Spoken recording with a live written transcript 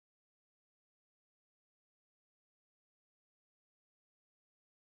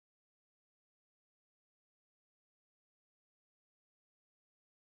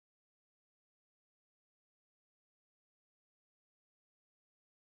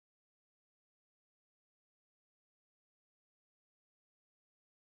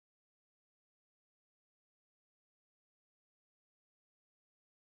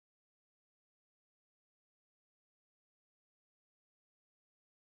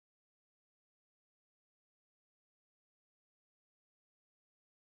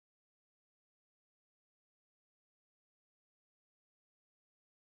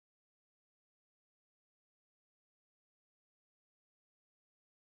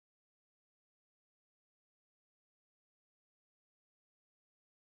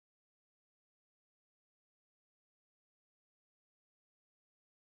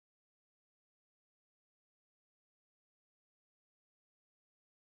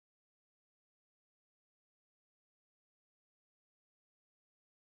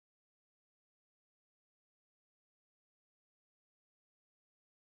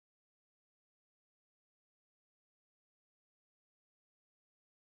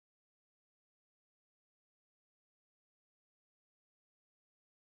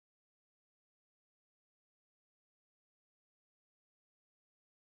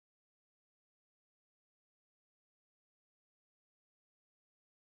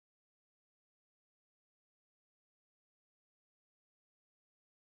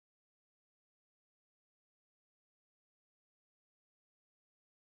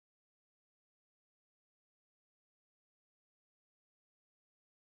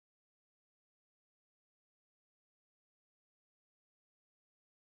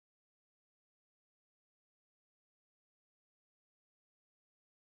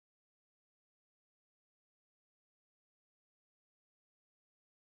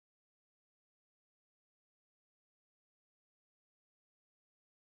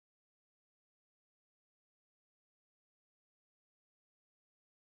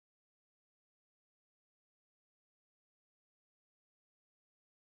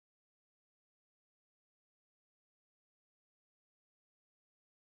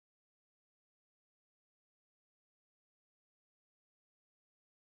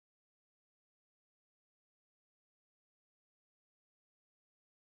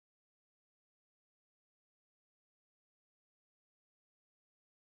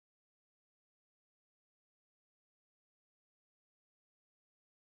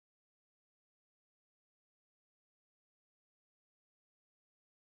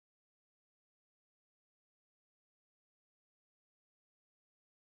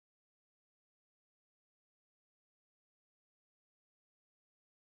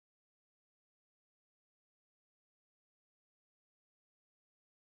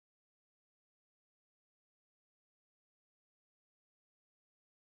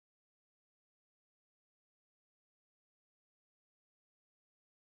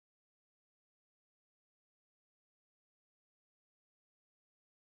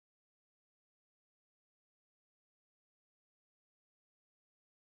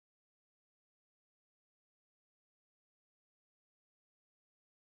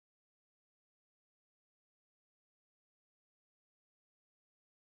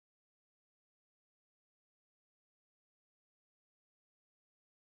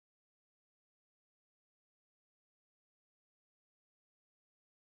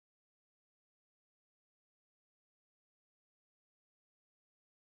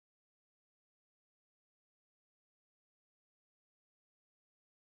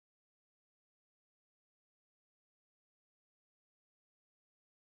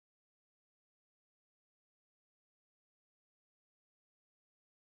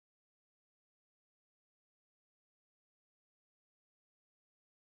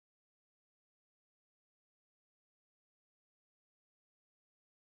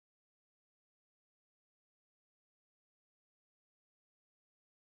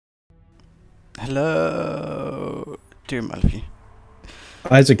Hello, dear Malfi.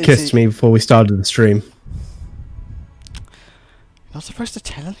 Isaac kissed me before we started the stream. You're not supposed to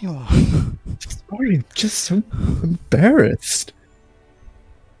tell anyone. Sorry, I'm just so embarrassed.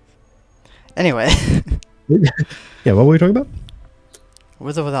 Anyway. Yeah, what were we talking about?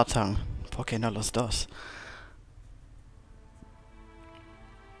 With or without tongue, porque no los dos.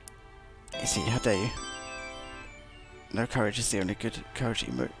 You see, how dare you? No courage is the only good courage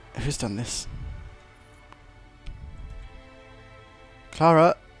emote. Who's done this?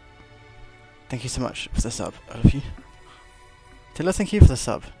 Clara! Thank you so much for the sub. I love you. Tilla, thank you for the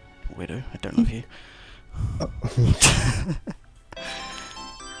sub. Widow, I don't love you.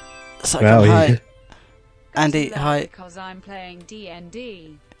 Psycho, hi. Andy, hi. Because I'm playing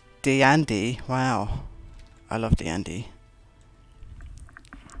D&D. D&D, wow. I love D&D.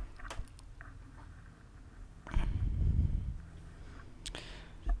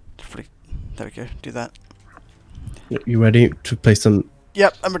 There we go, do that. You ready to play some...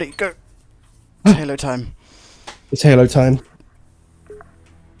 Yep, I'm ready, go! It's Halo time. It's Halo time.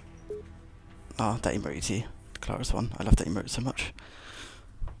 Oh, that emote, Clara's one. I love that emote so much.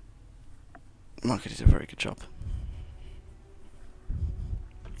 Marco did a very good job.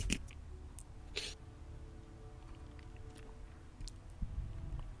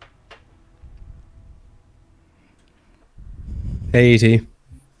 Hey, E.T.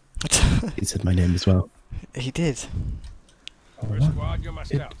 He said my name as well. He did. Oh, First squad, you're my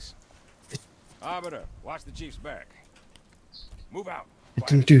scouts. Arbiter, watch the chief's back. Move out. I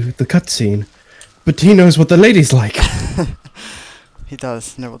didn't do the cutscene, but he knows what the lady's like. He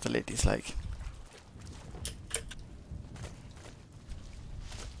does know what the lady's like.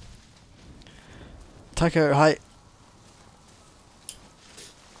 Tycho, hi.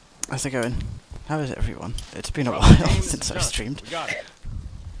 How's it going? How is it, everyone? It's been a while since I streamed. We got it.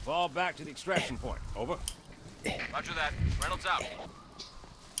 Fall back to the extraction point. Over. Roger that. Reynolds out.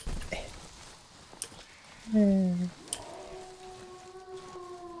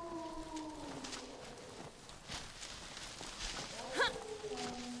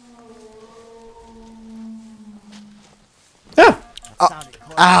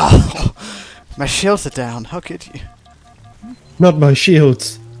 Ow! My shields are down. How could you? Not my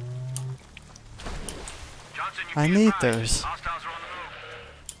shields. Johnson, I need those. Hostiles are on the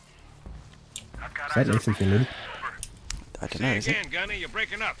move. Is that Nathan Fillion? I don't know, is it? Again, Gunny, you're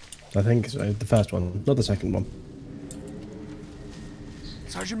breaking up. I think so. The first one, not the second one.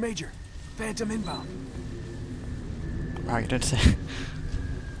 Sergeant Major, Phantom inbound. Right, you don't say.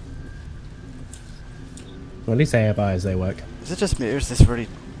 Well, at least AFI as they work. Is it just me or is this really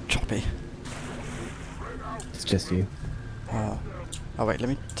choppy? It's just you. Oh wait, let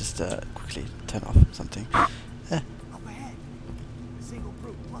me just quickly turn off something. Up ahead. Single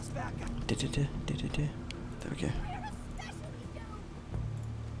group plus backup. There we go.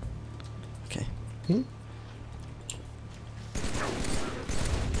 Okay. Hmm?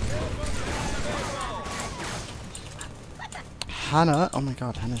 Hannah! Oh my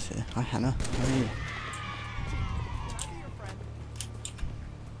god, Hannah's here. Hi Hannah, how are you?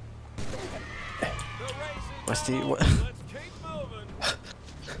 Westy, what?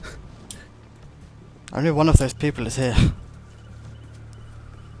 Only one of those people is here.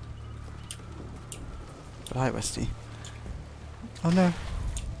 But hi Westy. Oh no.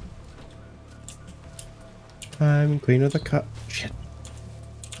 I'm queen of the cut. Shit.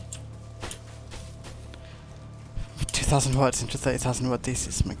 2,000 words into 30,000 word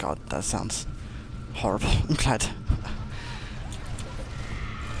thesis. My god, that sounds horrible. I'm glad.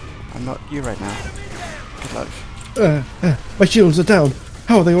 I'm not you right now. Good luck. My shields are down.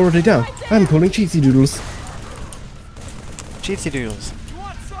 How are they already down? I'm calling Cheatsy Doodles. Cheatsy doodles.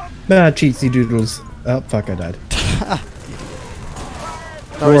 Mad Cheatsy Doodles. Oh, fuck, I died.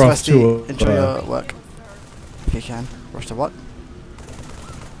 No worries, off Westy. to, Enjoy your work. If you can. Rush to what?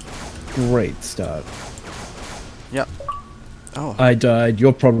 Great start. Yep. Oh, I died.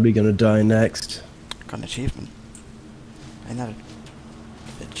 You're probably gonna die next. got an achievement. Ain't that a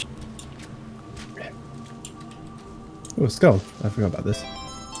bitch? Oh, a skull. I forgot about this.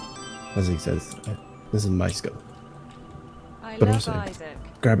 As he says, this is my skull. I But love also- Isaac.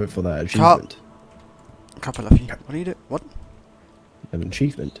 Grab it for that achievement. A couple of you. What do you do? What? An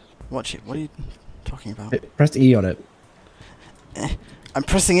achievement. What are you talking about? Hey, press E on it. I'm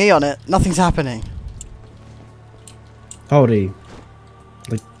pressing E on it. Nothing's happening. Hold E.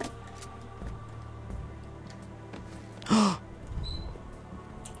 Like.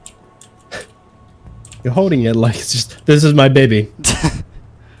 You're holding it like it's just. This is my baby.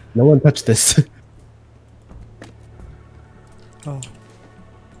 No one touch this. Oh.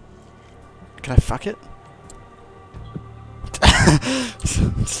 Can I fuck it?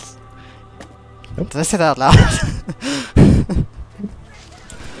 Nope. Did I say that out loud?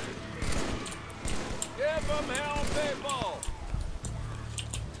 Give 'em hell, people!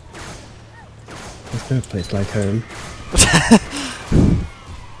 There's no place like home.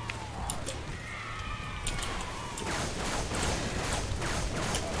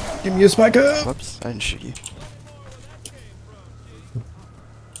 Give me a spiker! Whoops, I didn't shoot you.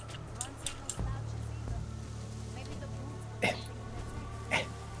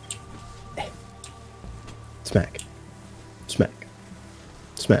 Smack. Smack.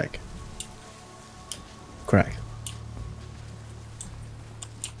 Smack. Crack.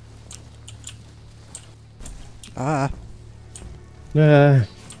 Ah.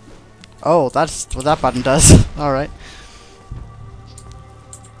 Oh, that's what that button does. Alright.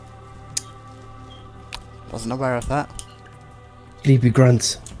 Wasn't aware of that. sleepy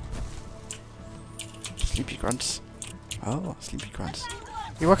grunts. Sleepy grunts. Oh, sleepy grunts.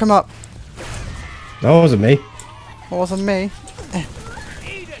 You woke him up. That wasn't me. It wasn't me.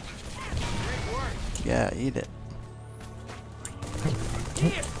 Eat it! Great work. Yeah, eat it.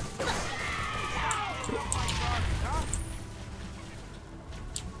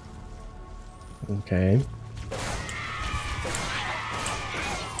 Okay.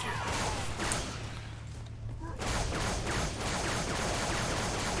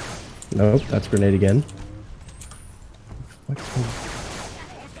 Nope, that's grenade again. What's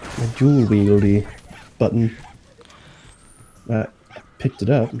my dual wieldy button? Picked it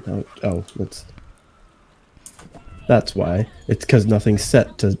up. No, oh, that's why. It's because nothing's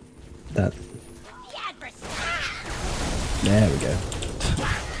set to that. There we go.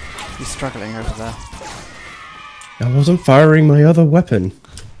 He's struggling over there. I wasn't firing my other weapon,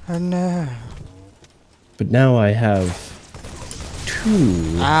 Oh no. but now I have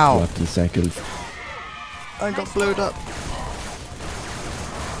 2 Ow. weapon seconds. I got blowed up.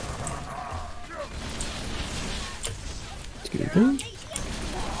 Excuse me.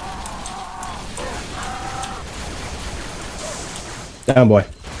 Down, boy.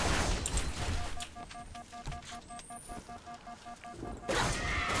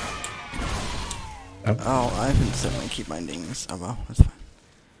 Oh, I haven't set my keep mindings. Oh well, that's fine.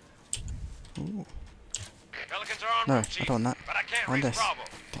 Ooh. Pelicans are on No, route, I Chief, don't want that. but I can't I want reach this.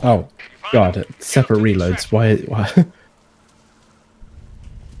 Bravo. Oh, God, separate reloads. Why?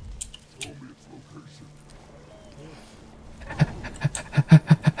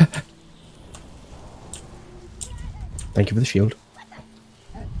 Thank you for the shield.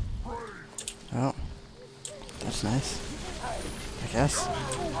 Oh, that's nice. I guess.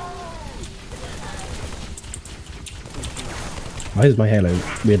 Why is my halo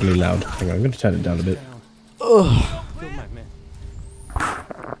weirdly loud? Hang on, I'm going to turn it down a bit. Ugh.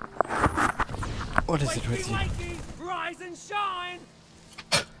 What is it with you? Rise and shine!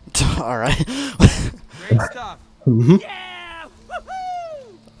 Alright. Great stuff. Mhm. Yeah!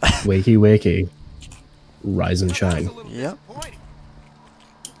 Woohoo! Wakey, wakey. Rise and shine. Yep.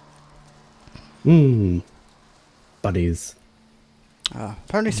 Buddies.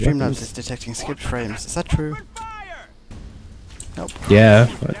 Apparently Streamlabs is detecting skipped frames. Is that true? Fire! Nope.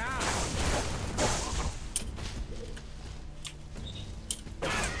 Yeah. But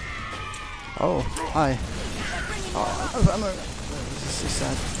Oh, hi. Oh, this is so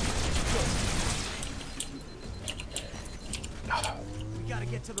sad. We gotta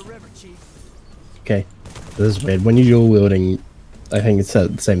get to the river, Chief. okay. This is weird. When you're dual wielding, I think it's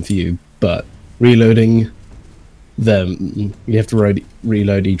the same for you, but reloading them, you have to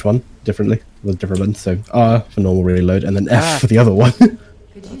reload each one differently with different buttons. So R for normal reload, and then F for the other one.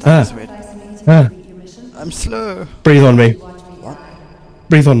 That's weird. I'm slow. Breathe on me. What?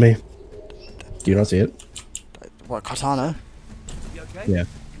 Breathe on me. Do you not see it? What, Katana? You okay? Yeah.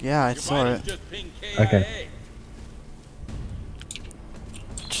 Yeah, I saw it. Okay.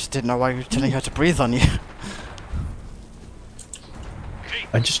 Just didn't know why you were telling her to breathe on you.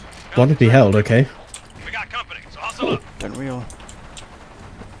 I just want to be held, okay? We got company, so hustle up. Don't we all?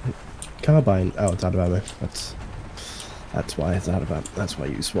 Carbine. Oh, it's out of ammo. That's why it's out of ammo. That's why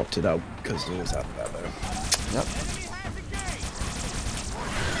you swapped it out, because it was out of ammo. Yep.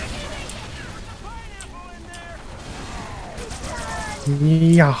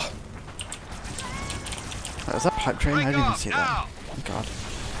 Yeah. Oh, was that pipe train? I didn't even see that. Oh god.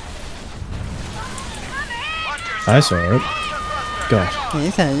 I saw it. God.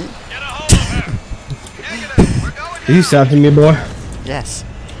 Okay. Get a hold of him. We're going Are you stabbing me, boy? Yes.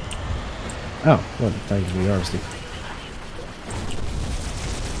 Oh, well, thank you for the honesty.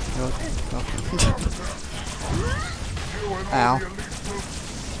 Ow.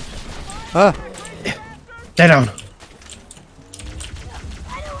 Ah! Stay down.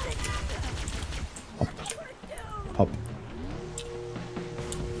 Hop. Hop.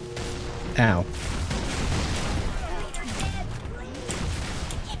 Ow.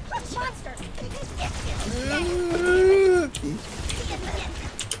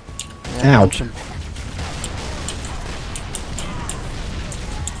 Yeah, Ow. punch him.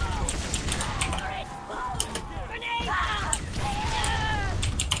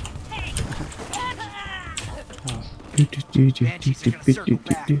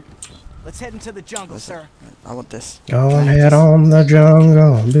 Let's head into the jungle, sir. I want this. Go ahead on the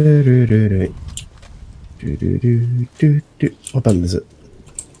jungle. Do-do-do-do. Do-do-do-do-do. What button is it?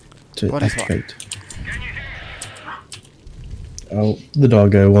 To What is what? activate. Oh, the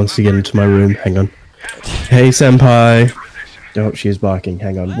doggo wants to get into my room. Hang on. Hey, senpai. Oh, she is barking.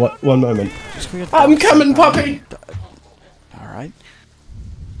 Hang on. What? One moment. Just weird I'm dogs, coming, senpai. puppy. Alright.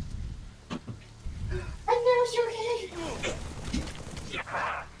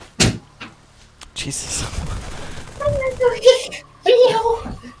 Jesus.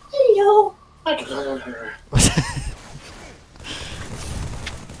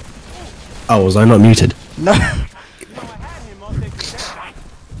 Oh, was I not muted? No!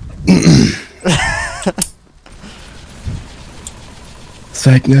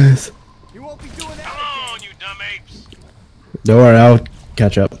 Sickness. You won't be doing that. Come on, you dumb apes. Don't worry, I'll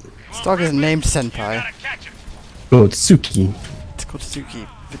catch up. This dog is named Senpai. Gotta catch him. Oh, it's Suki. It's called Suki,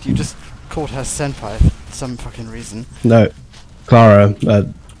 but you just called her Senpai for some fucking reason. No, Clara.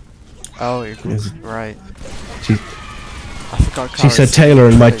 Oh, you're Yes. right. She I forgot she said Kara's Taylor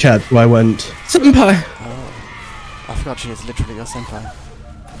in my literally- chat, so I went senpai. I forgot she is literally your Senpai.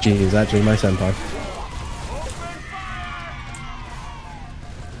 She is actually my senpai.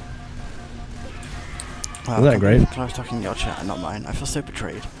 Wow, Isn't that great? Clara's talking in your chat and not mine. I feel so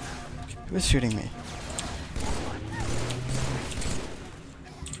betrayed. Who is shooting me?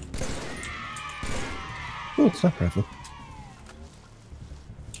 Oh, it's a sniper rifle.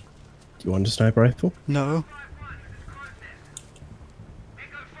 Do you want a sniper rifle? No.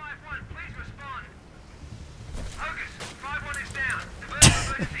 Echo 5-1, please respond. Focus, 5-1 is down.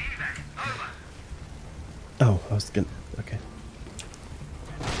 First one is the evac. Over. Oh, I was gonna. Okay.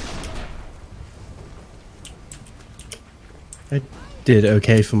 I did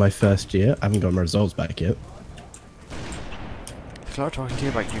okay for my first year. I haven't got my results back yet. Is Clara talking to you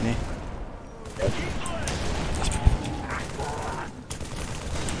about uni?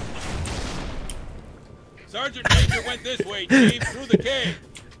 Sergeant Major went this way, Chief, through the cave.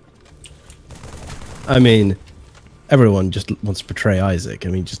 I mean, everyone just wants to betray Isaac. I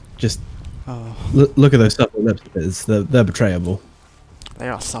mean, just Oh, look at those supple lips. of his. They're betrayable. they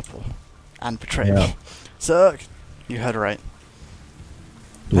are supple and betrayable. Yeah. Suck. You heard right.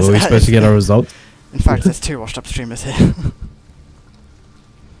 Were we supposed to get our results? In fact, there's two washed up streamers here.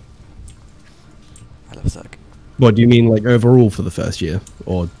 I love Zerg. What do you mean, like overall for the first year,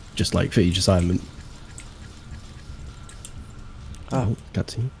 or just like for each assignment? Oh,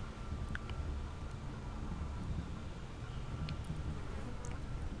 Cutscene.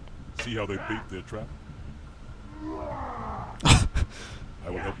 See how they bait their trap? I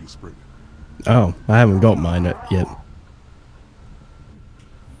will help you spring it. Oh, I haven't got mine yet.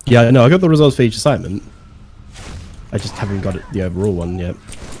 Yeah, no, I got the results for each assignment. I just haven't got the overall one yet.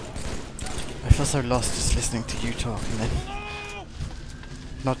 I feel so lost just listening to you talk and then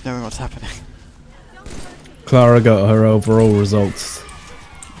not knowing what's happening. Clara got her overall results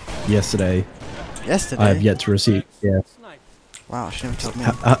yesterday. Yesterday? I have yet to receive. Yeah. Wow, she never told me.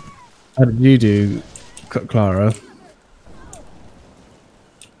 How did you do, Clara?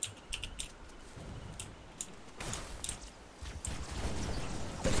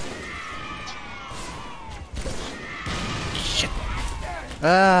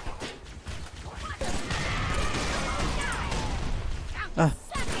 Ah! Ah!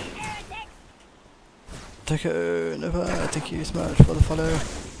 Take it, never. Thank you so much for the follow.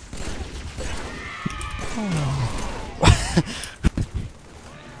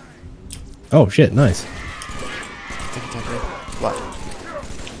 Oh shit! Nice. Take it. What?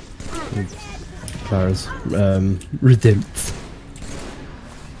 Clara's redempts.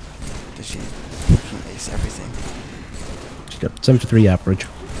 Did she fucking ace everything? She got 73 average.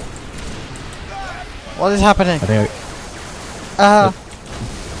 What is happening? I think Ah!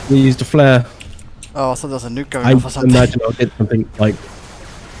 we used a flare. Oh, I thought there was a nuke going I off or something. imagine I'll get something like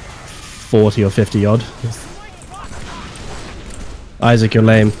 40 or 50 odd. Isaac, you're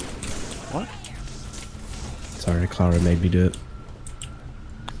lame. What? Sorry, Clara made me do it.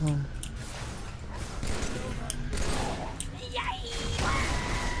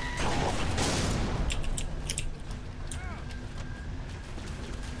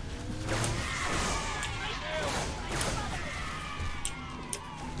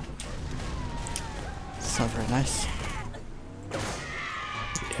 not very nice.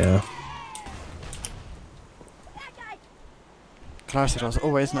 Yeah. Clara said I was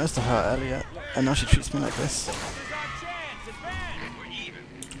always nice to her earlier, and now she treats me like this. We're even,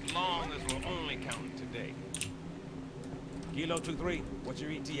 as long as we're only counting today. Kilo 2-3, what's your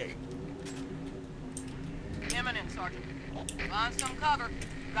ETA? Imminent, Sergeant. Find some cover.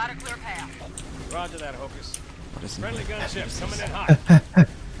 Got a clear path. Roger that, Hocus. What is Friendly it? gunship coming in hot.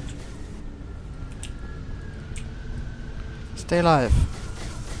 Stay alive.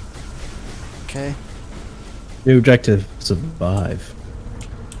 Okay. New objective: survive.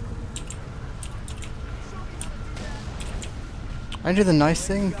 I do the nice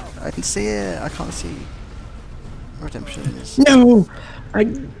thing. I can see it. I can't see redemption. Is. No, I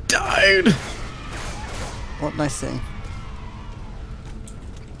died. What nice thing?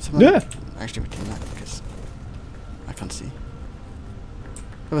 Someone Yeah. actually retain that because I can't see.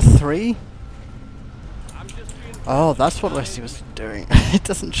 There were 3? Oh, that's what Wesley was doing. It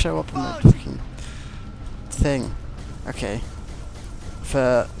doesn't show up in the freaking thing. Okay.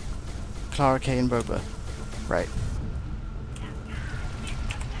 For Clara, Kay, and Boba. Right.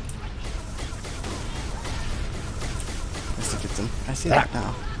 Let's look at them. I see that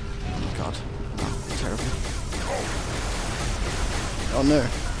now. Oh my god. Oh, terrible. Oh no.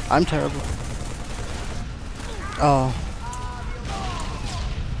 I'm terrible. Oh.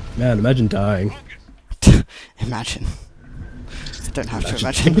 Man, imagine dying. Imagine. I don't have to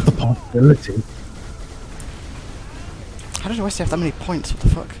imagine. Think of the possibility. How did Wesley have that many points? What the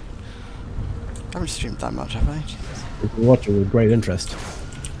fuck? I haven't streamed that much, have I? Jesus. You can watch it with great interest.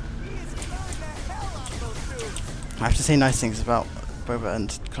 I have to say nice things about Boba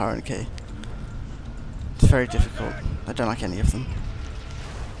and Clara and Kay. It's very difficult. I don't like any of them.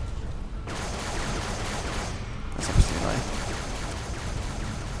 That's obviously a lie.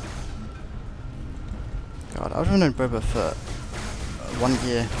 God, I've known Boba for 1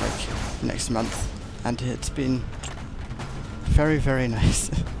 year, like next month, and it's been very, very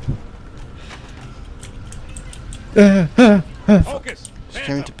nice. Hocus! She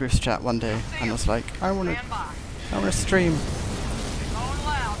came into Bruce's chat one day and was like, I wanna stream. Going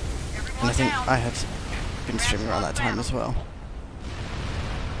loud. And I Everyone think down. I had been streaming around that time as well.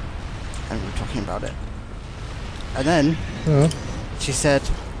 And we were talking about it. And then Oh. she said,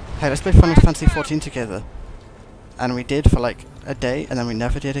 hey, let's play Final Fantasy 14 together. And we did for like a day, and then we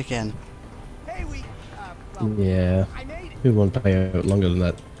never did again. Hey, Yeah. I made it. Who won't play out longer than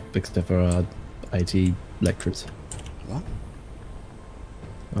that? Except for our IT lecturers. What?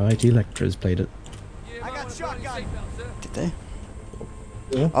 Our IT lecturers played it. I got shotgun. Did they?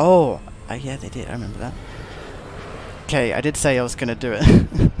 Yeah. Oh, yeah, they did. I remember that. Okay, I did say I was gonna do it.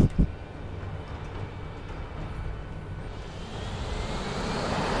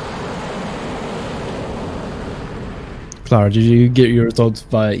 Clara, did you get your results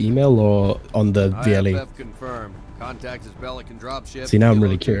via email or on the VLE? IFF confirmed. Contact is Pelican dropship. See, now I'm Kilo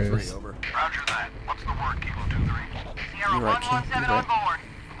really 2-3, curious. over. Roger that. What's the word, Kilo 2-3? Sierra You're right, Kay, 117 you're on right. board.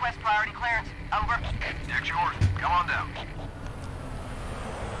 Request priority clearance. Over. Deck's yours. Come on down.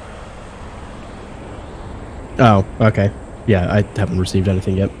 Oh, okay. Yeah, I haven't received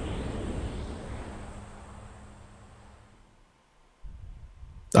anything yet.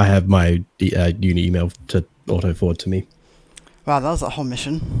 I have my uni email to auto forward to me. Wow, that was a whole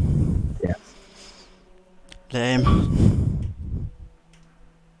mission. Yeah. Lame.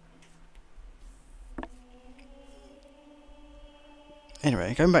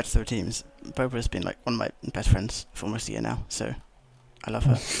 Anyway, going back to the teams, Boba's been like one of my best friends for almost a year now, so I love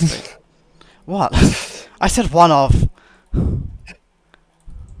her. It's great. What? I said one of.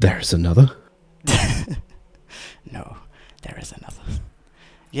 There's another. No, there is another.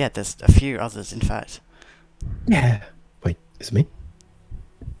 Yeah, there's a few others, in fact. Yeah. Wait, is it me?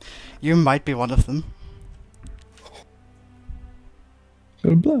 You might be one of them.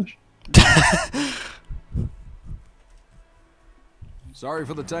 Got a blush. Sorry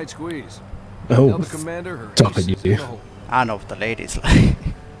for the tight squeeze. Oh, Tell the commander her stop ace it, is in you. the hole. I know what the ladies like.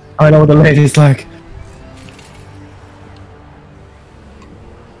 I know what the lady's like.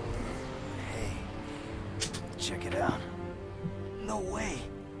 Check it out. No way.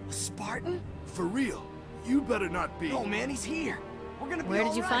 A Spartan? For real. You better not be. No, man, he's here. We're gonna be Where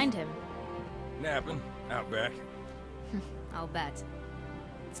did you all find him? Napping. Out back. I'll bet.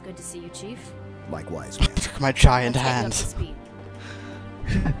 It's good to see you, Chief. Likewise, man. Took my giant Let's get you up to hands. speed.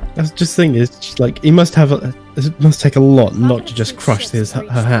 I was just thinking, it's just like he must have it must take a lot not to just crush her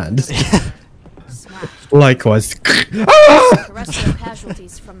hand. Smashed. Likewise. The rest of the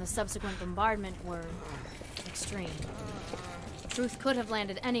casualties from the subsequent bombardment were extreme. Truth could have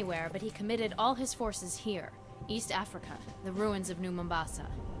landed anywhere, but he committed all his forces here, East Africa, the ruins of New Mombasa.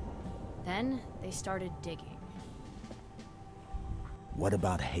 Then they started digging. What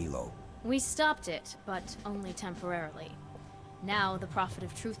about Halo? We stopped it, but only temporarily. Now the Prophet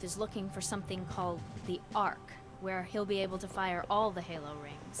of Truth is looking for something called the Ark, where he'll be able to fire all the Halo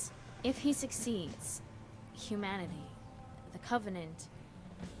rings. If he succeeds, humanity, the Covenant,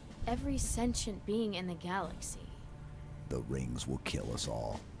 every sentient being in the galaxy. The rings will kill us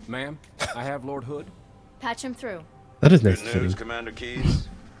all. Ma'am, I have Lord Hood. Patch him through. That is Good necessary. news, Commander Keys.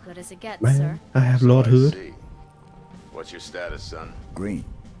 Good as it gets, Man, sir. I have Lord I Hood. see. What's your status, son? Green,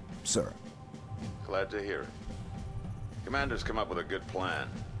 sir. Glad to hear it. Commander's come up with a good plan,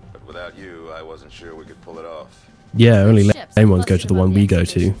 but without you, I wasn't sure we could pull it off. Yeah, only Ships lame ones go clustered to the around one we go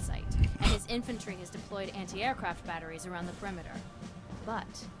to. excavation site, and his infantry has deployed anti-aircraft batteries around the perimeter. But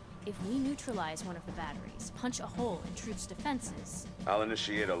if we neutralize one of the batteries, punch a hole in Truth's defenses, I'll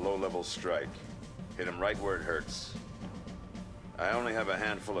initiate a low-level strike. Hit him right where it hurts. I only have a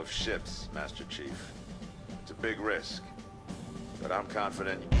handful of ships, Master Chief. It's a big risk, but I'm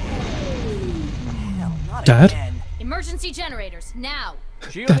confident. Hell, not Dad? again. emergency generators, now!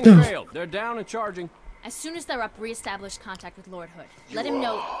 Shielding failed. They're down and charging. As soon as they're up, re-establish contact with Lord Hood. Let him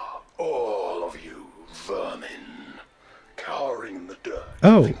know. All of you vermin, cowering in the dirt.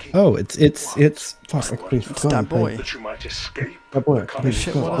 Oh, it's. Fuck, I completely It's forgot that boy. That you might escape That boy. I the coming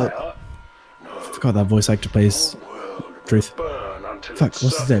shit, completely what forgot up? that. Forgot that voice actor plays Truth. burn until Fuck, its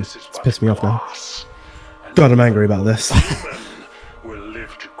what's his name? surface is It's but pissed me off now. glass, and God, I'm angry about this. human will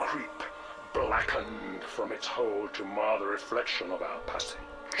live to creep, blackened from its hole to mar the reflection of our passage.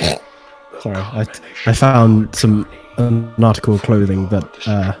 The Sorry, culmination I found an article of clothing that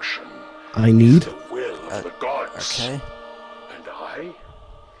destruction I need. the will of the gods. Okay. And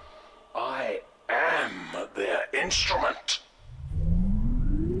I am their instrument.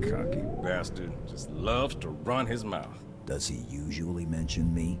 Cocky bastard just loves to run his mouth. Does he usually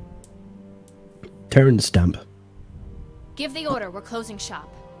mention me? Terran stamp. Give the order, we're closing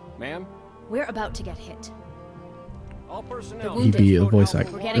shop. Ma'am, We're about to get hit. all personnel. He'd be a voice We're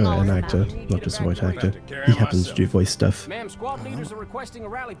getting all an of them actor, out. not just a voice actor. He happens to do voice stuff. Ma'am, squad leaders are requesting a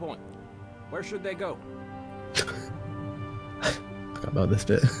rally point. Where should they go? Forgot about this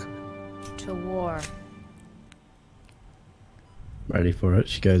bit. To war. Ready for it.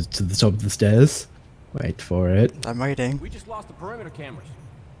 She goes to the top of the stairs. Wait for it. I'm waiting. We just lost the perimeter cameras.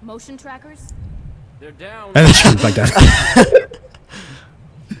 Motion trackers? They're down. And then she comes back down.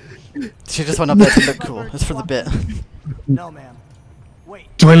 She just went up there to look cool. It's for the bit. No, ma'am. Wait.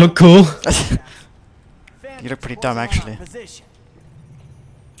 Do I look cool? You look pretty dumb, actually. Position.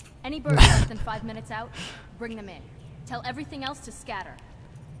 Any birds less than 5 minutes out, bring them in. Tell everything else to scatter.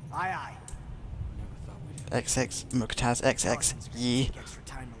 Aye, aye. XX Muktaz XX Yi. Take extra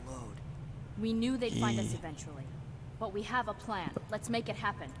time to load. We knew they'd find us eventually. But we have a plan. Let's make it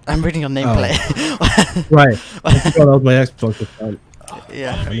happen. I'm reading your nameplate. Right. I forgot that was my Xbox account.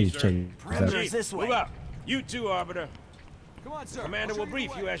 Yeah. I need to change that. Perimeter's this way. Move out. You too, Arbiter. Come on, sir. Commander will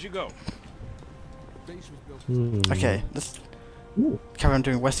brief you as you go. Okay, let's carry on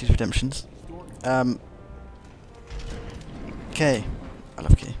doing Westy's redemptions. Kay. I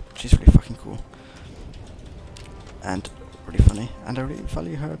love Kay. She's really fucking cool. And really funny. And I really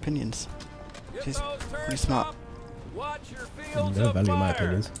value her opinions. She's really smart. Watch your I fields don't of value my fire.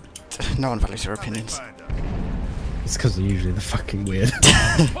 opinions. No one values her opinions. It's because they're usually the fucking weird.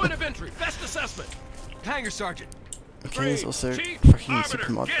 Point of entry. Best assessment. Hangar sergeant. Okay, he's also Chief, fucking Arbiter,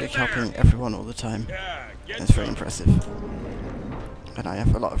 super mod, get big there. helping everyone all the time. Yeah, get And it's very some. impressive. And I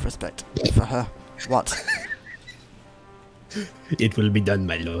have a lot of respect for her. What? It will be done,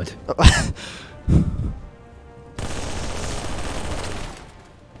 my lord.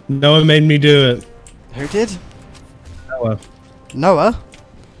 No one made me do it. Who did? Noah. Noah?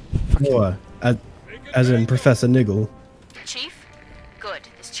 Noah. As in Professor Niggle. Chief? Good.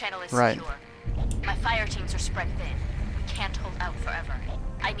 This channel is Right. secure. My fire teams are spread thin. We can't hold out forever.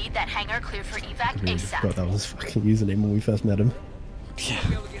 I need that hangar cleared for evac I really ASAP. forgot that was his fucking username when we first met him. Yeah.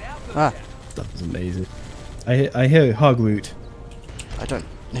 Ah, That was amazing. I hear Hogwoot. I don't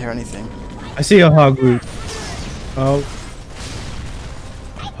hear anything. I see a Hogwoot. Oh.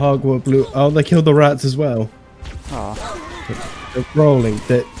 Hogwarts blue. Oh, they killed the rats as well. Oh. They're rolling.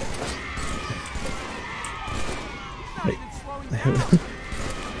 They're...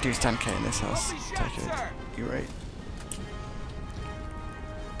 Do stand K in this house. Take it. You're right.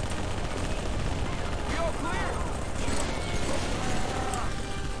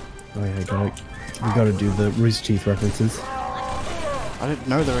 Oh yeah, we gotta do the Rooster Teeth references. I didn't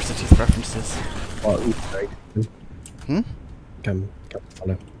know there was the Teeth references. Oh, Easter egg. Hmm? Come,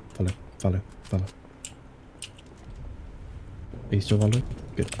 follow. Are you still following?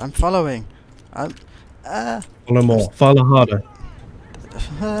 Good. I'm following. I'm. Follow more. Follow harder.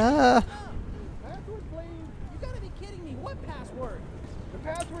 Ah. Password, please. You gotta be kidding me. What password? The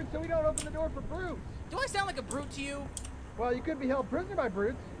password so we don't open the door for brutes. Do I sound like a brute to you? Well, you could be held prisoner by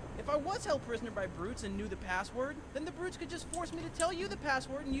brutes. If I was held prisoner by brutes and knew the password, then the brutes could just force me to tell you the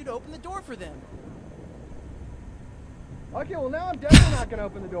password and you'd open the door for them. Okay, well now I'm definitely not gonna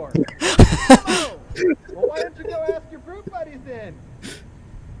open the door. Well, why don't you go ask your brute buddies then?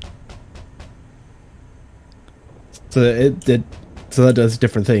 So that does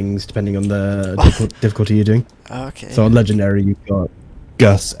different things depending on the difficulty you're doing. Okay. So on legendary you've got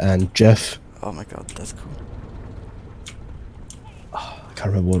Gus and Jeff. Oh my god, that's cool. Oh, I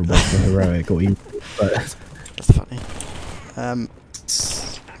can't remember what it was for heroic or evil, but that's funny.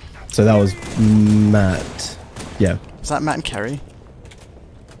 So that was Matt. Yeah. Was that Matt and Kerry?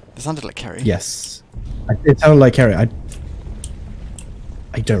 It sounded like Kerry. Yes. It sounded like Kerry. I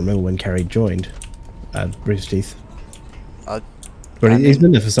don't remember when Kerry joined Bruce Teeth. But he's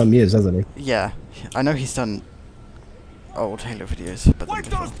been there for some years, hasn't he? Yeah. I know he's done old Halo videos. But Wipe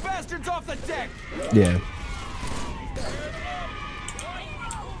those bastards off the deck! Yeah.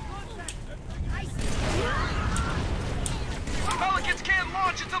 Pelicans can't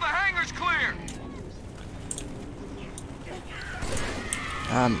launch until the hangar's clear!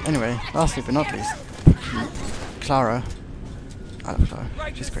 Anyway, lastly but not least, Clara. I love Clara.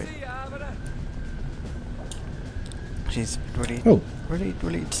 She's great. She's really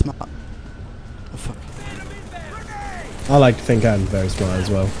smart. Oh fuck. I like to think I'm very smart as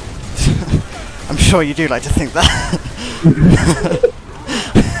well. I'm sure you do like to think that.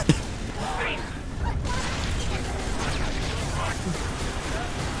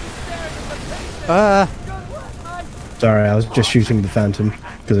 Sorry, I was just shooting the Phantom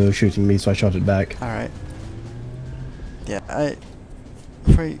because it was shooting me, so I shot it back. Alright. Yeah, I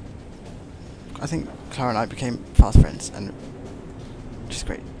think Clara and I became fast friends, and she's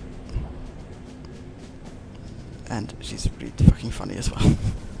great. And she's really fucking funny as well.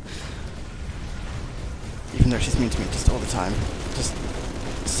 Even though she's mean to me just all the time. Just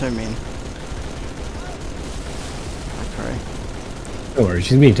so mean. Like Curry. Don't worry,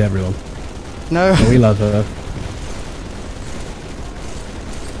 she's mean to everyone. No. But we love her.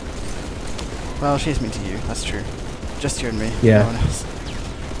 Well, she's mean to you, that's true. Just you and me, Yeah. no one else.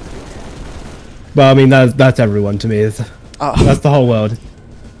 Well, I mean, that's everyone to me. Oh. That's the whole world.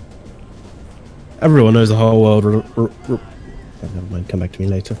 Everyone knows the whole world. Oh, never mind, come back to me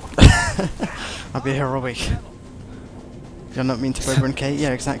later. I'll be here all week. You're not mean to Boba and Kate?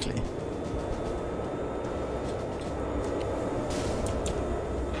 Yeah, exactly.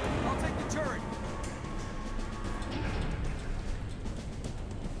 I'll take the turret!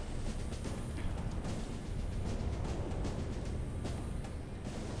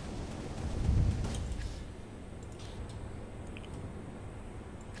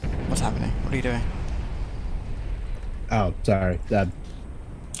 What's happening? What are you doing? Oh, sorry.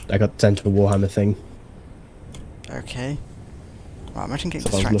 I got sent to a Warhammer thing. Okay. Wow, imagine getting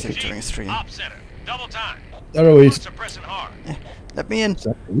So I was distracted looking- during a stream. Op center, double time. I don't know, he's... Suppressing hard. Let me in.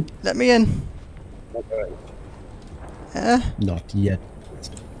 Let me in. Not yet.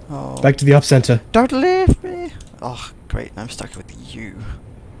 Oh. Back to the op center. Don't leave me. Oh, great. I'm stuck with you.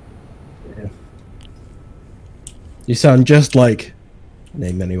 Yeah. You sound just like...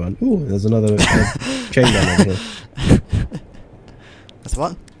 Name anyone. Ooh, there's another chain gun over here. That's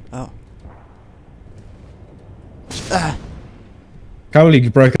what? Oh. Can't believe you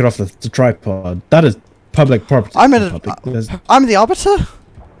broke it off the tripod. That is public property. I'm the arbiter?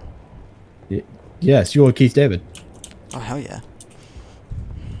 Yes, you're Keith David. Oh, hell yeah.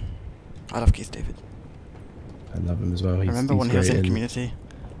 I love Keith David. I love him as well. I remember when he was in Community.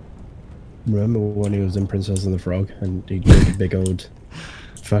 Remember when he was in Princess and the Frog and he did a big old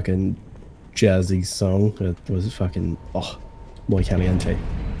fucking jazzy song that was fucking, oh, muy caliente.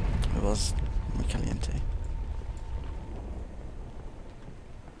 It was muy caliente.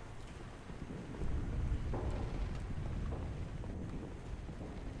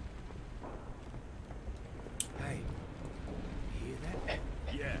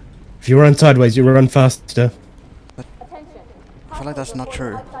 If you run sideways, you run faster. But I feel like that's not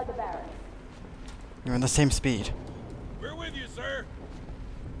true. You're in the same speed. We're with you, sir.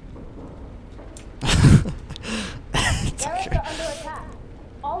 Barracks are under attack.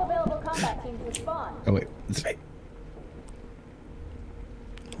 All available combat teams respond. Oh wait, this way.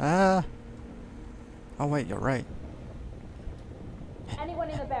 Oh wait, you're right.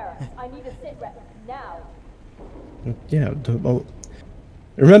 Anyone in the barracks, I need a sit rep now. Yeah. Well,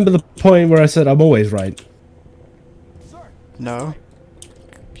 remember the point where I said I'm always right? No.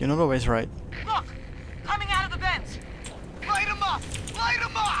 You're not always right. Look! Coming out of the vents! Light them up! Light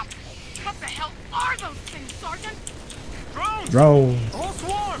them up! What the hell are those things, Sergeant? Drones! Drone. Whole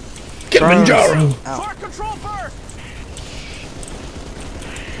swarm! Kilimanjaro! Fire control burst!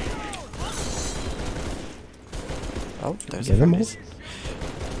 Oh, there's Get a them all. freeze.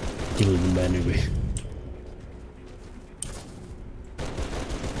 Kill them anyway.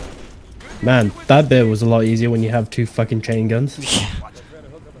 Man, that bit was a lot easier when you have 2 fucking chain guns. Watch it. Try to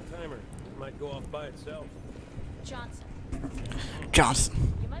hook up a timer. It might go off by itself. Johnson.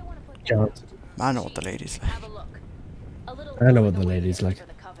 Johnson. You might want to put Johnson. I know what the ladies like. have a look. A little I know what the ladies like. for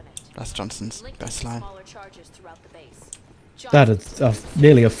the Covenant. That's Johnson's Linking best line. smaller charges throughout the base. That is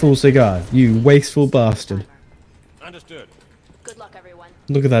nearly a full cigar, you wasteful bastard. Understood. Good luck, everyone.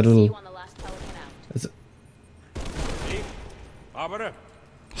 Look at that See you little... on the last Pelican out. That's it. Chief? Arbiter?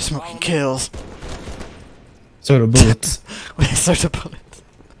 Smoking kills. Soda bullets. With soda bullets.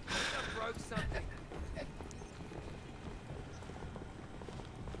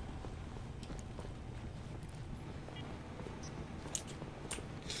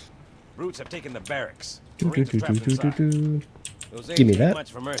 Brutes have taken the barracks. Do, Marines do, are trapped do, do, inside. do. Those Give me ain't that.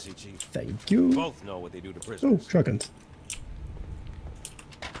 much for mercy, Chief. Thank you. Both know what they do to Oh, prisoners. shotguns.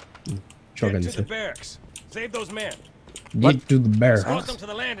 Get Shotguns. to the barracks. Save those men. Get to the Escort barracks. them to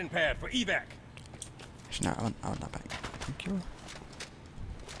the landing pad for evac. Actually, no, I want that back. Thank you.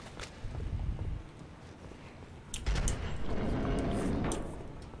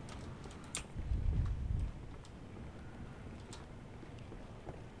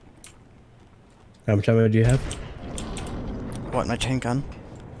 How much ammo do you have? What, my chain gun?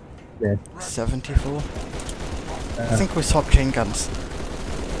 Yeah. 74? I think we swapped chain guns.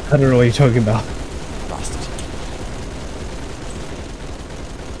 I don't know what you're talking about. Bastard.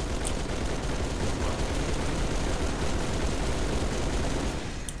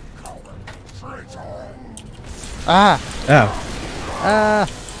 Ah! Ow. Ah!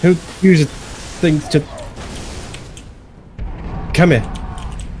 Who uses things to... Come here.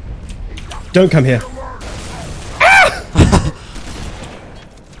 Don't come here.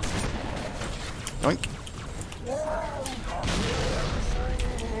 Yoink.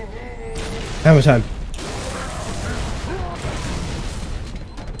 Hammer time.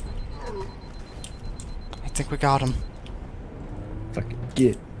 I think we got him. Fucking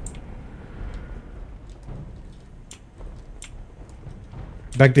get.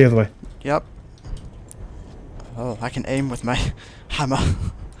 Back the other way. Yep. Oh, I can aim with my hammer.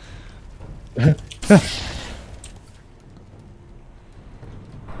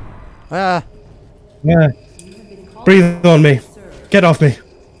 Ah! Yeah. Breathe on me. Get off me.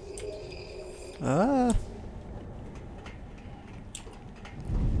 Ah!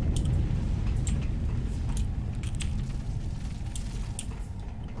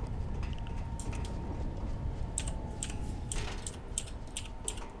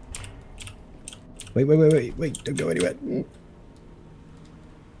 Wait. Don't go anywhere. You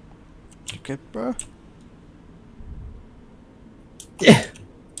good, bro? Yeah.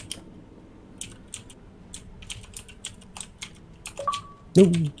 No.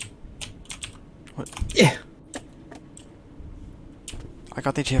 What? Yeah. I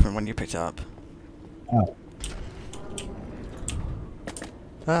got the achievement when you picked it up. Oh.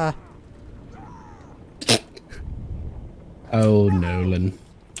 Ah! Oh, Nolan.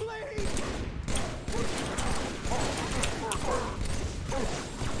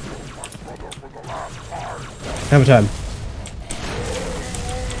 Hammer time.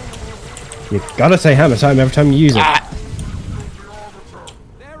 You gotta say hammer time every time you use it. Ah.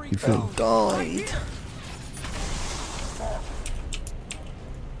 You fool. Died.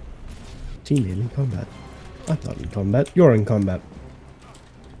 Teammate in combat. I'm not in combat. You're in combat.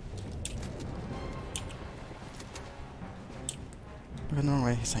 We're going the wrong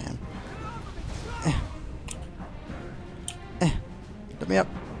way, yes I am. Let me up.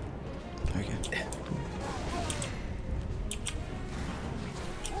 There we go.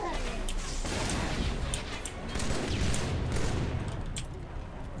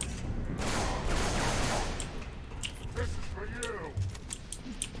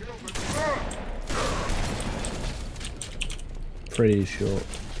 Pretty sure,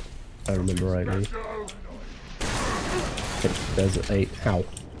 if I remember rightly. There's a owl.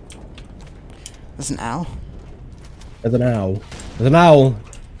 There's an owl? There's an owl. There's an owl.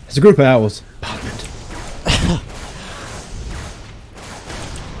 It's a group of owls. Parliament.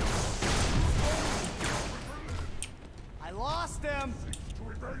 I lost him.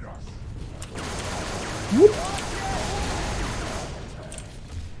 Whoop.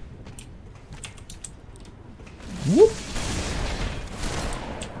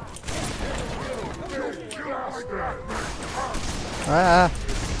 Ah!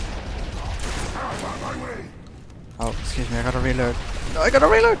 Oh, excuse me, I gotta reload. No, I gotta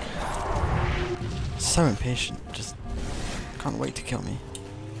reload! So impatient, just can't wait to kill me.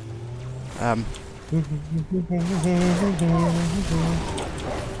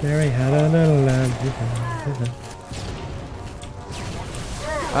 Mary had a little lamb.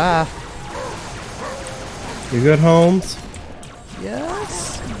 Ah! You good, Holmes?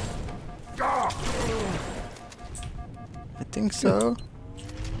 Yes? I think so.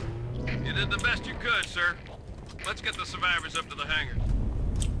 You did the best you could, sir. Let's get the survivors up to the hangar.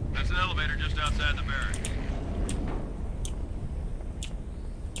 That's an elevator just outside the barracks.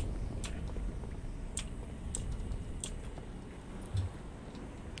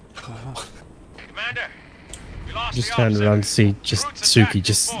 Commander, we lost Just the turned officer. around to see just Suki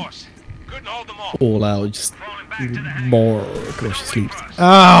just Couldn't hold them all. all out, just more cautious sleep.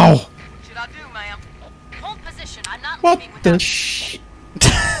 Ow! Should I do, ma'am? Hold position. I'm not What leaving the without sh?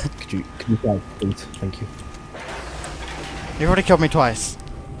 Could you try, please? Thank you. You've already killed me twice.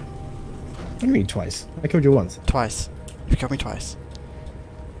 What do you mean twice? I killed you once. Twice. You've killed me twice.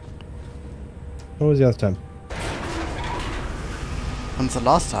 What was the other time? And the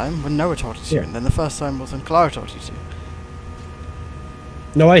last time when Noah told you to, Yeah. and then the first time was when Clara told you to.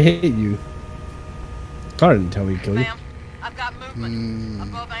 No, I hate you. Clara didn't tell me to kill you. Ma'am, I've got movement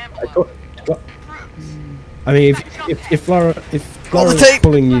above What? I mean, if Laura is tape.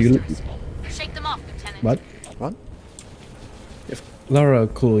 calling you, Shake them off, Lieutenant. what? What? If Laura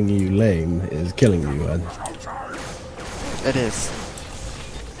calling you lame is killing you, and It is.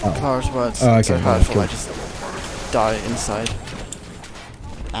 Oh. Clara's words Oh, okay, so yeah, hurtful, cool. I just die inside.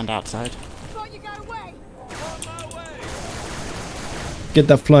 And outside. get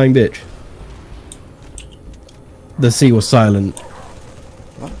that flying bitch. The sea was silent.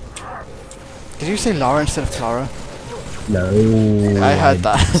 What? Did you say Laura instead of Clara? No, I heard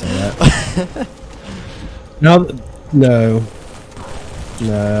didn't say that. that. No, no,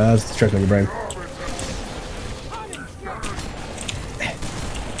 that's the trick on your brain.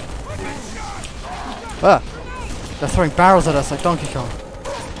 Ah! They're throwing barrels at us like Donkey Kong.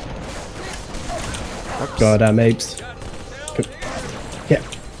 Oops. Goddamn apes. Yeah.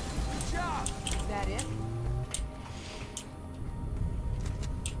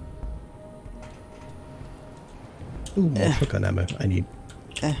 Ooh, more shotgun ammo. I need.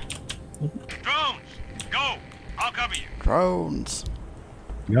 Drones, go! I'll cover you. Drones.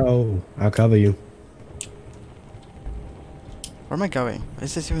 No, I'll cover you. Where am I going?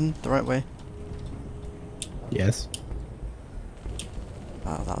 Is this even the right way? Yes.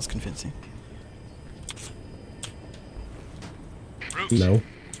 Oh, that was convincing. Brutes, No.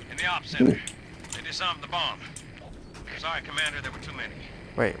 in the ops center. They disarmed the bomb. Sorry, Commander, there were too many.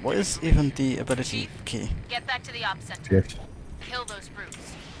 Wait, what is even the ability key? Get back to the ops center. Shift. Kill those brutes.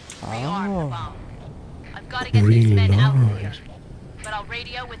 Oh. Rearm the bomb. I've got to get these men out of here. Reload. But I'll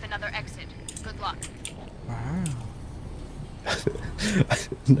radio with another exit. Good luck. Wow.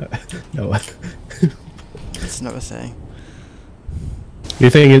 No, no. That's not a saying. You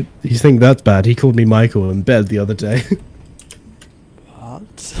think that's bad? He called me Michael in bed the other day.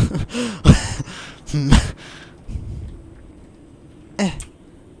 What?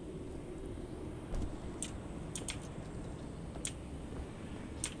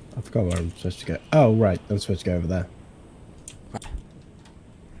 I forgot where I'm supposed to go. Oh, right. I'm supposed to go over there.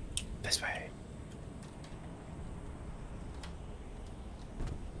 This way.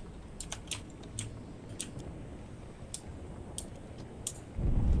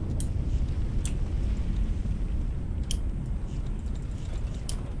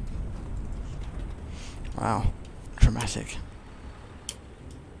 Wow. Dramatic.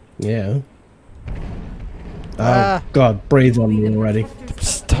 Yeah. Ah. Oh, God. Breathe on me already.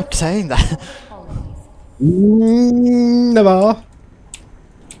 Stop saying that. Never.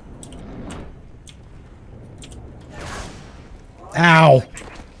 Ow.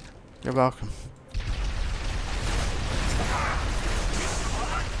 You're welcome.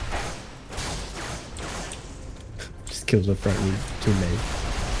 Just kills a friendly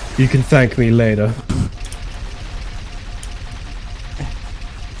teammate. You can thank me later.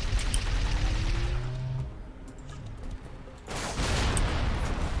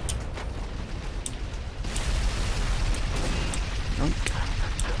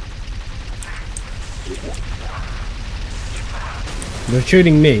 They're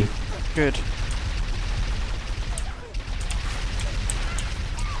shooting me. Good.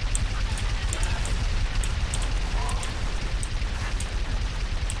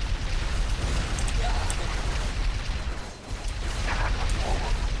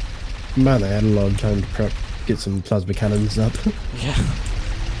 Man, I had a lot of time to get some plasma cannons up. Yeah.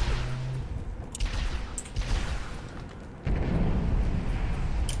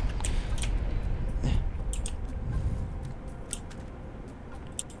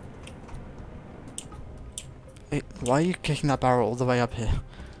 Wait, why are you kicking that barrel all the way up here?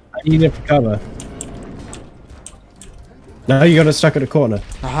 I need it for cover. Now you got it stuck at a corner.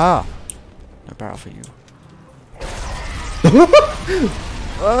 Aha! No barrel for you.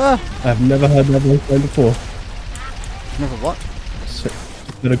 I've never heard that voice line before. Never what? So,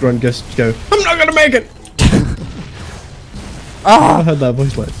 then a grunt just go, I'm not gonna make it! Ah! I heard that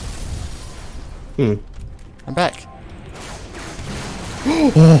voice line. I'm back.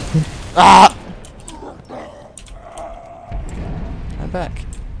 Ah! I'm back.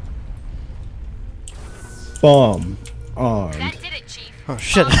 Bomb. Armed. That did it, Chief. Oh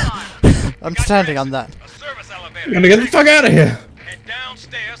shit. I'm standing on that. I'm gonna get the fuck out of here! Head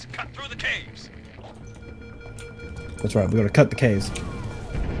downstairs, cut through the caves. That's right, we gotta cut the caves.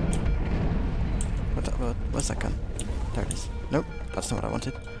 Where's that gun? There it is. Nope, that's not what I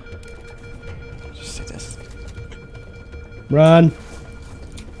wanted. Just say this. Run!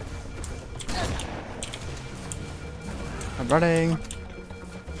 I'm running.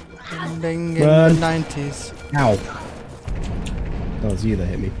 Ending in Run. the 90s. Ow. That was you that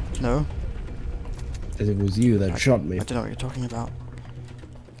hit me. No. As it was you that shot me. I don't know what you're talking about.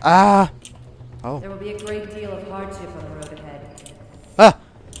 Ah! Oh. There will be a great deal of hardship on the road ahead. Ah!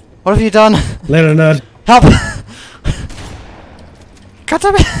 What have you done? Later, nerd. Help! Cut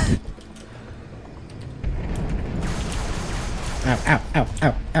him! Ow, ow, ow,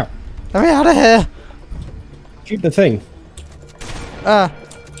 ow, ow. Let me out of here! Shoot the thing. Ah!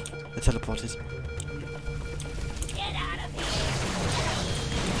 They teleported.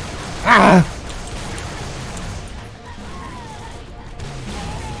 Ah!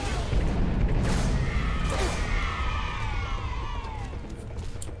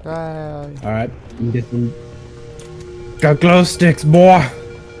 Alright, get some. Got glow sticks, boy!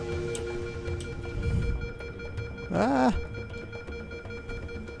 Ah!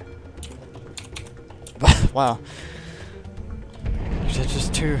 Wow. You're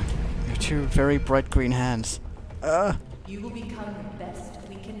just two very bright green hands. You will become the best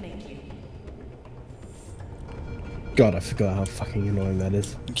we can make you. God, I forgot how fucking annoying that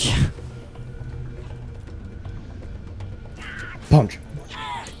is. Yeah. Punch.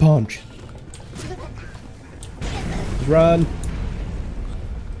 Punch. Run.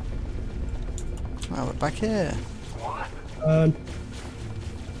 Well, we're back here.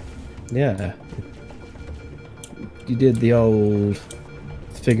 Yeah. You did the old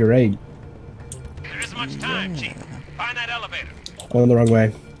figure eight. There isn't much time, Chief. Find that elevator. Going the wrong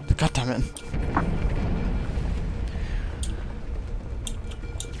way. God damn it.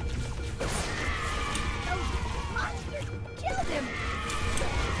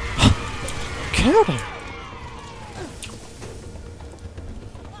 Killed him.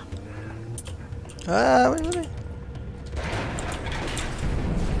 Wait.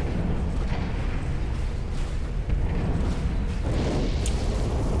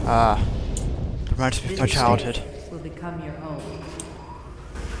 Reminds me of my childhood. Will become your own.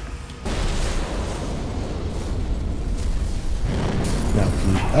 No.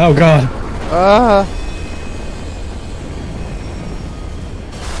 Oh god.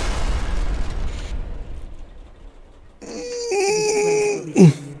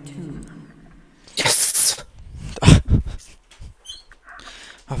 Yes.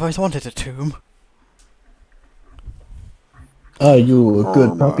 I've always wanted a tomb. Oh, you a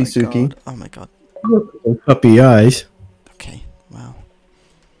good puppy, Suki. God. Oh my god. Puppy eyes. Okay, wow.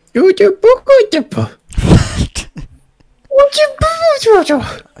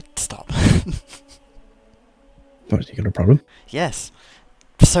 Stop. What, you got a problem? Yes.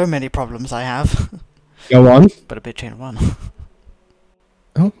 So many problems I have. Go on. But a bitch ain't one.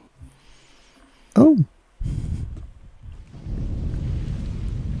 Oh. Oh.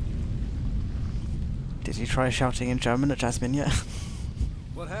 Did you try shouting in German at Jasmine yet?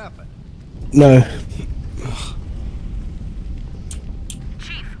 What happened? No.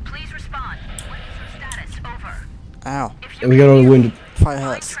 Chief, please respond. What is your status? Over. Ow. We got all the wounded. Fire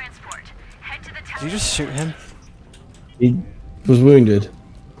hurts. Did you just shoot him? He was wounded.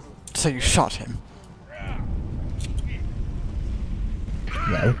 So you shot him?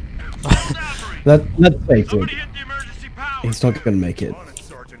 No. Let's face it. He's not gonna make it.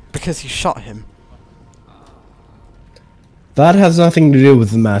 Because you shot him. That has nothing to do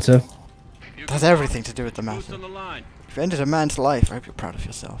with the matter. It has everything to do with the matter. You've ended a man's life. I hope you're proud of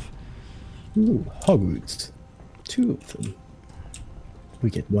yourself. Ooh, hog roots. 2 of them. We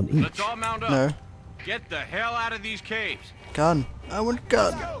get 1 each. Let's all mount up. No. Get the hell out of these caves. Gun. I want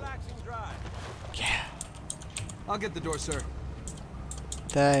gun. Yeah. I'll get the door, sir.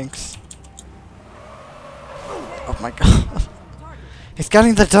 Thanks. Oh my god. He's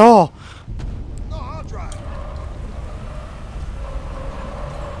getting the door. No, I'll drive.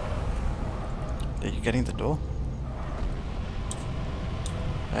 Are you getting the door?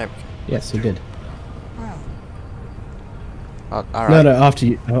 There we go. Yes, he did. Wow. Oh, alright. No, no, after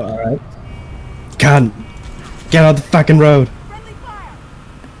you. Oh, alright. Can't. Get out the fucking road.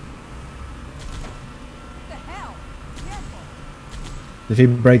 If he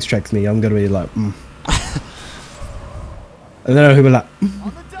brakes checks me, I'm gonna be like, And then he'll be like,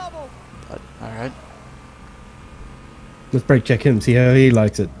 Alright. let's brake check him, see how he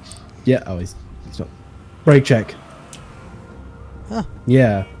likes it. Yeah, oh, he's not. Brake check. Huh.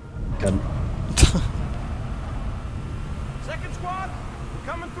 Yeah. Good. Second squad, we're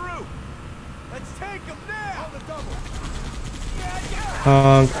coming through. Let's take them now. On the double.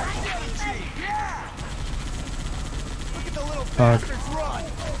 Honk. Look at the little Honk. bastards run.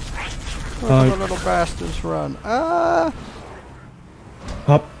 Where do the little bastards run? Ah!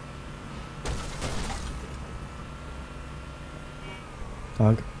 Hop.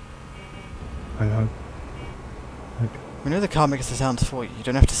 Honk. Honk, honk. Honk. We know the car makes the sounds for you. You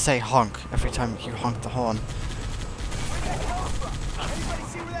don't have to say honk every time you honk the horn. Anybody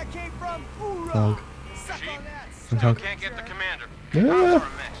see where that came from? Hoorah! Honk. Suck on that. Honk, honk. Can't get the commander. Yeah. Comms are a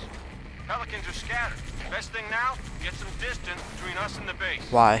mess. Pelicans are scattered. Best thing now, get some distance between us and the base.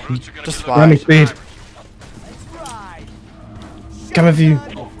 Why? Brutes are gonna Just be why? Running speed. Let's ride. Coming for you.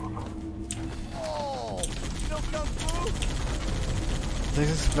 Oh, still come through? Does this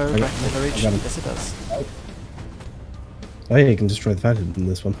explode back in the reach? got him. Yes, it does. Oh yeah, you can destroy the Phantom in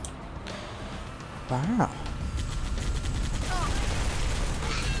this one. Wow.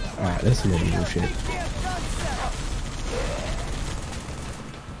 Alright, this is some bullshit.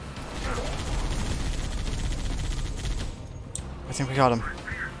 I think we got him.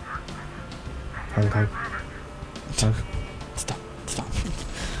 Honk, honk. Honk. Stop. Stop.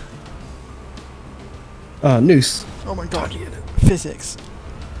 Noose. Oh my god. Physics.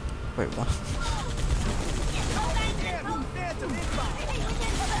 Wait, what?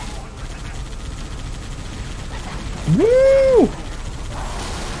 Woo!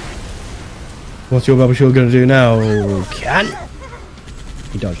 What's your rubber shield gonna do now? Can?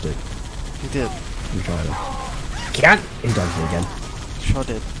 He dodged it. He did. He tried it. Can? He dodged it again. Sure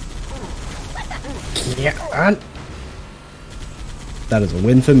did. Can? That is a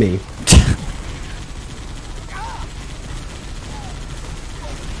win for me.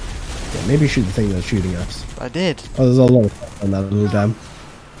 Yeah, maybe shoot the thing that's shooting us. I did. Oh, there's a lot of stuff on that little dam.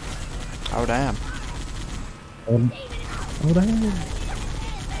 Oh damn. Oh damn.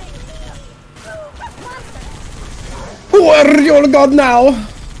 Where are you god now?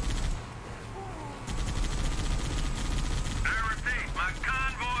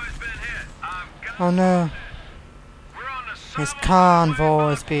 Oh no. His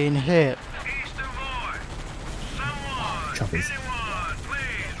convoy's being hit. Choppies.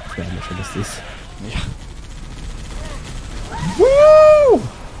 Yeah, I'm not sure this is. Yeah. Woo!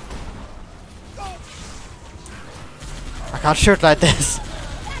 I can't shoot like this.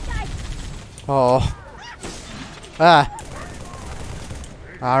 Oh. Ah.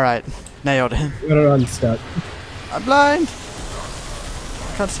 Alright. Nailed him. We're gonna run stuck. I'm blind.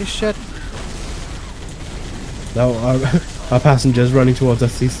 Can't see shit. No, our passenger's running towards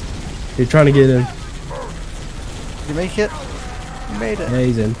us. He's trying to get in. Did you make it? You made it. Yeah,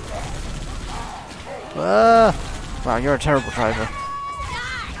 he's in. Ah. Wow, you're a terrible driver.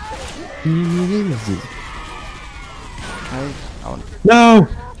 Easy. Okay. Oh. No!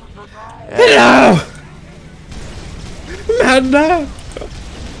 Yeah. No! Man, no!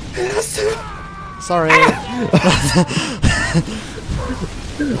 Sorry.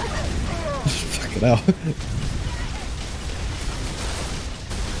 Fucking hell.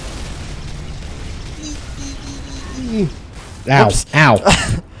 Ow. Oops. Ow.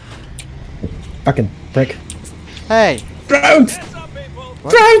 Fucking prick. Hey. Drones!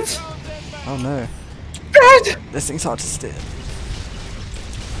 What? Drones! Oh no. Drones! This thing's hard to steer.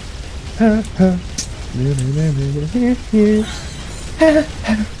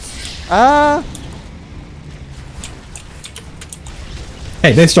 Ah.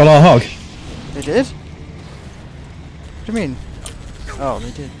 Hey, they stole our hog. They did? What do you mean? Oh,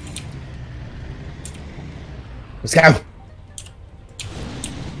 they did. Let's go.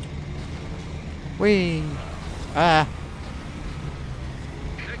 Whee! Ah.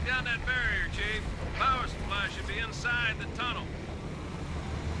 Take down that barrier, Chief. Power supply should be inside the tunnel.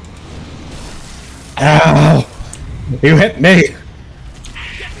 Ow! You hit me!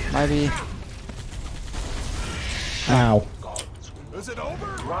 Maybe. Ow. Is it over?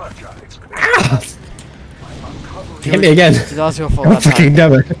 Roger. Ah! Hit me again. That was your fault. God that time. fucking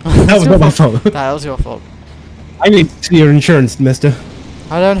damn it. That was not my fault. That was your fault. I need to see your insurance, mister.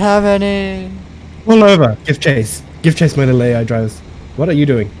 I don't have any. Pull over. Give chase. Give chase, my little AI drivers. What are you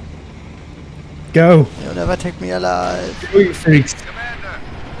doing? Go. You'll never take me alive. Go, you freaks. Commander,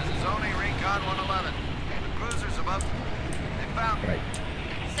 this is only Recon 111. The cruiser's above. They found me. Right.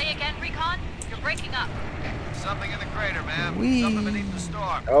 Say again, Recon? You're breaking up. Something in the crater, ma'am. Whee. Something beneath the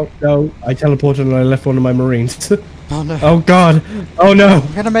storm. Oh, no. I teleported and I left one of my marines. Oh no. Oh, God. Oh, no.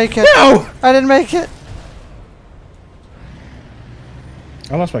 I'm gonna make it. No! I didn't make it.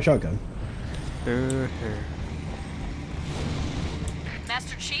 I lost my shotgun.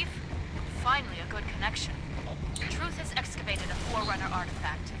 Master Chief, finally a good connection. Truth has excavated a Forerunner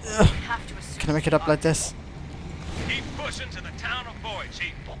artifact. We have to assume. Can I make it up like this? Keep pushing to the town of Boyd,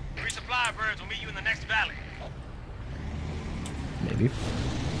 Chief. Resupply birds will meet you in the next valley. Maybe.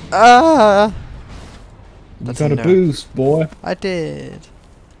 Ah! You That's got a no. boost, boy. I did.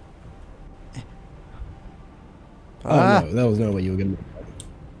 Oh, no. That was no way you were going to...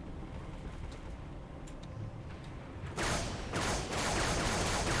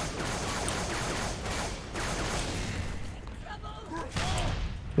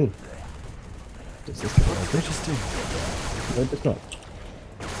 Does this look like it? Just do. No, it does not.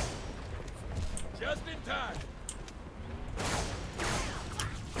 Just in time.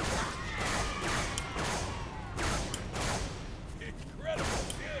 Incredible.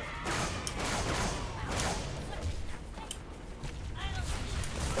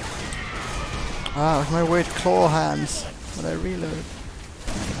 Ah, with my weird claw hands when I reload.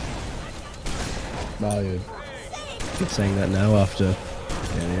 Wow, you keep saying that now after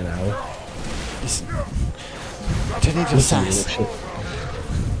nearly an hour. Listen. I don't need your Listen, you sass. little shit.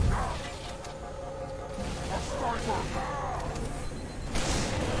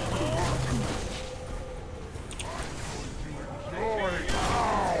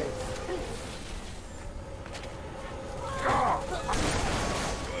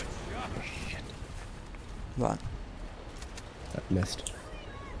 What? That missed.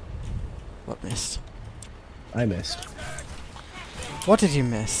 What missed? I missed. What did you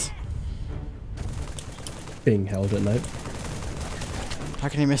miss? Being held at night. How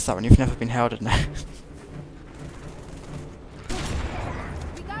can you miss that when you've never been held at night?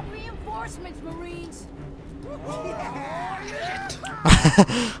 We got reinforcements, Marines.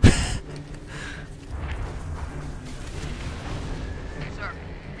 Sir,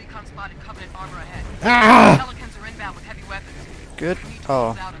 Recon spotted Covenant armor ahead. Ah! Pelicans are inbound with heavy weapons. Good? We need to Oh.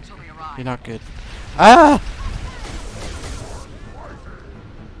 hold out until they arrive. You're not good. Ah!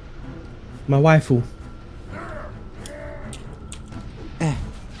 My waifu.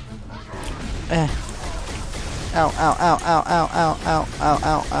 Ow, ow, ow, ow, ow, ow, ow, ow,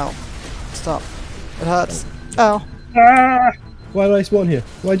 ow, ow. Stop. It hurts. Ow. Ah! Why did I spawn here?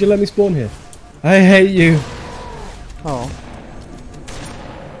 Why'd you let me spawn here? I hate you. Oh.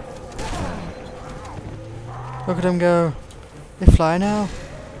 Look at him go. They fly now.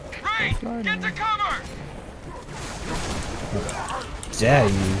 They fly now. Dare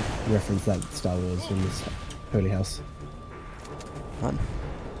you reference that Star Wars in this holy house? Fun.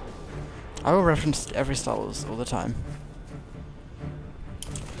 I will reference every Star Wars all the time.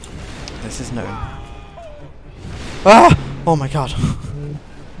 This is known. Ah! Oh my god.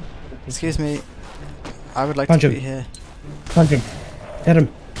 Excuse me. I would like Punch to him. be here. Punch him. Hit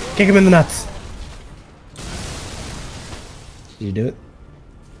him. Kick him in the nuts. You do it?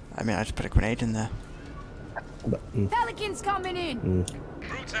 I mean, I just put a grenade in there. But, Pelicans coming in.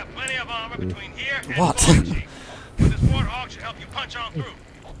 Brutes have plenty of armor between here and What? Boyd, Chief. This warthog should help you punch on through.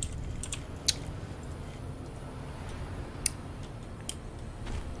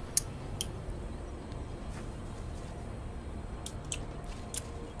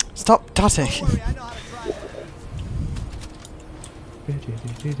 Stop tutting.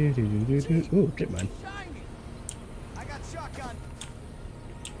 Ooh, drip man. I got shotgun.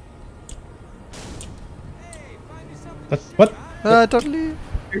 What? Don't leave.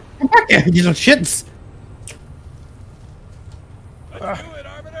 Come back here, you little shits! Let's do it,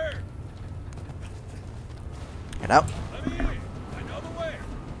 Arbiter. Get out. I know the way.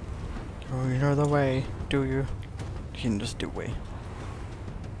 Oh, you know the way, do you? You can just do way.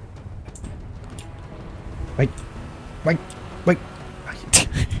 Wait. Wait. Wait.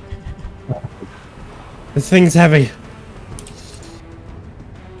 This thing's heavy.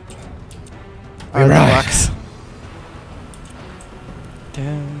 Oh, Right. relax.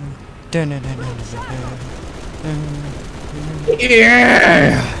 Down. Yeah!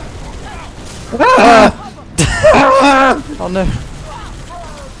 Oh no.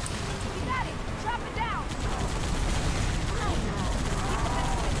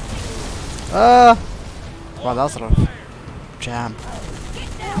 Wow, that was a lot of jam.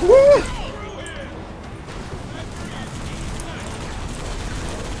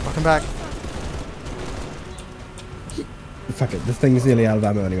 Welcome back. Fuck it, this thing is nearly out of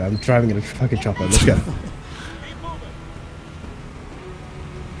ammo anyway. I'm driving in a fucking chopper. Let's go.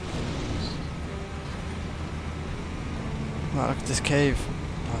 Wow, look at this cave.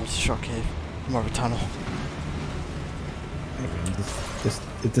 Oh, it's a short cave. More of a tunnel. Is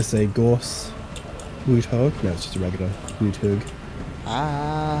this a Gorse Woodhog? No, it's just a regular Woodhog.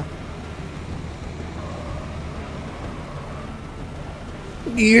 Ah.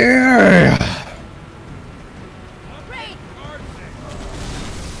 Yeah!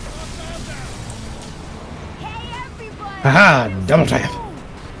 Haha! Double tap!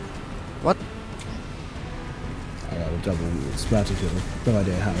 What? I got a double splatter kill. No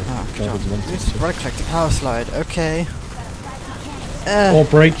idea how. Just right click the power slide. Okay. Or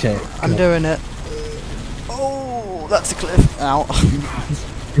brake check. I'm doing it. Oh, that's a cliff. Ow.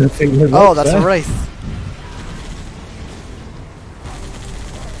 Oh, that's a wraith.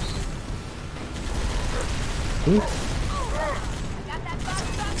 Ooh.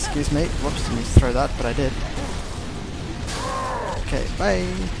 Excuse me. Whoops, didn't need to throw that, but I did. Okay, bye.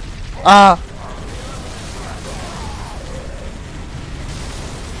 Ah!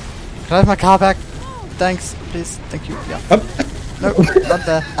 Can I have my car back? Thanks, please. Thank you. Yeah. No, not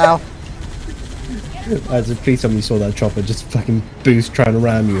there. Ow. As a please somebody saw that chopper just fucking boost trying to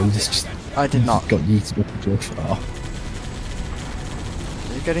ram you and just I did not. Got yeeted off the cliff. Oh.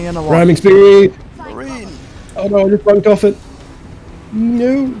 Are you getting in a lot? Ramming speed! Marine! Oh no, I just bunked off it.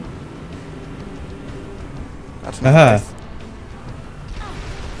 No. That's Aha. nice.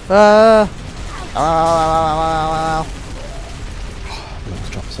 Ow, ow, ow. I love this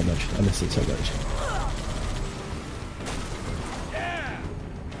chopper so much. I miss it so much.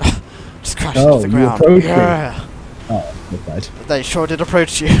 Just crashed off the ground. Approached Yeah. me. Oh, not bad. They sure did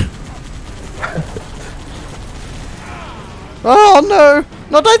approach you. Oh no!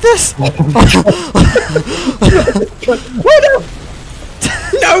 Not like this! Oh no!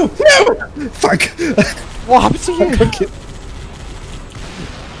 No! No! Fuck! What happened to you?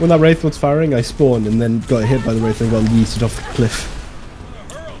 When that Wraith was firing, I spawned and then got hit by the Wraith and got yeeted off the cliff.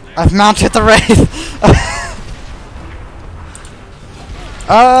 I've mounted the Wraith!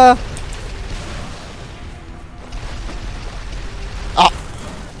 Oh!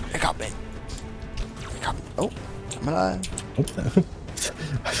 It got me. It got me. Oh, I'm alive. Oh,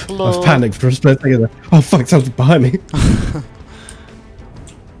 I was panicked for a split second. Oh fuck, something behind me.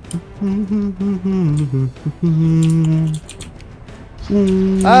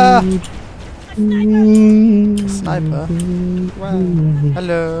 Ah! Sniper. Wow.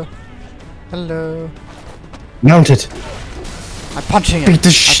 Hello. Hello. Mount it. I'm punching it. Beat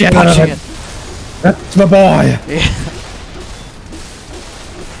the shit out of punching it. That's my boy. Yeah.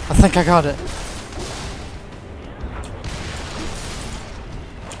 I think I got it.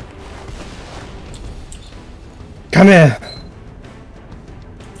 Come here.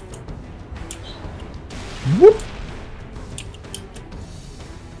 Whoop.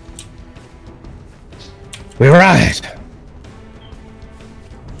 We ride.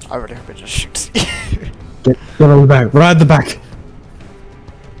 I really hope it just shoots. Get on the back. Ride the back.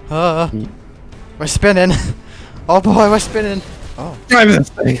 We're spinning. Oh boy, we're spinning. Oh. Drive this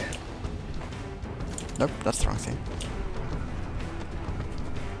thing. Nope, that's the wrong thing.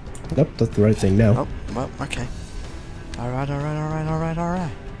 Nope, that's the right thing now. Oh, well, okay. Alright, alright, alright, alright,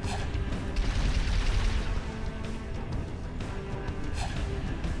 alright.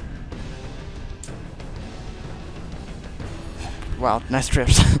 Wow, nice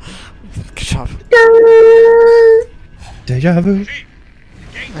trips. Good job. Deja vu.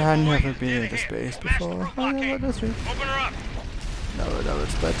 I've never been in this space before. I never this way. Open her up. No,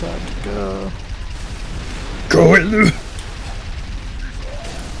 it's my time to go. Go in.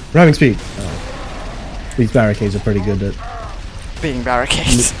 Ramming speed. Oh. These barricades are pretty good at being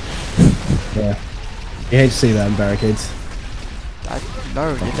barricades. Yeah. You hate to see that in barricades.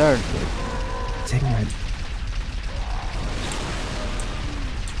 No, you don't. Dang it.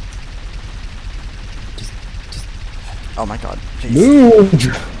 Oh my god, please. Move!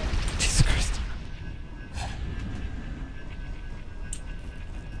 Jesus Christ.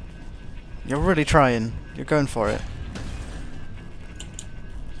 You're really trying. You're going for it.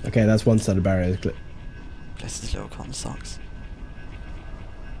 Okay, that's one set of barriers. This is little cotton socks.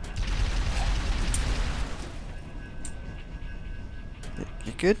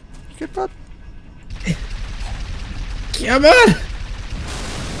 You good? You good, bud? Come on!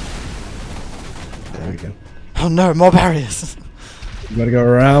 There we go. Oh no, more barriers! You gotta go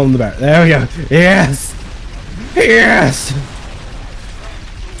around the back. There we go. Yes! Yes!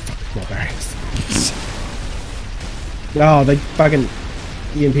 More barriers. Oh, they fucking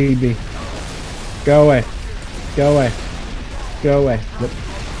EMP'd me. Go away. Go away. Go away. Nope.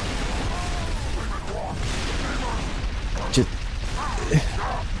 Just...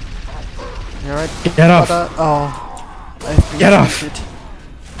 You alright? Get off! Oh. I've been Get off! defeated.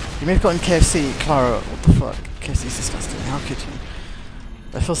 You may have gotten KFC, Clara. What the fuck? KFC's disgusting. How could you?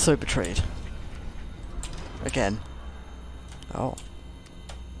 I feel so betrayed. Again. Oh.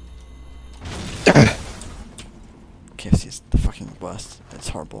 KFC is the fucking worst. It's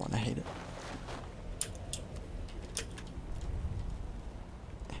horrible and I hate it.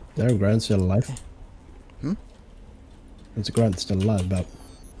 There, Grant's still alive. Hmm? There's a Grant still alive, about.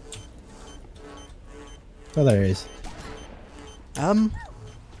 Oh, there he is.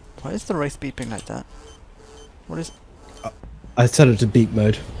 Why is the race beeping like that? What is... I set it to beep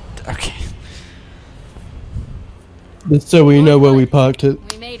mode. Okay. Just so we know where we parked it.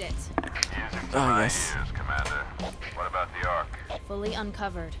 We made it. Oh, yes. Commander. What about the Ark? Fully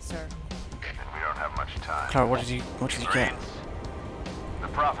uncovered, sir. We don't have much time. Clara, what did you get? The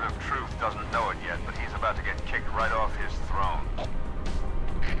Prophet of Truth doesn't know it yet, but he's about to get kicked right off his throne.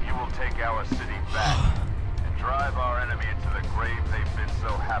 You will take our city back and drive our enemy into the grave they've been so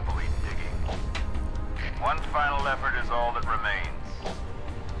happily digging. One final effort is all that remains.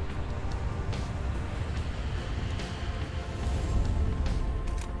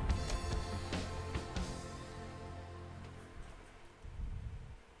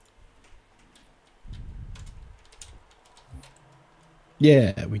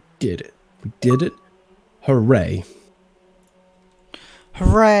 Yeah, we did it. We did it. Hooray.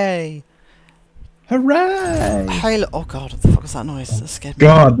 Hooray! Hooray! Halo! Oh god, what the fuck was that noise? That scared me.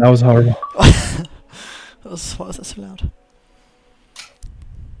 God, that was horrible. Why was that so loud?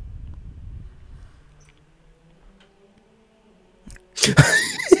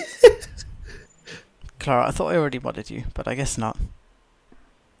 Clara, I thought I already modded you, but I guess not.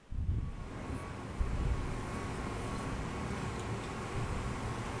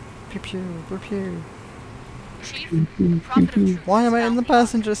 Pew pew, pew pew. Chief, Why am I in the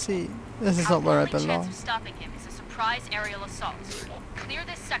passenger seat? This is not where I belong. of stopping him is a surprise aerial assault. Clear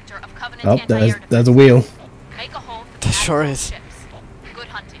this sector of Covenant Oh, anti-air there's a wheel. Make a hole for the There sure Admiral's is. ships. Good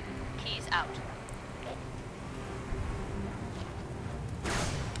hunting. Keys out.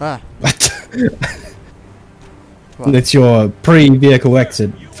 Ah. What? It's your pre-vehicle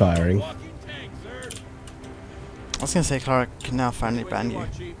exit firing. I was gonna say Clara can now finally ban you,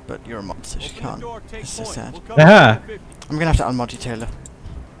 but you're a mod, so she can't. It's so sad. Aha! I'm gonna have to unmod you, Taylor.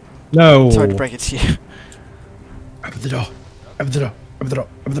 No! Sorry to break it to you. Open the door! Open the door! Open the door!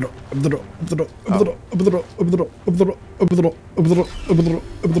 Open the door! Open the door! Open the door! Open the door! Open the door! Open the door! Open the door! Open the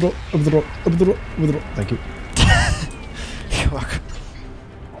door! Open the door! Open the door! Open the door! Open the door! Thank you. You're welcome.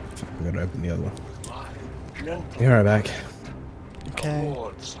 I'm gonna open the other one. Be right back. Okay.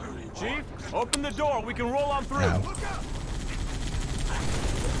 Chief, open the door. We can roll on through. Ow.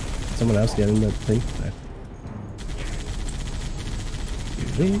 Someone else get in that thing?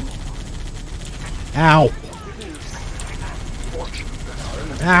 No. Ow!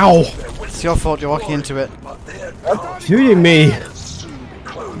 Ow! It's your fault you're walking into it. Stop shooting me!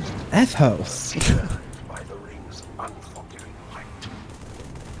 F-house. Did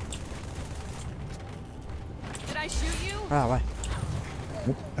I shoot you? Ah, why?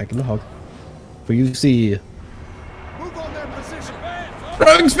 Oh, back in the hog. For you see. Move on their position.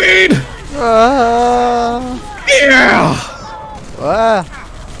 Running speed! Yeah! Back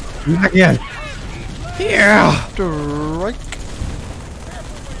in. Yeah! Strike.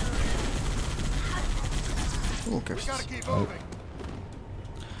 Oh, ghosts.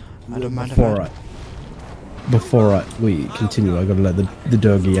 I don't mind Before we continue, I gotta let the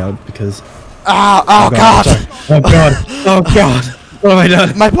doggy out because. Ah! Oh, god! Oh god! Oh god! What have I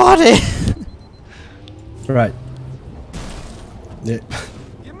done? My body! Right. Yeah.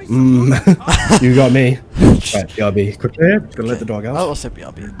 You got me. Right, BRB. Quickly, gotta let the dog out. I'll also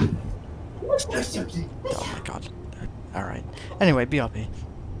BRB. Oh my god. Alright. Anyway, BRB.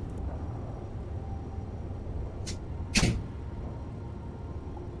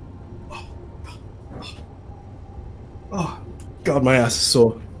 Oh, god, my ass is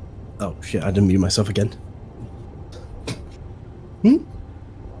sore. Oh shit, I didn't mute myself again.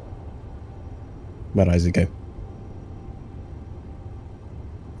 Where'd Isaac go?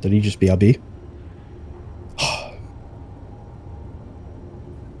 Did he just BRB?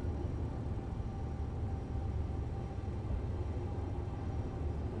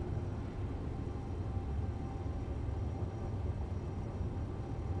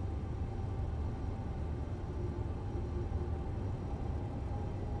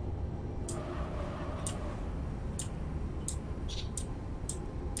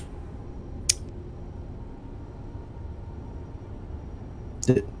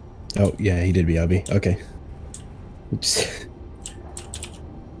 Oh, yeah, he did BRB. Okay.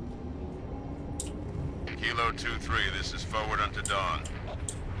 Kilo 2-3, this is forward unto dawn.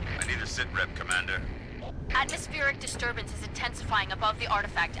 I need a sit rep, Commander. Atmospheric disturbance is intensifying above the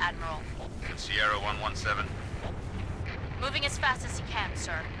artifact, Admiral. And Sierra 117. Moving as fast as he can,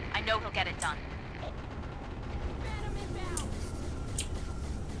 sir. I know he'll get it done.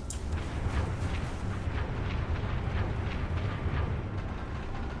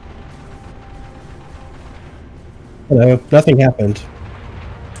 Hello, nothing happened.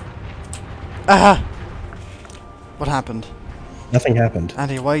 Ah! What happened? Nothing happened.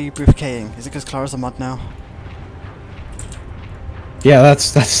 Andy, why are you BFKing? Is it because Clara's a mod now? Yeah,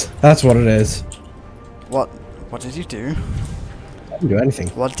 that's what it is. What did you do? I didn't do anything.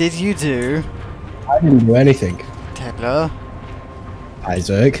 What did you do? I didn't do anything. Taylor?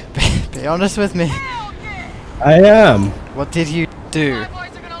 Isaac? Be honest with me. I am. What did you do?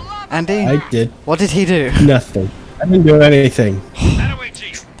 Andy? I did. What did he do? Nothing. I didn't do anything.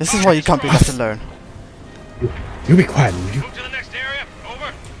 This is why you can't be left alone. You be quiet, will you?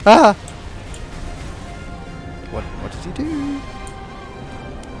 Ah! What did he do?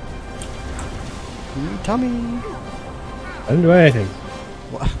 Tell me. I didn't do anything.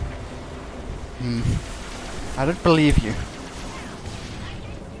 What? I don't believe you.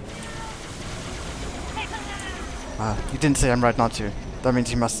 You didn't say I'm right not to. That means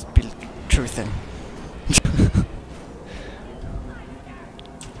you must be truthing.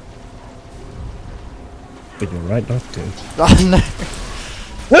 But you're right not to. Oh no!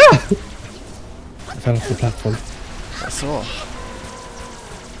 Ah! I fell off the platform. I saw.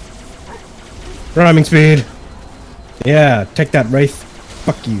 Rhyming speed! Yeah, take that, Wraith.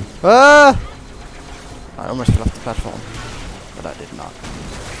 Fuck you. Ah! I almost fell off the platform, but I did not.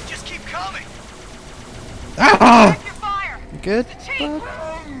 Just keep coming. Ah! You good?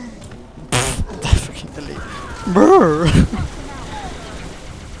 Fucking delete. Brr.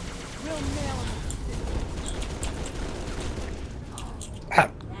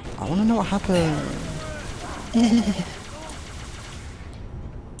 I want to know what happened.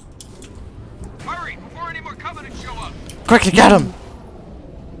 Hurry before any more Covenant show up. Quickly get him!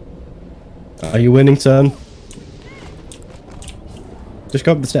 Are you winning, son? Just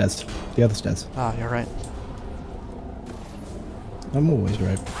go up the stairs. The other stairs. Ah, you're right. I'm always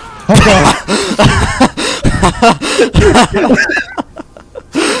right.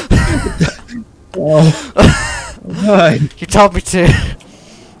 Oh. Why? You told me to.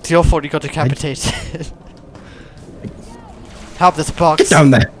 It's your fault you got decapitated. Help this box. Get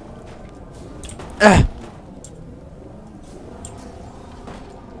down there.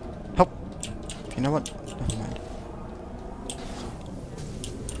 Help. You know what? Never mind.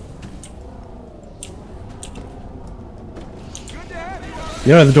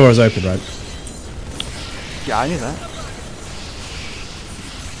 You know the door is open, right? Yeah, I knew that.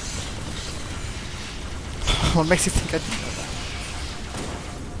 What makes you think I didn't know that?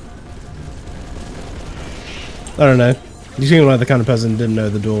 I don't know. You seem like the kind of person who didn't know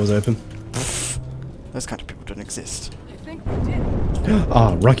the door was open. Those kind of people don't exist.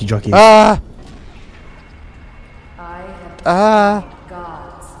 Ah, Rocky Jockey. Ah! I have Ah!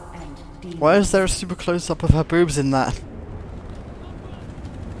 gods and demons. Why is there a super close up of her boobs in that?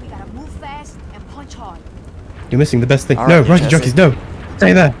 We gotta move fast and punch hard. You're missing the best thing. All No, right, Rocky Jesse. Jockeys, no!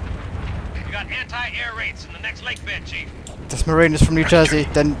 Stay there! We got anti-air raids in the next lake bed, Chief. This Marine is from New Jersey,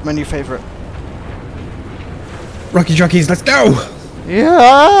 then my new favorite. Rocky Jockeys, let's go!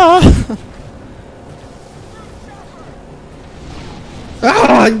 Yeah!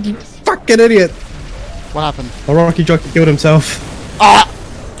 Ah, you fucking idiot! What happened? A Rocky Jockey killed himself. Ah!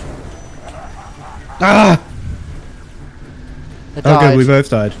 Ah! I Oh died. good, we both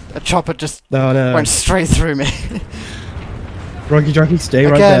died. A chopper just No, no. went straight through me. Rocky Jockey, stay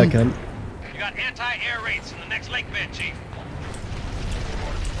right there, cunt. You got anti-air raids in the next lake bed, Chief.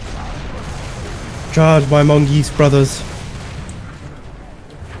 Charge my mongoose brothers.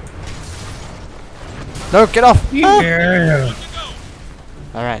 No, get off! Yeah!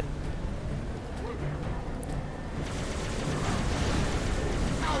 Alright.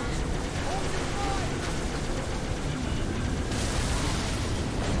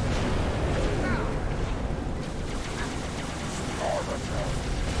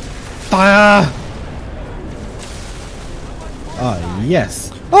 Fire! Ah,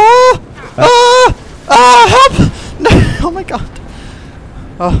 yes. Ah! Ah! Ah! Help! No! Oh my god.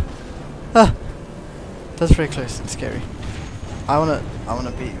 Oh. Ah. That's very close and scary. I wanna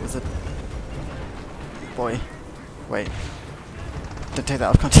be with a boy. Wait. Don't take that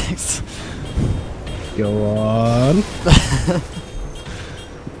out of context. Go on.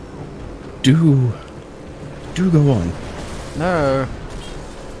 Do go on. No.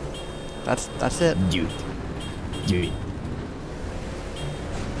 That's it. You.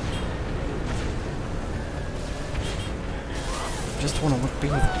 Just want to be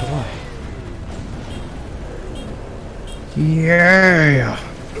with the boy. Yeah.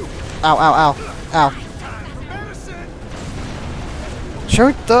 Ow, ow, ow, ow.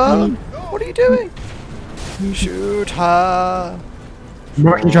 Shoot them! What are you doing? Shoot her!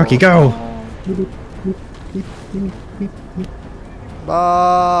 Rocky Jockey, go!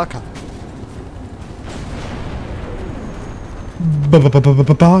 Baka.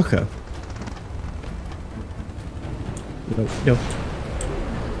 Barker. No.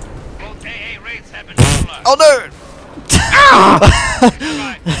 Both AA rates have been neutralized. Oh no!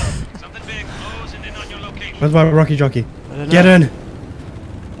 Something big closing in on your location. Where's my Rocky Jockey? I don't know. Get in!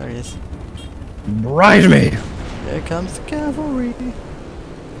 There he is. Ride me! Here comes the cavalry.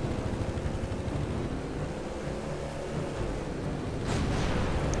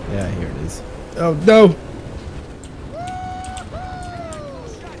 Yeah, here it is. Oh no!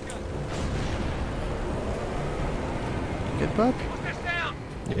 Good bug?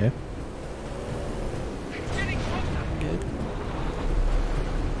 Yeah. Good.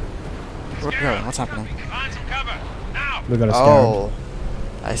 Where are we going? What's happening? Find some cover. Now. We got a Oh,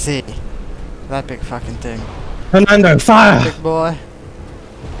 I see. That big fucking thing. Fernando, fire! Big boy.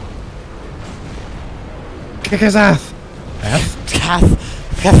 Kick his ass! Ass?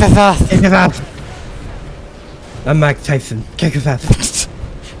 Kick his ass. Kick his ass! I'm Mike Tyson. Kick his ass.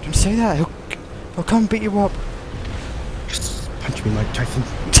 Don't say that. He'll come beat you up. Just punch me, Mike Tyson.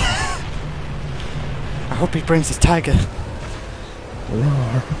 I hope he brings his tiger.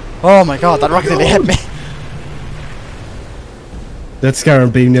 Roar. Oh my god, that rocket nearly hit me. That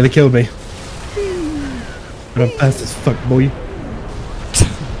Scarab beam nearly killed me. But I'm fast as fuck, boy.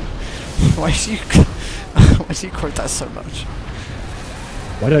 Why do you quote that so much?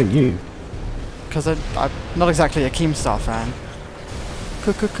 Why don't you? Because I'm not exactly a Keemstar fan.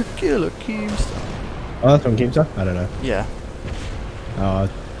 Killer Keemstar. Oh, that's from Keemstar? I don't know. Yeah. Oh.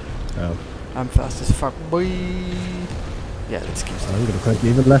 I'm fast as fuck, boy. Yeah, it's Keemstar. I'm gonna quote you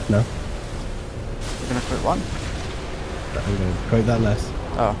even less now. You're gonna quote one? I'm gonna quote that less.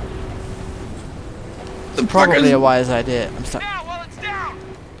 Oh. It's probably a wise idea. I'm stuck.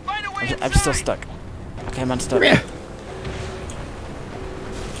 I'm still stuck. Okay, I'm unstuck.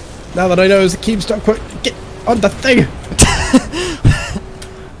 Now that I know it's a Keemstar quote, get on the thing!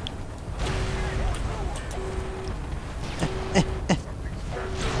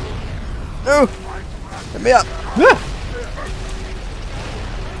 No! Get me up!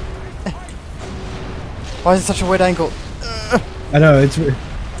 Why is it such a weird angle? I know, it's... You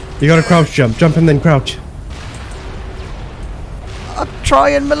gotta crouch jump. Jump and then crouch. I'm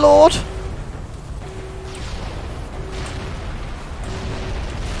trying, my lord!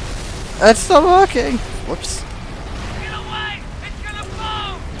 It's not working! Whoops.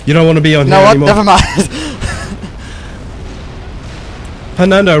 You don't want to be on here what? anymore. Never mind.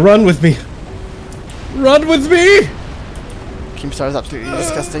 Fernando, run with me! Run with me! Keemstar is absolutely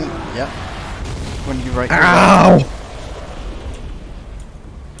disgusting. Yep. When you write. Ow!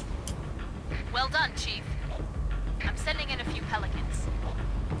 Well done, Chief. I'm sending in a few pelicans.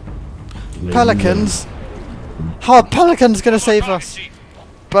 Pelicans? How are pelicans gonna save us?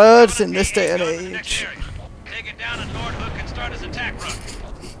 Birds in this day and age. Take it down and Lord Hook can start his attack run.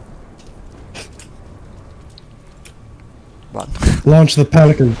 Run. Launch the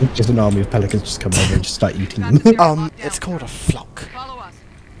pelicans. Just an army of pelicans just come over and just start eating them. It's called a flock. Follow us.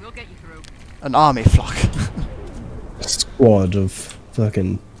 We'll get you through. An army flock. A squad of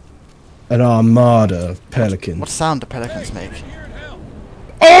fucking... An armada of pelicans. What sound do pelicans make?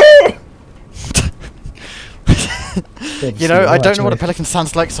 Oh! You know, I don't know what a pelican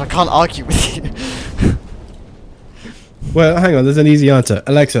sounds like, so I can't argue with you. Well, hang on, there's an easy answer.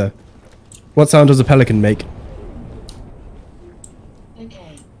 Alexa, what sound does a pelican make?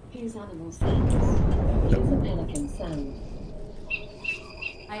 Okay, here's animal sounds. Here's a pelican sound.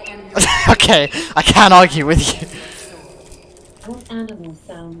 I am your Okay, I can't argue with you. What animal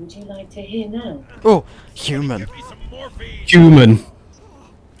sound would you like to hear now? Oh, human. Human.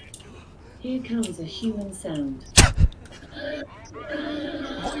 Here comes a human sound.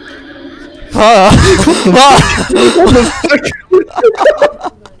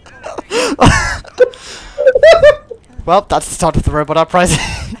 Well, that's the start of the robot uprising.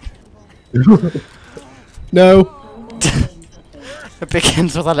 No. It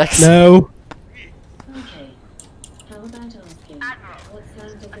begins with Alex. No. Okay. How about asking what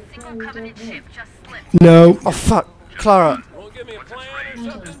sound does a crow ship just slipped? No. Oh fuck, Clara. How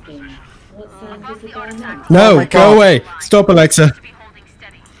about asking What sound does the bear make? No, my go God. away. Stop, Alexa.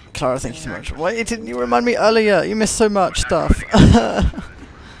 Clara, thank you so much. Why didn't you remind me earlier? You missed so much stuff.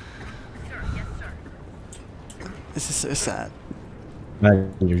 This is so sad.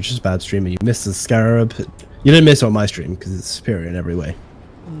 Man, you're just a bad streamer. You missed the Scarab. You didn't miss on my stream because it's superior in every way.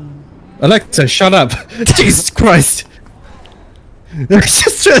 Alexa, shut up! Jesus Christ!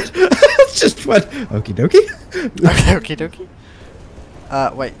 just went. Okie dokie. Okay, okie dokie.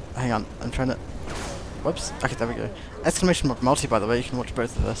 Wait, hang on. I'm trying to. Whoops. Okay, there we go. Exclamation mark multi, by the way. You can watch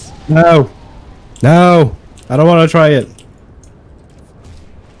both of us. No, no, I don't want to try it.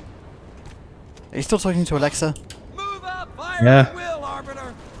 Are you still talking to Alexa? Yeah.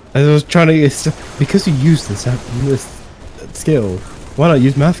 I was trying to because you use this skill. Why not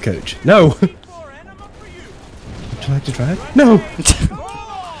use Math Coach? No. Would you like to try it? No.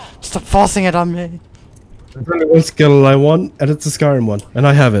 Stop forcing it on me. There's only one skill I want, and it's the Skyrim one, and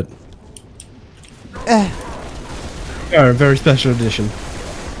I have it. Skyrim, very special edition.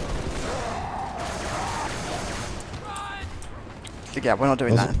 Yeah, we're not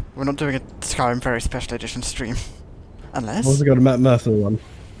doing that. We're not doing a Skyrim very special edition stream. Unless... I've also got a Matt Merthyr one.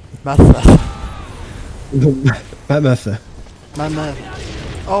 Merthyr. Matt Merthyr. Matt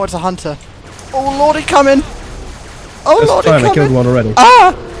Merthyr. Oh, it's a hunter. Oh lordy, coming! Oh That's lordy, fine, coming! I killed one already.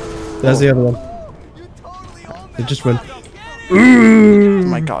 Ah! There's the other one. It just went... Oh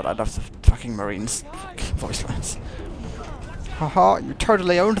my god, I love the fucking Marines' voice lines. Haha, you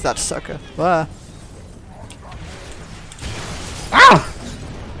totally owned that sucker. Ah! Ah!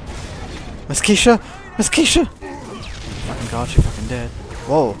 Miss Keisha! Miss Keisha! Fucking god, she fucking dead.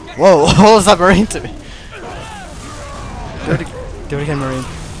 Whoa, whoa, what was that Marine to me? Do it again, Marine.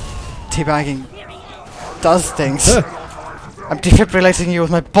 Teabagging does things. I'm defibrillating you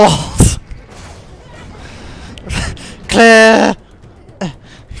with my balls. Claire!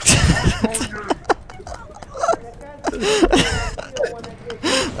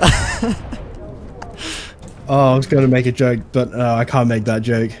 Oh, I was going to make a joke, but I can't make that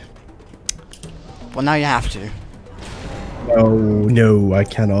joke. Well, now you have to. No, no, I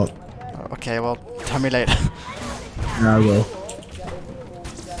cannot. Okay, well, tell me later. No, I will.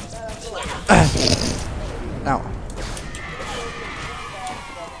 Now.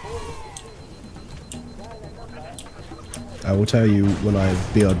 I will tell you when I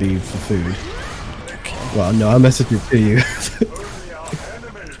BRB for food. Okay. Well, no, I'll message it to you.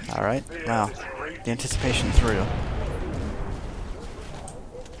 Alright, wow. The anticipation's real.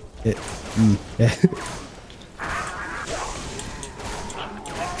 Yeah.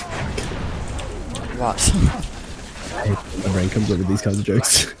 What? My brain comes up with these kinds of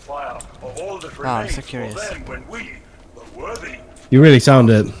jokes. Wow, I'm so curious. You really sound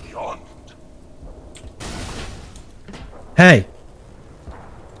it. Hey!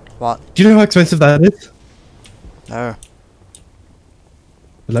 What? Do you know how expensive that is? No.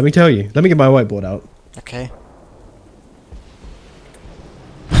 But let me tell you. Let me get my whiteboard out. Okay.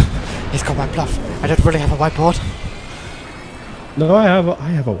 He's got my bluff. I don't really have a whiteboard. No, I have a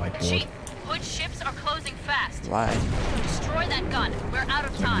whiteboard. Hood ships are closing fast. Why? Destroy that gun. We're out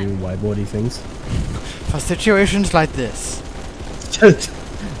of time. Do whiteboardy things. For situations like this.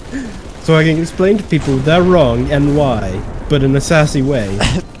 So I can explain to people they're wrong and why, but in a sassy way.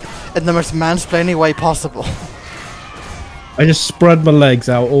 In the most mansplaining way possible. I just spread my legs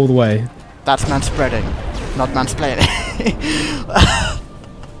out all the way. That's manspreading, not mansplaining.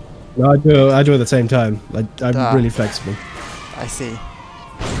 No, I do it at the same time. I'm really flexible. I see.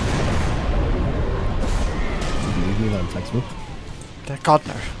 Believe me that I'm flexible. God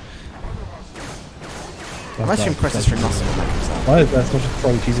no. My stream quest is stream muscle. Why is that such a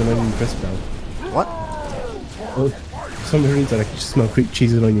strong cheese and onion crisp now? What? Well, for some reason I can just smell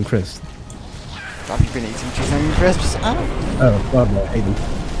cheese and onion crisp. Have you been eating cheese and onion crisps? Oh, God no, I hate them.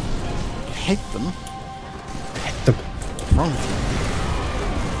 You hate them? I hate them. What's wrong with you?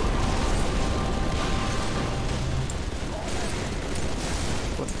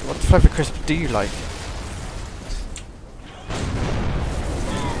 What flavour crisp do you like?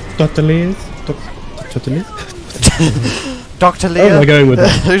 Dr. Leah's? Dr. Leah? Dr. Leah? Oh, am I going with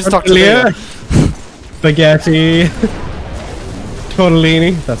that? Who's Dr. Leah? Spaghetti.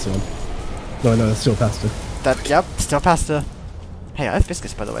 Tortellini. That's the one. No, it's still pasta. Yep, still pasta. Hey, I have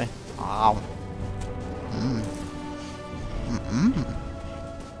biscuits, by the way. Wow. Mmm.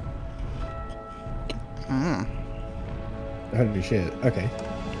 Holy shit. Okay.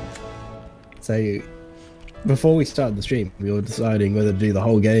 So, before we started the stream, we were deciding whether to do the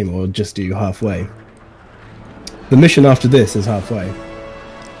whole game or just do halfway. The mission after this is halfway.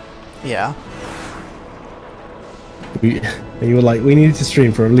 Yeah. You were like, we need to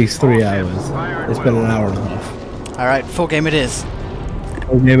stream for at least 3 hours. It's been an hour and a half. Alright, full game it is.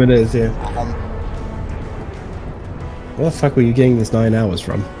 Full game it is, yeah. Where the fuck were you getting this 9 hours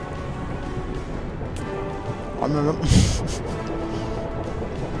from? I remember.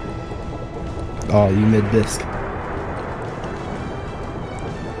 Oh, you mid-disc.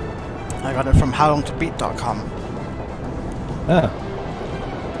 I got it from howlongtobeat.com. Ah.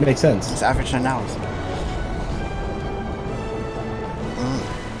 Makes sense. It's average 9 hours.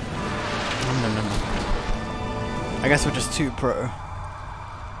 I guess we're just too pro.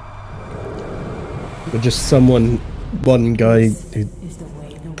 We're just one guy who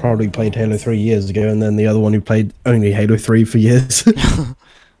probably played Halo 3 years ago, and then the other one who played only Halo 3 for years.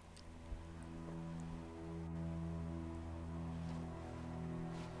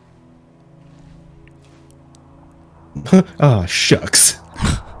 Ah, shucks.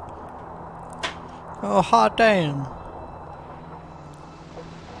 Oh, hot damn.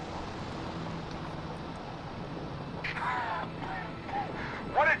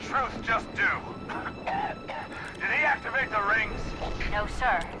 What did Truth just do? Did he activate the rings? No,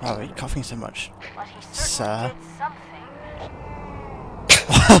 sir. Oh, are you coughing so much? But he Sir. did something.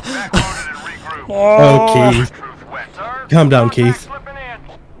 Oh, Keith. Calm down, Keith.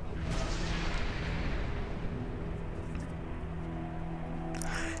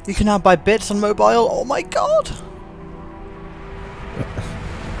 You can now buy bits on mobile. Oh my god.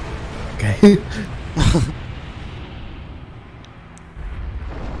 Okay.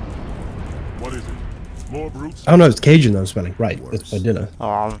 What is it? More brutes? Oh no, it's Cajun I'm smelling. Right, it's my dinner.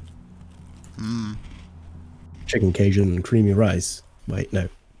 Chicken Cajun and creamy rice. Wait, no.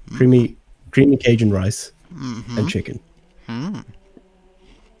 Creamy Cajun rice and chicken.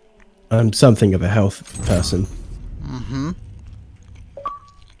 I'm something of a health person.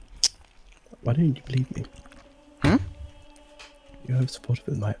 Why don't you believe me? You have supported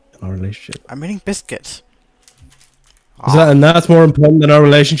in our relationship. I'm eating biscuits. And that's more important than our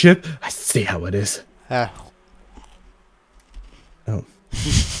relationship? I see how it is. Yeah. Oh.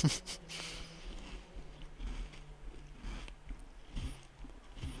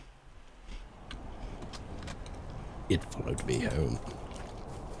 It followed me home.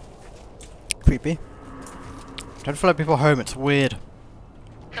 Creepy. Don't follow people home, it's weird.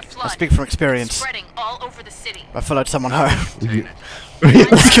 The flood I speak from experience. spreading all over the city. I followed someone home.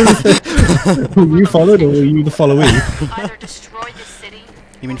 Were you followed or were you the followee? Either destroy this city.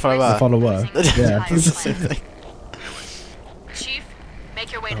 You mean follower? The follower. Yeah. It's the same thing. Chief,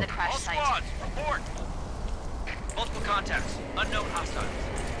 make your way to the crash site. Squads, report. Multiple contacts. Unknown hostiles.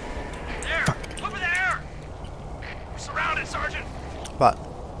 There! Over there! We're surrounded, Sergeant! What?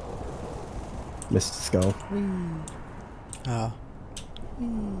 Mr. Skull. Oh.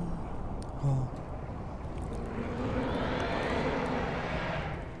 Oh.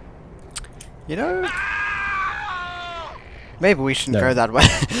 You know, maybe we shouldn't go that way.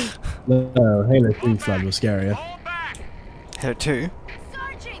 No, Halo 3 flood was scarier. Halo 2?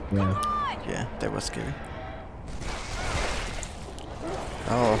 Yeah. Yeah, that was scary.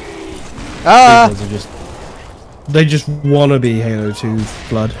 Oh. Ah! They just wanna be Halo 2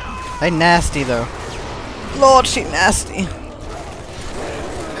 flood. They nasty though. Lord, she nasty.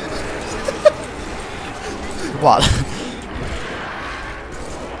 What?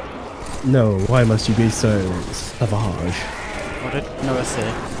 No, why must you be so savage? What did Noah say?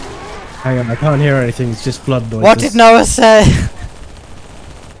 Hang on, I can't hear anything, it's just flood noises. What did Noah say?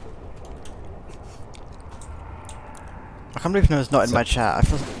 I can't believe Noah's not in my chat. I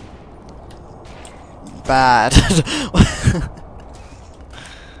feel bad.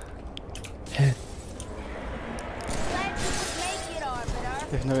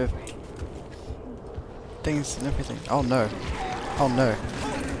 If Noah things and everything. Oh no. Oh no.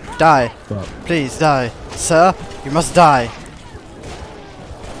 Die. What? Please die. Sir, you must die.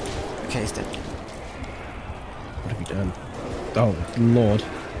 Okay, he's dead. What have you done? Oh, Lord.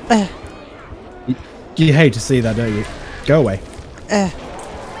 You hate to see that, don't you? Go away.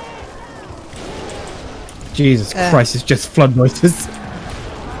 Jesus Christ, it's just flood noises.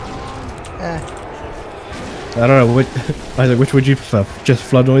 I don't know, either which would you prefer? Just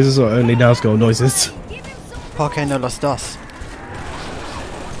flood noises or only Nazgul noises? ¿Por qué no los dos?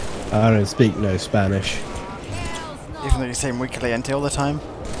 I don't speak no Spanish. Even though you say muy caliente all the time?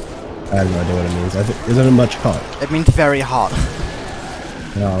 I have no idea what it means. Isn't it much hot? It means very hot.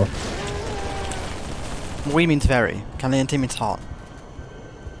 No. Muy means very. Caliente means hot.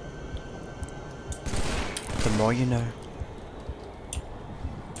 The more you know.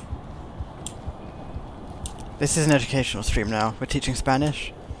 This is an educational stream now. We're teaching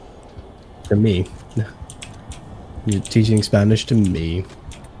Spanish. For me. You're teaching Spanish to me.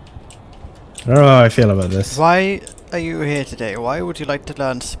 I don't know how I feel about this. Why are you here today? Why would you like to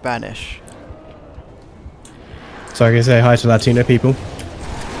learn Spanish? So I can say hi to Latino people,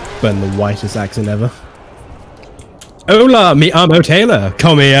 but in the whitest accent ever. Hola, mi amo Taylor.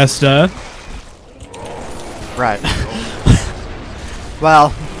 Come esta. Right.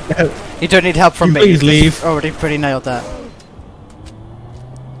 Well, you don't need help from me. Please leave. Already pretty nailed that.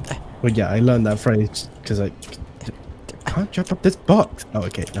 Well, yeah, I learned that phrase because I can't jump up this box. Oh,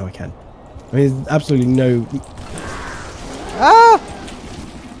 okay, now I can. I mean, there's absolutely no. Ah!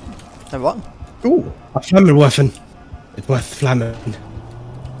 No what? Ooh, a Flammenwerfen. It's worth flamming.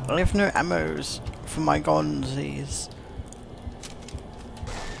 I have no ammos for my gonzies.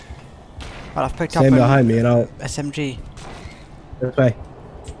 Well, I've picked up Stand an behind me and I'll SMG. This way.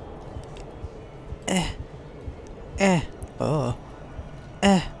 Oh.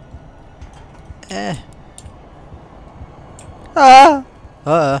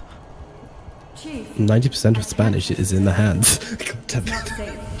 90% of Spanish is in the hands. God damn it.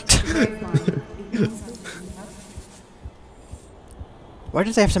 Why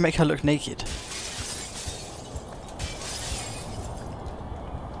did they have to make her look naked?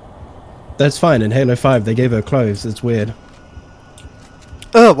 That's fine. In Halo 5, they gave her clothes. It's weird.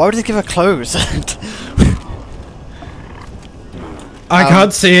 Oh, why would they give her clothes? I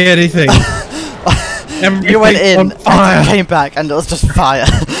can't see anything. You went in on fire. and came back and it was just fire.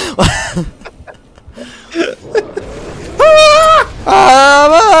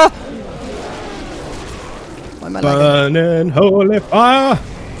 Burning holy fire.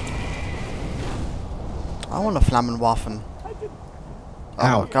 I want a Flammenwaffen.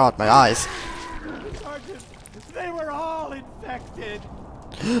 Ow. Oh god, my eyes. Sergeant, they were all infected.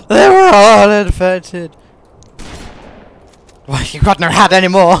 They were all infected. Well, you've got no hat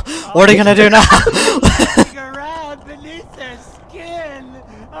anymore. What are you gonna do now? Around beneath their skin.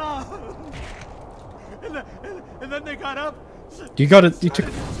 Oh. And then they got up. You got it. You took.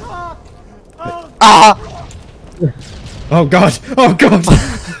 Oh. Ah! Oh god. Oh god.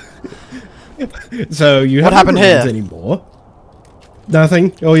 So you What haven't happened here? anymore?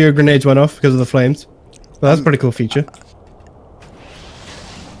 Nothing. All your grenades went off because of the flames. Well, that's a pretty cool feature.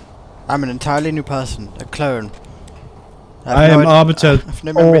 I'm an entirely new person, a clone. I am Arbiter I have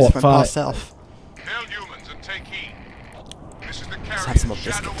no memories of my 4, past self. Hail humans and take heed. This is the Let's have some more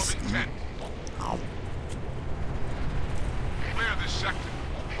carrier Shadow biscuits. of Intent. Ow. Clear this sector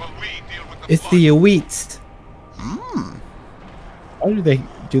while we deal with the It's the elites. Mmm. Why do they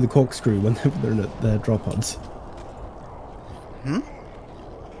do the corkscrew whenever they're in their drop pods? Hmm?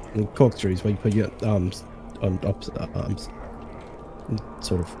 The corkscrew is where you put your arms on opposite arms. And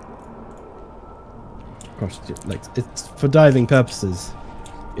sort of. Cross your legs. It's for diving purposes.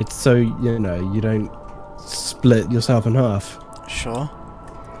 It's so, you know, you don't split yourself in half. Sure.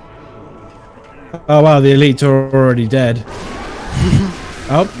 Oh wow, the elites are already dead.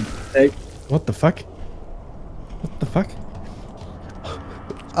 Oh, hey, what the fuck? What the fuck?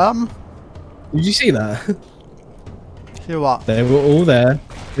 Did you see that? See what? They were all there.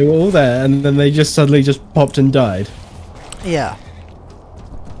 They were all there, and then they just suddenly just popped and died. Yeah.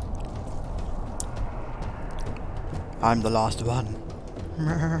 I'm the last one.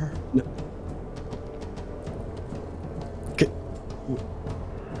 Okay.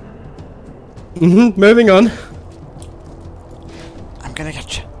 Moving on. I'm gonna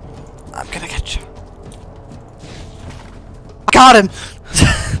get you. I'm gonna get you. I got him!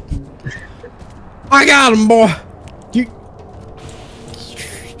 I got him, boy! You...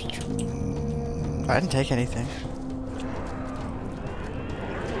 I didn't take anything.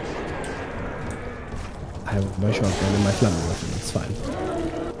 I have my shotgun and my flammable weapon, it's fine.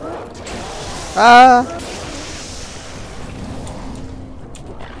 Ah!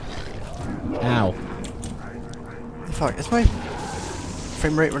 Ow. Fuck, is my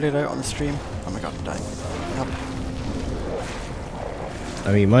frame rate really low on the stream? Oh my god, I'm dying. Help.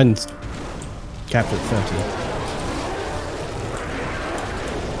 I mean, mine's capped at 30.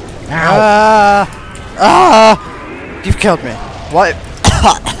 Ow! Ah! You've killed me. Why?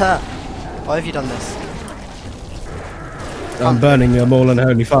 Why have you done this? I'm burning them all in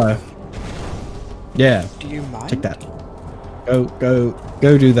holy fire. Yeah. Do you mind? Take that. Go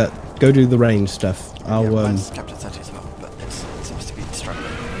do that. Go do the range stuff. I'll Yeah, mine's capped at 30 as well, but it seems to be struggling.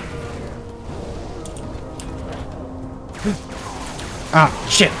 Ah,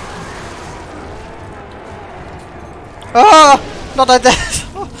 shit! Ah! Not like that!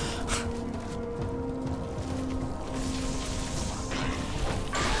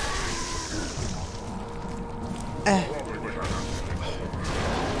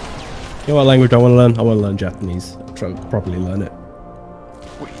 You know what language I want to learn? I want to learn Japanese. properly learn it.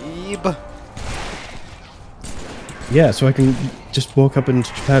 Weeb. Yeah, so I can just walk up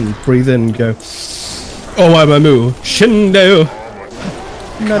into Japan, breathe in, and go, "Oh, I'm a moo, Shindo."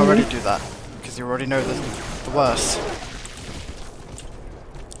 You can already do that because you already know the worst.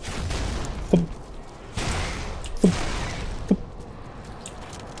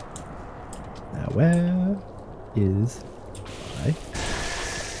 Now where is my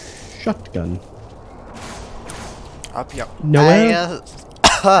shotgun? Up here. Nowhere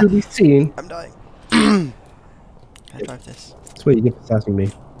to be seen. I'm dying. Can I drive this? Sweet, you keep asking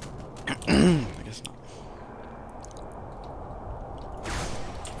me. I guess not.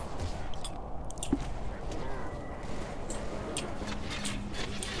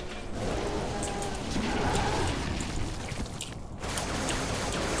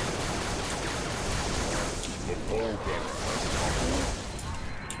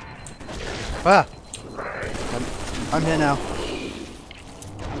 Ah! I'm here now.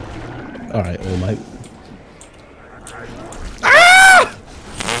 Alright, All Might.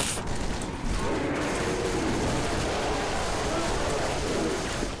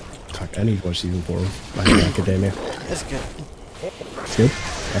 Fuck, I need to watch season 4 of My Hero Academia. It's good. It's good?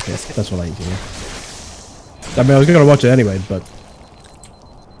 Okay, that's what I need to hear. I mean, I was gonna watch it anyway, but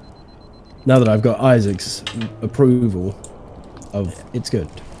now that I've got Isaac's approval of it's good.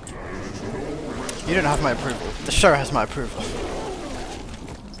 You don't have my approval. The show has my approval.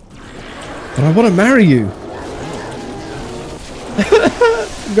 But I want to marry you.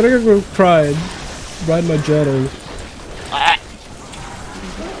 I'm gonna go cry and write my journal.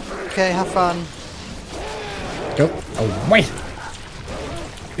 Okay, have fun. Go away.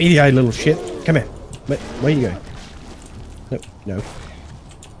 Beady-eyed little shit. Come here. Where are you going? No, no.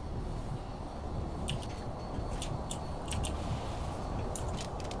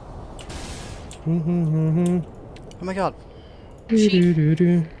 Oh my god. Chief,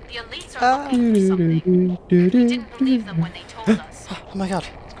 the elites are looking for something. We didn't believe them when they told us. Oh my god.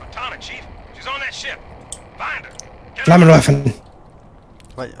 Cortana, Chief. She's on that ship. Find her. Flammenwerfen.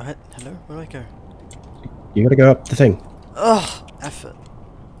 Wait, hello? Where do I go? You gotta go up the thing. Ugh, effort.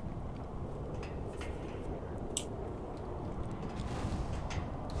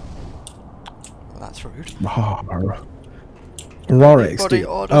 Well, that's rude. Roar Body XD.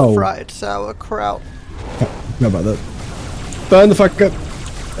 order fried sauerkraut. How about that? Burn the fuck up.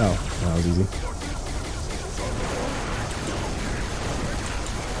 Oh, that was easy.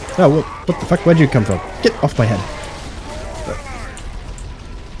 Oh, what the fuck? Where'd you come from? Get off my head.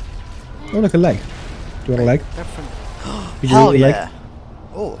 Oh, look, a leg. Do you want a leg? Hell yeah.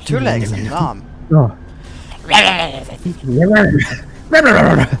 Oh, 2 legs and an arm. Oh.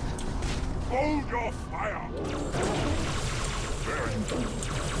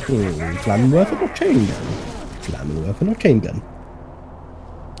 Flammenwerfen or chain gun? Flammenwerfen or chain gun?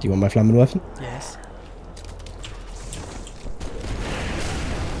 Do you want my Flammenwerfen? Yes.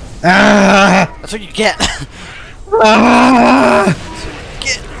 Ah! That's what you get. Ah!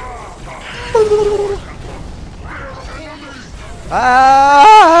 Get.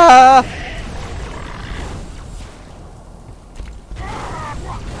 Ah!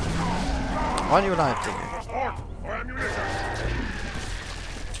 Why are you alive, Digger?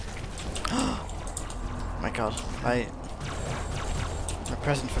 My god, my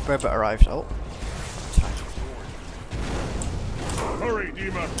present for Boba arrived. Oh. Hurry,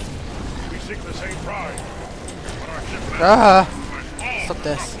 Demon. We seek the same pride. Stop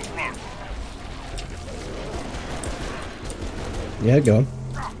this. Yeah, go on.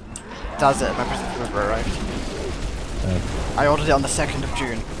 Does it? My present for Boba arrived. I ordered it on the 2nd of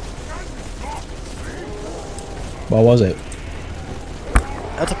June. What was it?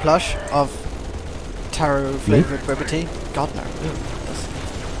 It's a plush of taro flavored boba tea. God no. Ew,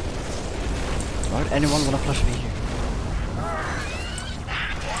 why would anyone want a plush of you?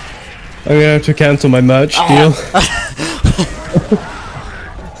 I'm gonna have to cancel my merch deal.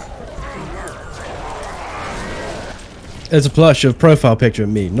 It's a plush of profile picture of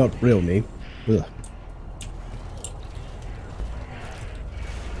me, not real me. Ugh.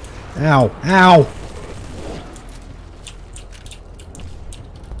 Ow! Ow!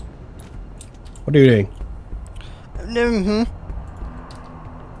 What are you doing?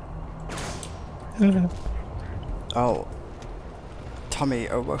 Oh. Tommy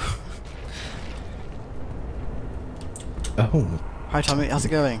Owo. Oh. Hi Tommy, how's it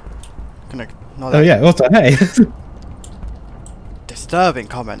going? Oh yeah, also hey. Disturbing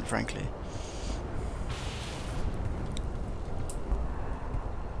comment, frankly.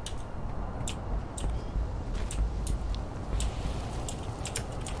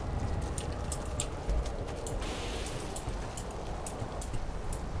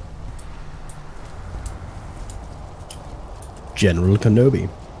 General Kenobi.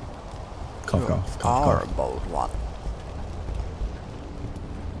 Cough, cough, cough, Are a cough. bold one.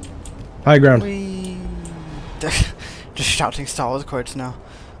 High ground. We just shouting Star Wars quotes now.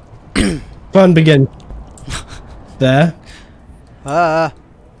 Fun begin. There.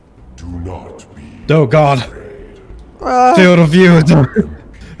 Do not be. Oh God. Field of view.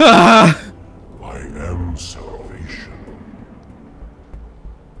 Ah. I am salvation.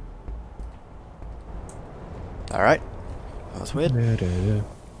 Alright. That was weird.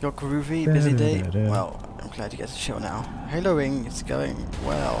 Your groovy, busy day? Well, I'm glad you get to chill now. Haloing is going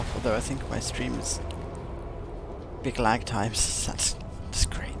well, although I think my stream is big lag times. That's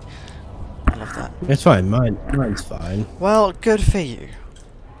great. I love that. It's fine. Mine's fine. Well, good for you.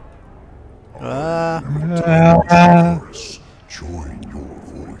 Join your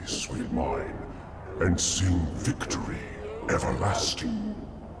voice with mine and sing victory everlasting.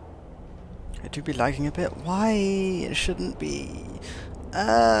 I do be lagging a bit. Why? It shouldn't be.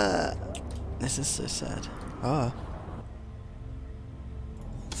 This is so sad. Oh.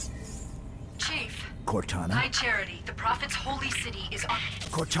 Chief. Cortana? High Charity, the Prophet's holy city is on.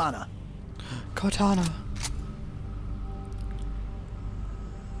 Cortana. Cortana.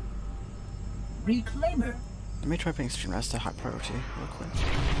 Reclaimer. Let me try putting Stream Master high priority real quick.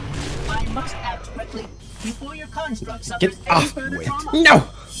 I must act quickly before your construct Get suffers any off! further Wait. trauma. No!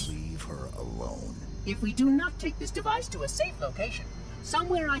 Leave her alone. If we do not take this device to a safe location,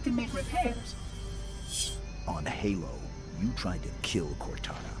 somewhere I can make repairs. On Halo, you tried to kill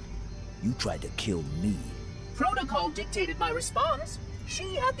Cortana. You tried to kill me. Protocol dictated my response.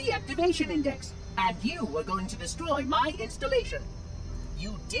 She had the activation index, and you were going to destroy my installation.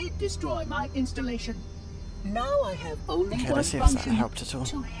 You did destroy my installation. Now I have only Okay, one let's see if that function helped at all.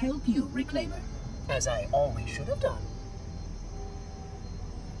 to help you, Reclaimer, as I always should have done.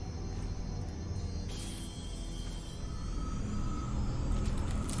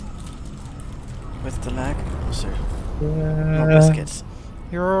 With the lag, also. Not biscuits.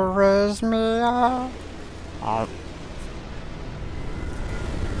 You raise me up.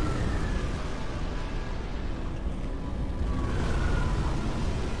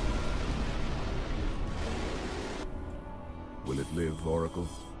 Will it live, Oracle?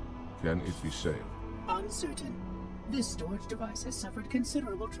 Can it be saved? Uncertain. This storage device has suffered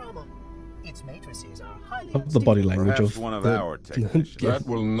considerable trauma. Its matrices are highly Of the body language Perhaps of one of the, our technicians. yeah, That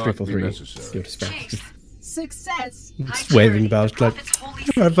will not 343. be necessary. Give it a spell. Success! Just waving about like,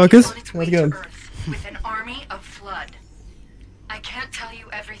 alright fuckers, how's it going? With an army of flood. I can't tell you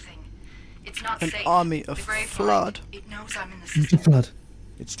everything. It's not An safe. army of The Grave flood. Mind, it knows I'm in the It's system. a flood.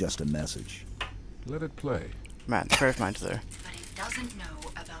 It's just a message. Let it play. Man, Grave Mind though. But it doesn't know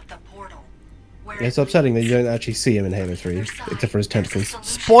about the portal. Where Yeah, it's upsetting that you don't actually see him in Halo 3, except for his tentacles.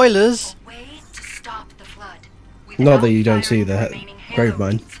 Spoilers! to stop the flood. Not that you don't see the grave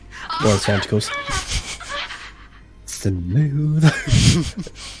mine or his tentacles. Smooth.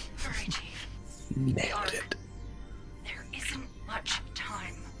 Hurry, Chief. Nailed it. There isn't much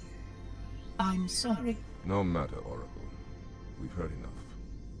time. I'm sorry. No matter, Oracle. We've heard enough.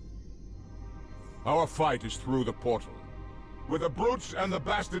 Our fight is through the portal. With the brutes and the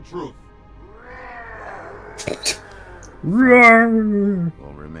bastard truth.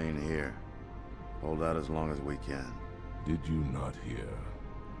 We'll remain here. Hold out as long as we can. Did you not hear?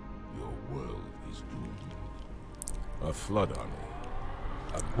 Your world is doomed. A flood army,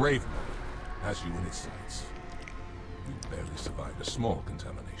 a grave mother, has you in its sights. You barely survived a small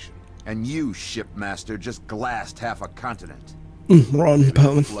contamination. And you, shipmaster, just glassed half a continent. Ron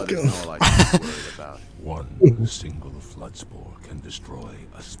Perlman. Flood is all I can be worried about. One single flood spore can destroy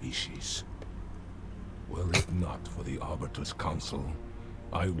a species. Were it not for the Arbiter's Council,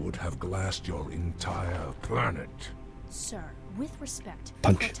 I would have glassed your entire planet. Sir, with respect,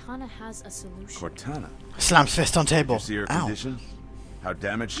 Punch. Cortana has a solution. Cortana? Slams fist on table. You see her Ow. condition? How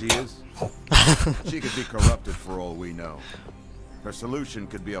damaged she is? She could be corrupted for all we know. Her solution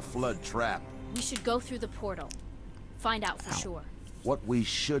could be a flood trap. We should go through the portal. Find out for sure. What we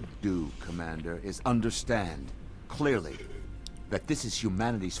should do, Commander, is understand, clearly, that this is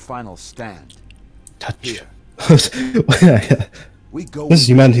humanity's final stand. Touch. Here. We go This is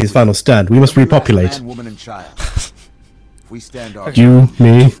humanity's final stand. We must repopulate. Man, woman, and child. If we stand our You,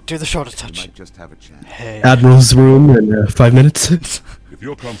 me, Do the shoulder we touch. might just have a chance. Hey. Admiral's room in 5 minutes. If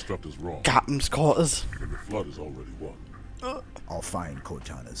your construct is wrong, Captain's quarters. then the flood is already won. I'll find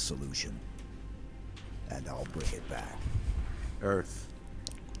Cortana's solution. And I'll bring it back. Earth.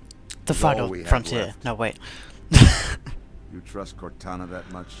 The is all final we have frontier. left. No, wait. You trust Cortana that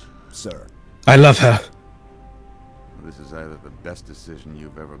much? Sir. I love her. This is either the best decision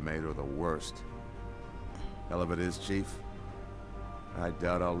you've ever made or the worst. Hell of it is, Chief. I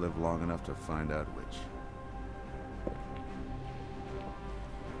doubt I'll live long enough to find out which.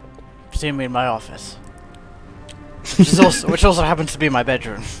 See me in my office. Which also happens to be my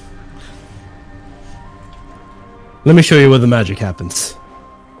bedroom. Let me show you where the magic happens.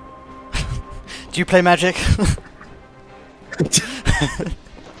 Do you play Magic?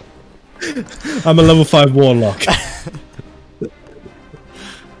 I'm a level 5 warlock.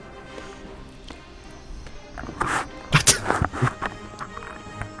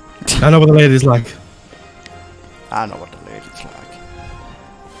 I know what the lady's like. I know what the lady's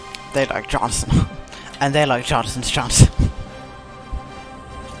like. They like Johnson. And they like Johnson's Johnson.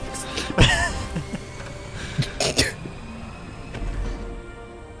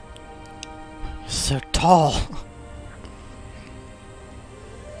 So tall.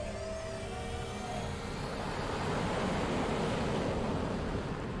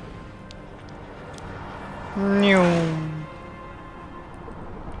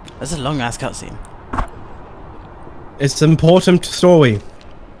 That's a long ass cutscene. It's an important story.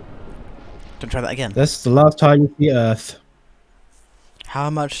 Don't try that again. That's the last time you see Earth. How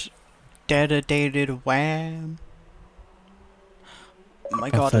much dedicated wham? Oh my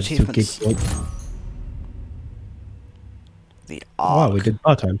god, achievements. The Ark. Wow, we did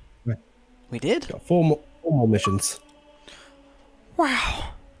part time. Right. We did? Got four more missions. Wow.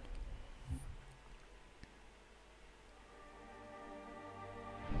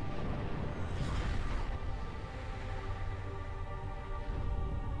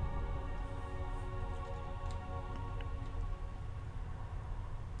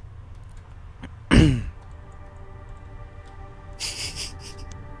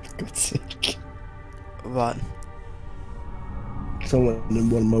 What? Someone in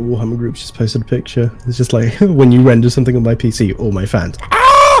one of my Warhammer groups just posted a picture. It's just like, when you render something on my PC, all my fans.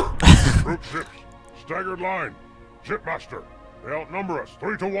 Group ships, staggered line. Shipmaster, they outnumber us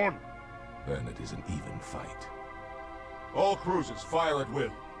 3-1. Then it is an even fight. All cruisers fire at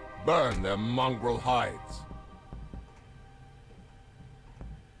will. Burn their mongrel hides.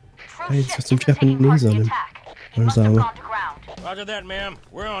 Hey, he's got some Japanese on him. Where's armor? Roger that, ma'am.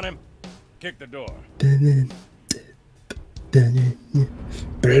 We're on him. Kick the door. Hey,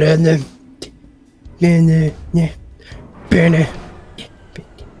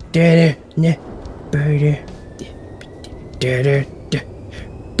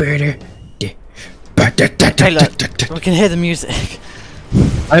 look, we can hear the music.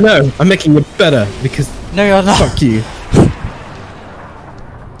 I know, I'm making it better because. No, you're not. Fuck you.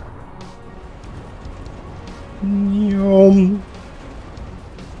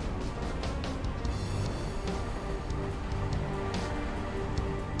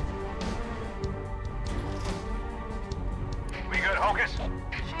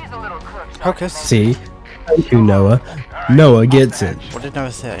 Hocus. See? Thank you, Noah. Noah gets it. What did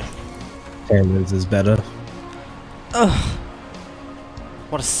Noah say? Cameron's is better. Ugh.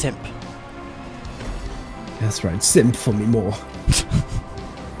 What a simp. That's right, simp for me more.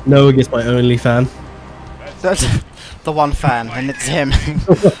 Noah gets my only fan. That's the one fan, and it's him.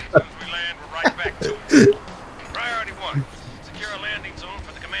 Priority 1. Secure a landing zone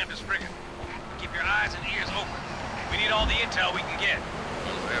for the commander's frigate. Keep your eyes and ears open. We need all the intel we can get.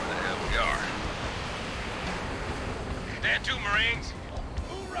 Wherever the hell we are. Stand to, Marines.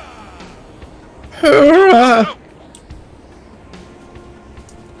 Hurrah!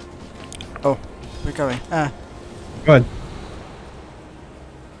 Oh, we're going. Go on.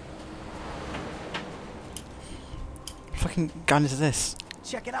 Fucking gun is this?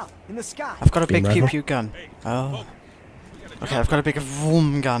 Check it out, in the sky. I've got a big Beam pew rifle? pew gun. Oh. Okay, I've got a big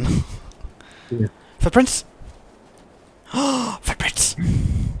vroom gun. Yeah. Footprints? Footprints!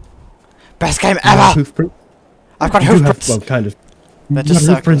 Best game ever! Hoofprint? I've got You have- hoofprints. well, kind of. They're You just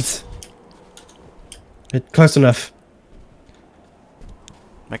got circles. It's close enough.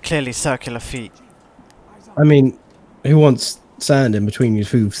 They're clearly circular feet. I mean, who wants sand in between your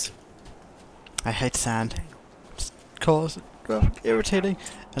hoofs? I hate sand. It's cause irritating,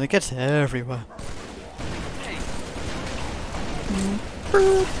 and it gets everywhere.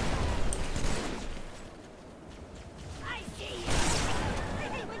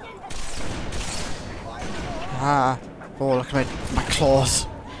 Ah! Oh, look at my claws.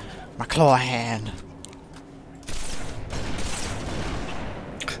 My claw hand.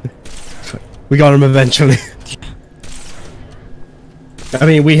 We got him eventually. I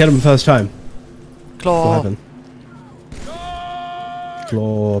mean, we hit him first time. Claw. 11.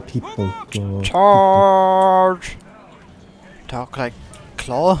 Claw people. Claw. Charge! Talk like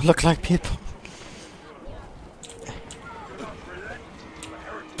claw, look like people.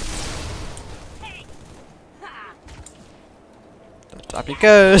 Up he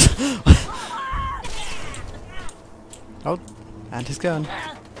goes! Oh, and he's gone.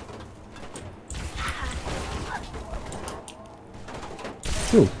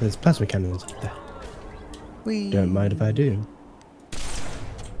 Ooh, there's plasma cannons up there. Whee. Don't mind if I do.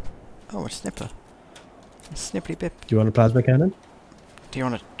 Oh, a snipper. A snippity bip. Do you want a plasma cannon? Do you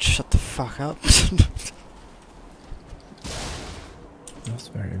want to shut the fuck up? That's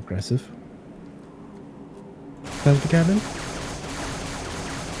very aggressive. Plasma cannon?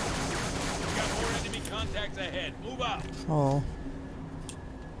 Contacts ahead. Move up. Oh.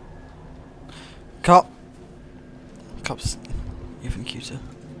 Cop. Cop's even cuter.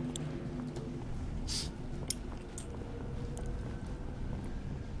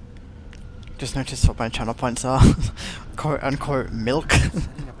 Just noticed what my channel points are. Quote unquote milk.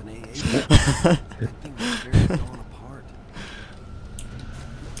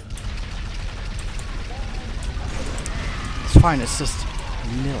 It's fine, it's just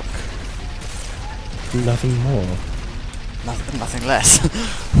milk. Nothing more. Nothing less.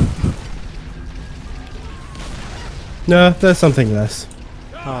 No, there's something less.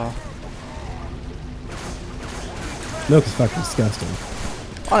 Oh. Milk is fucking disgusting.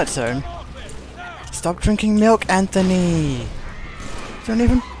 On its own. Stop drinking milk, Anthony! Don't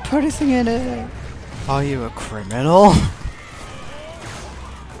even put anything in it! Are you a criminal?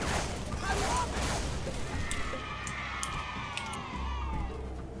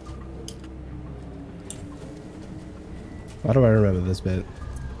 Why do I remember this bit?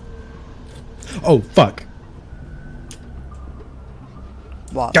 Oh, fuck!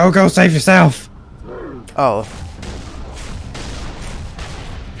 What? Go save yourself! Oh.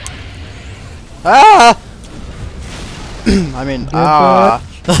 Ah! I mean, ah!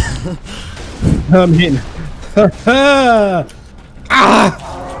 I mean,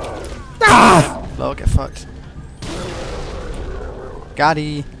 ah! Lol, get fucked.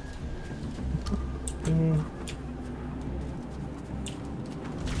 Gotti.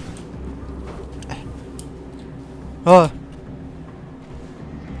 Oh.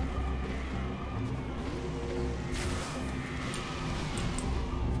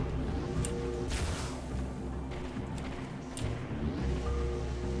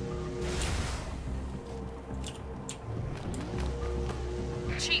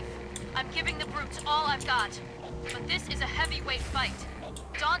 Chief, I'm giving the brutes all I've got. But this is a heavyweight fight.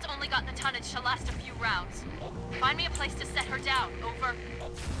 Dawn's only got the tonnage to last a few rounds. Find me a place to set her down. Over.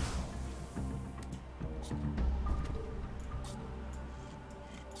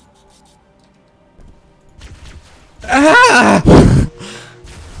 Ah!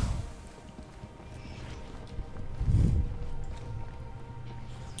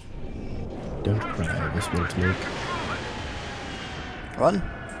 Don't cry over spilt milk. Run.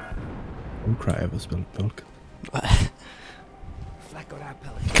 Don't cry over spilt milk.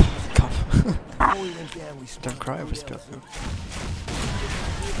 Don't cry over spilt milk.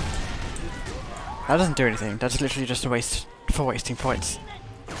 That doesn't do anything. That's literally just a waste for wasting points.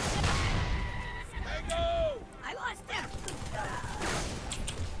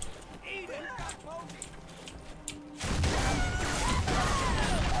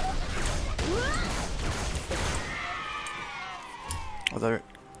 Although,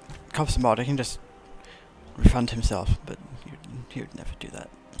 Cop's mod, he can just refund himself, but he would never do that.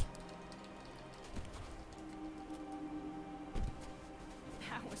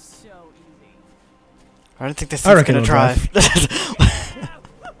 That was so easy. I don't think this thing's gonna drive.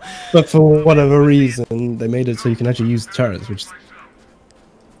 But for whatever reason, they made it so you can actually use turrets, which is...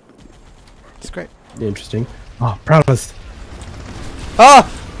 It's great. Interesting. Oh, prowess! Ah!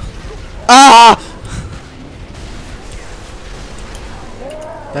 Ah!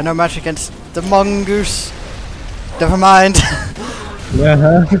 They're no match against the mongoose. Never mind.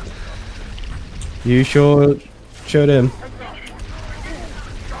 Yeah. You sure showed him.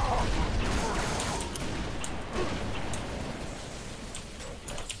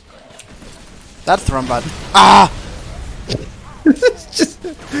 That's the wrong button. Ah! Just...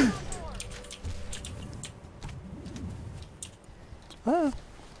 Ah.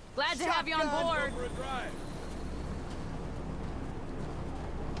 Glad to have you on board.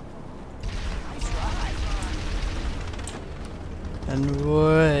 And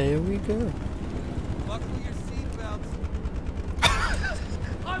away we go.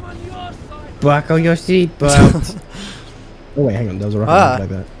 I'm on your side. Buckle your seatbelt. Oh wait, hang on. There was a rocket like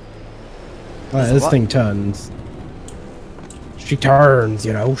that. Alright, this thing turns. She turns,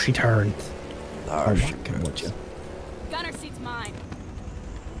 you know. She turns. Oh my god, watch you. Gunner seat's mine.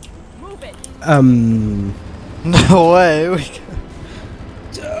 Move it. No way. We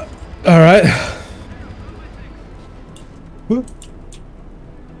go. Alright.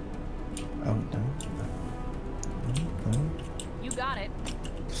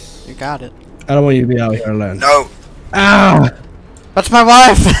 got it. I don't want you to be out here alone. No! Ah! That's my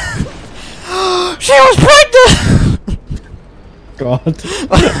wife! She was pregnant! God.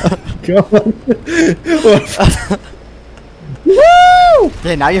 God. Woo!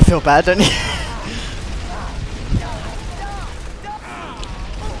 Yeah, now you feel bad, don't you?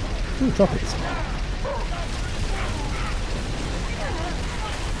 Ooh, chocolates.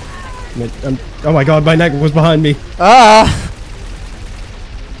 Oh my god, my neck was behind me. Ah!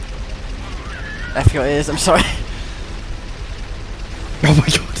 F your ears, I'm sorry. Oh my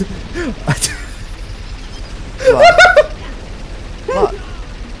god. What? What?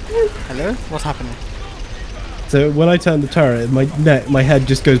 Hello? What's happening? So when I turn the turret, my head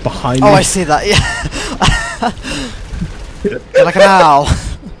just goes behind me. Oh, I see that, yeah. You're like an owl.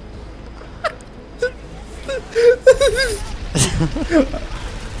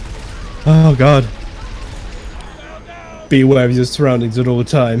 Oh god. Be aware of your surroundings at all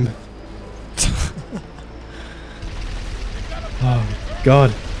time. Oh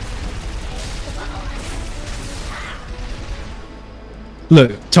god.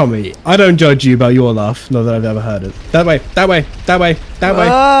 Look, Tommy, I don't judge you about your laugh, not that I've ever heard it. That way, that way, that way, that way.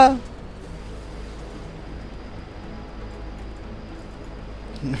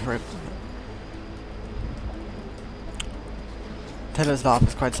 Rip. Taylor's laugh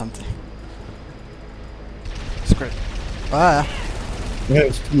is quite something. It's great. Ah. I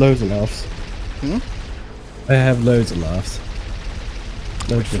have loads of laughs. Hmm? I have loads of laughs.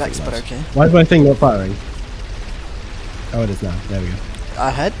 Loads of Flex, but laughs. okay. Why is my thing not firing? Oh, it is now. There we go.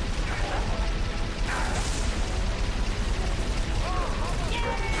 Ahead.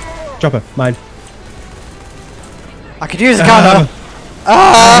 Chopper, mine. I could use a gunner.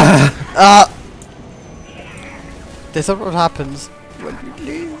 This is what happens when you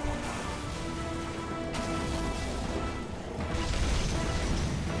leave.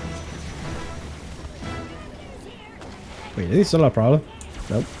 Wait, is he still our prowler?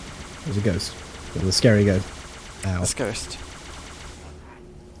 Nope. There's a ghost. There's a scary ghost. Ow. This ghost.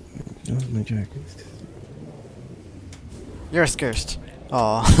 That was my joke. You're a ghost.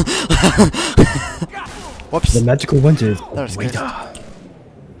 Oh. Whoops. The magical wonders. There's Wait. ghost.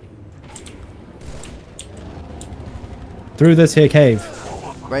 Through this here cave.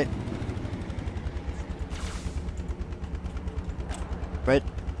 Wait. Wait.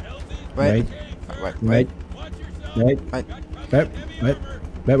 Wait. Wait. Wait. Wait. Wait. Wait. Wait.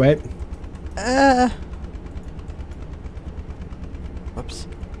 Wait. Wait. Whoops.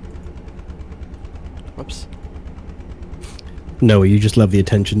 Whoops. No, you just love the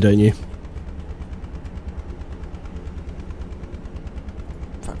attention, don't you?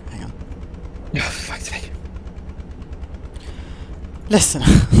 Fuck, hang on. Oh, for fuck's sake. Listen.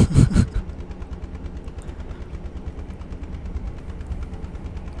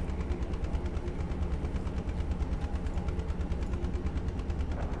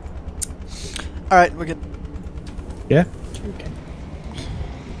 Alright, we're good. Yeah? Okay.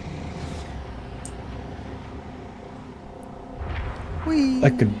 Whee. I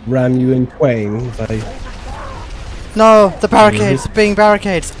could ram you in twain if I... No, the barricades, being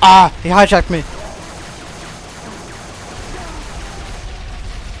barricades. Ah, he hijacked me.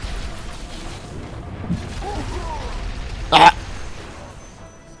 Ah.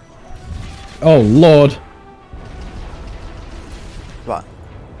 Oh, Lord. What?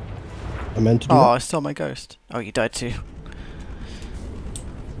 I meant to do Oh, that. I stole my ghost. Oh, you died too.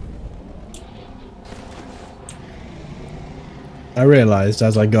 I realized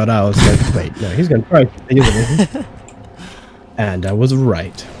as I got out, I was like, wait, no, he's going to try something, isn't he? And I was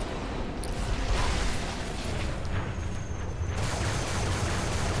right.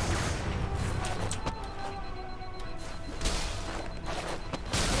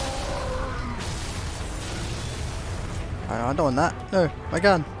 I don't want that. No, my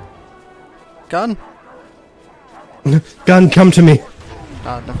gun. Gun? Gun, come to me.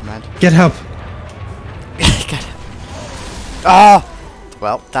 Oh, never mind. Get help. Get it. Ah!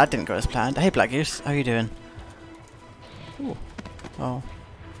 Well, that didn't go as planned. Hey, Black Goose, how you doing? Ooh. Oh.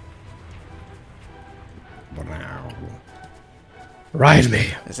 Ride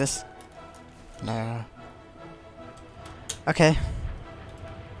me. Is this? No. Okay.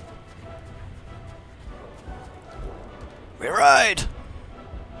 We ride!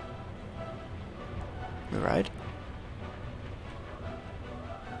 We ride?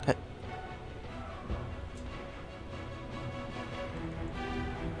 Hey.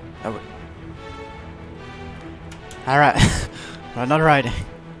 Oh. Alright. We're not riding.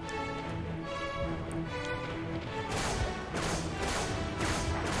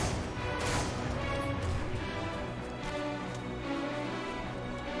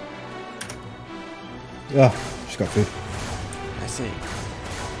 Oh, she's got food. I see.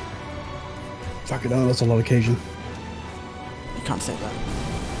 Fucking hell, that's a lot of occasion. You can't say that.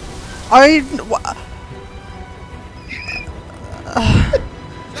 I.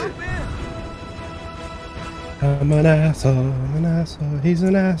 I'm an asshole, he's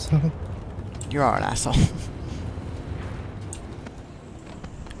an asshole. You are an asshole. I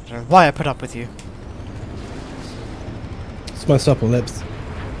don't know why I put up with you. It's my supple lips.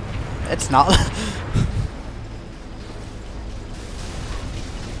 It's not.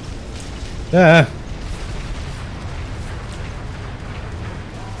 Yeah.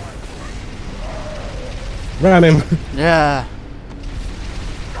 Ram him. Yeah.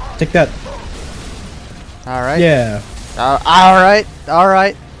 Take that. Alright. Yeah. Alright.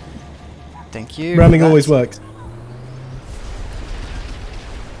 Alright. Thank you. Ramming always works.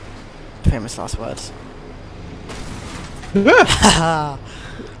 Famous last words. Ha ha.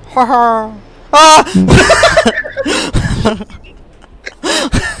 Ah!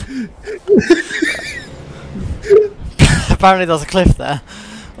 Apparently there's a cliff there.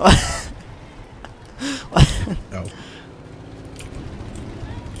 No.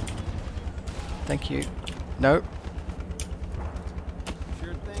 Thank you. No.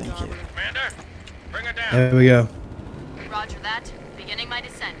 Thank you. Commander, bring her down. There we go. Roger that. Beginning my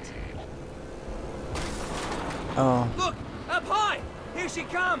descent. Oh. Look, up high. Here she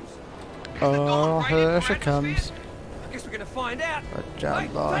comes. Oh, here she comes. I guess we're gonna find out. But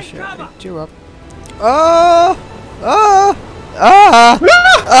John Law should cover. pick you up. Oh! Oh! Ah!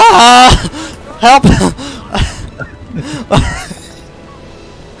 Ah! Help!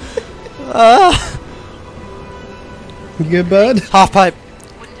 Ah! You good, bud? Half pipe.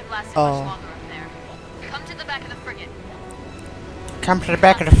 Wouldn't have lasted Oh. much longer up there. Come to the back of the frigate. Come to the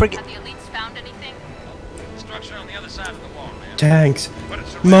back of the frigate. Have the elites found anything? Structure on the other side of the wall, man. Tanks.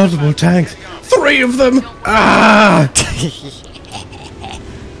 Multiple tanks. 3 of them! Ah!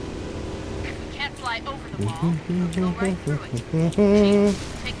 Can't fly over the wall. Go right through it.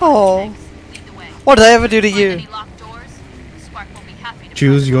 Take Oh. lead the way. What did I ever do to you? Any locked doors? Spark will be happy to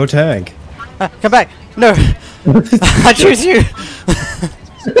Choose your tank. Come back. No. I choose you.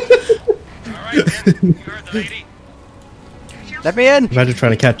 Let me in. Imagine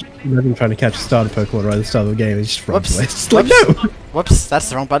trying to catch a starter Pokemon right at the start of the game and just runs Whoops. away. It's just like, Whoops. no! Whoops, that's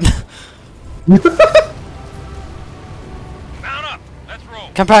the wrong button. Mount up. Let's roll.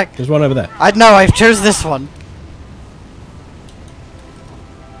 Come back. There's one over there. I know, I've chosen this one.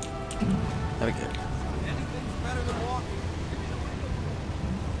 There we go.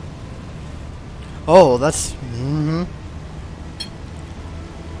 Oh, that's... Mm-hmm.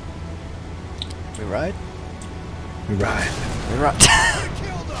 We ride? We ride. We ride.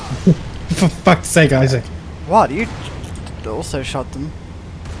 For fuck's sake, Isaac. What? You also shot them.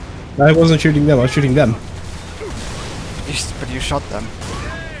 I wasn't shooting them, I was shooting them. But you shot them.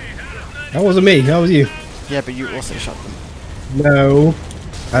 That wasn't me, that was you. Yeah, but you also shot them. No.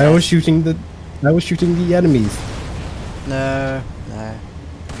 I was shooting the enemies. No, no.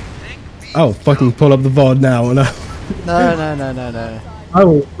 Oh, fucking pull up the VOD now. No. No, no, no, no, no. I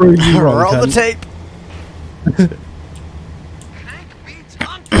will prove you wrong. Roll the cunt. tape.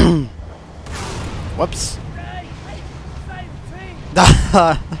 Whoops.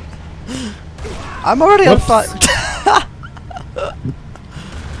 I'm already on fire.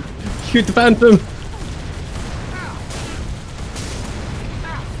 Shoot the phantom.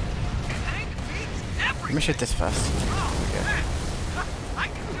 Let me shoot this first.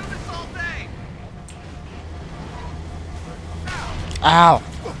 Ow!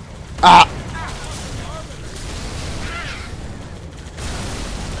 Ah!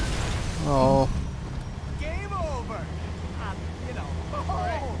 Oh. Game over. You know,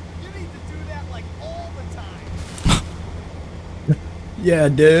 oh, you need to do that like all the time. Yeah,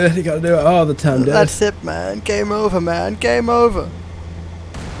 dude. You gotta do it all the time, dude. That's it, man. Game over, man. Game over.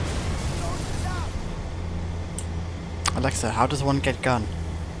 Alexa, how does one get gun?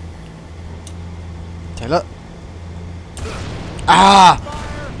 Taylor? Ah!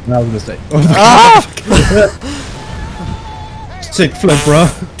 That was a mistake. Ah! Sick flip, bro.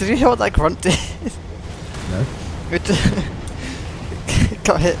 Did you hear what that grunt did? No. It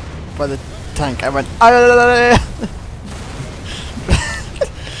got hit by the tank. I went. "Ah!"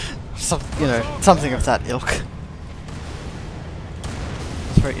 You know, something of that ilk.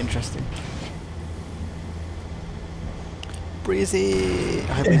 It's very interesting. Breezy.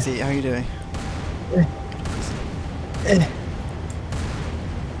 Hi, Breezy. How are you doing?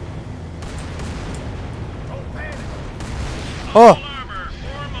 Oh!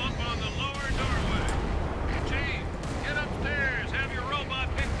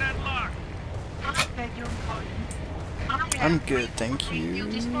 Thank you.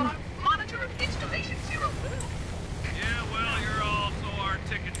 Monitor of installation 0. Yeah, well, you're also our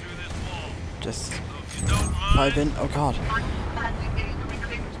ticket through this wall. Just So if you don't mind, 5 in. Oh god.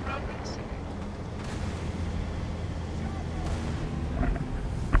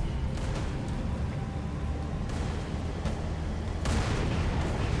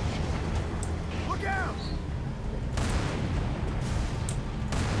 Look out!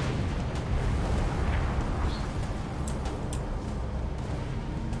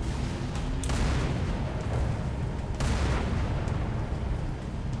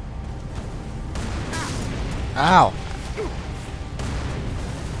 Ow.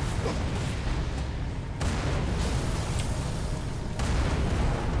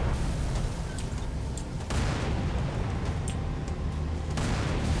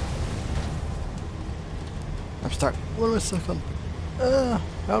 I'm stuck. What am I stuck on?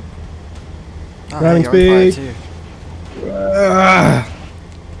 Help. Oh, Drowning you're on fire speed. too.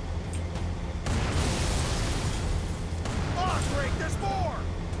 Oh, great, there's more!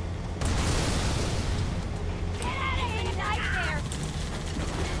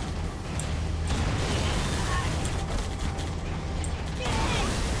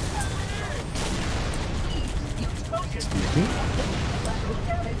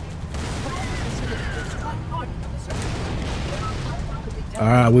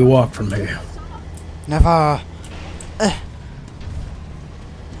 Alright, we walk from here. Never.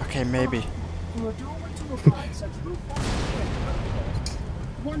 Okay, maybe.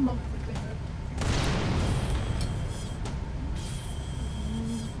 One moment.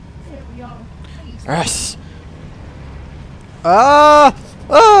 There we are. Yes. Ah!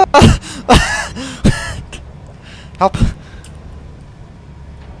 Help.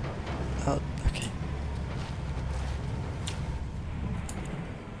 Oh, okay.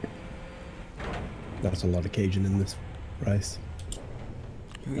 That's a lot of Cajun in this rice.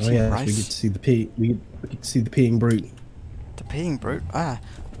 We're Oh eating yeah, rice? we get to see the we get to see the peeing brute. The peeing brute? Ah.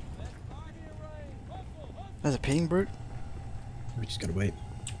 There's a peeing brute? We just gotta wait.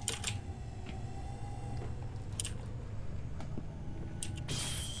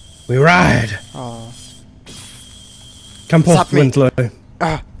 We ride! Oh. Come Stop forth, me. Winslow.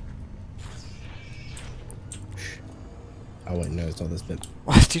 Ah. Oh wait, no, it's not this bit.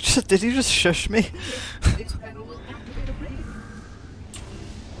 What? Did you just shush me?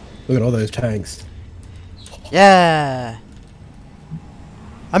 Look at all those tanks. Yeah.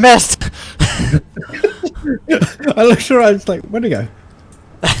 I missed. I looked around, it's like, where'd it go?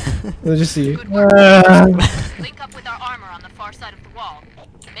 I just see you. Link up with our armor on the far side of the wall.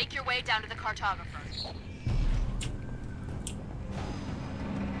 Make your way down to the cartographer.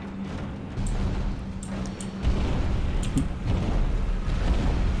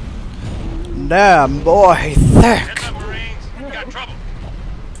 Damn, boy, thick. Heads up, Marines. We got trouble.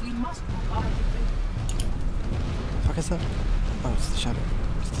 Fuck is that? Oh, it's the shadow.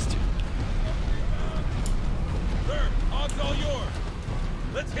 It's this dude. Sir, hog's all yours.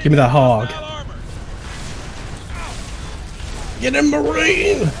 Let's hit Give me that hog. hostile armor. Get him,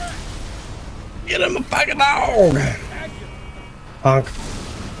 Marine! Get him a fucking dog! Honk.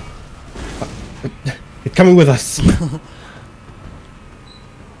 It's coming with us.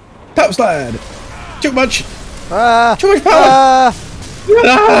 Top slide! Too much! Too much power!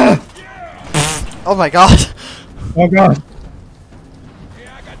 Ah! Oh my god. Oh god.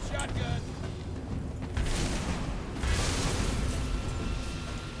 Yeah, I got shotgun.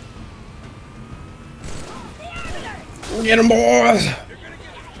 Get him, boys!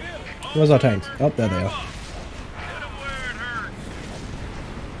 Where's our tanks? Oh, there they are.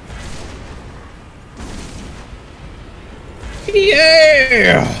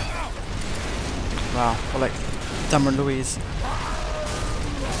 Yeah! Wow, we're like Dumber and Louise.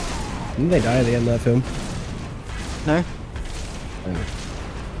 Didn't they die at the end of that film? No? Oh.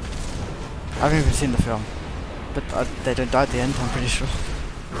 I haven't even seen the film. But they don't die at the end, I'm pretty sure.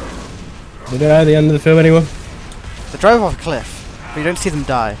 Did they die at the end of the film, anyone? They drive off a cliff, but you don't see them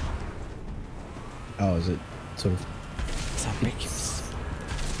die. Oh, is it sort of... It's ambiguous.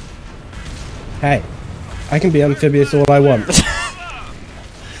 Hey, I can be amphibious all I want.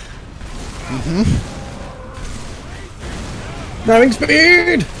 Driving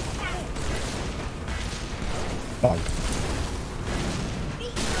speed! Bonk.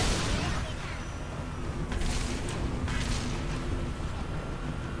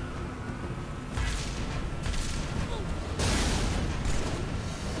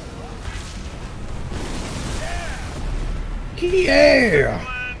 Yeah!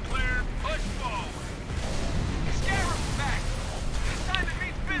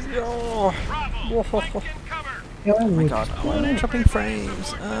 Bravo, take cover. Oh my god, I'm dropping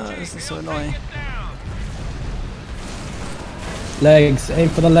frames. This is so annoying. Legs, aim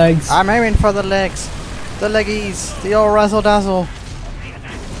for the legs. I'm aiming for the legs. The leggies. The old razzle dazzle.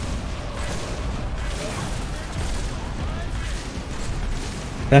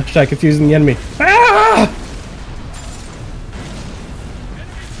 Hashtag confusing the enemy. Ah!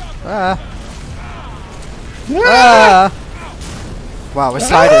 Ah. Ah. Wow, we're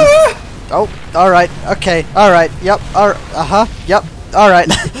sliding. Oh, alright, okay, alright, yep, yep,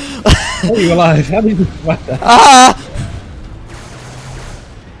 alright. How are you alive? How did you survive that? Ah!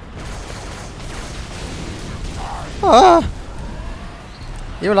 Ah!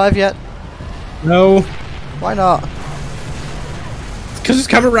 You alive yet? No. Why not? Because it's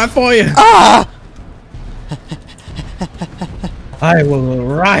coming right for you. Ah! I will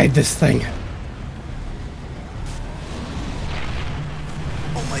ride this thing.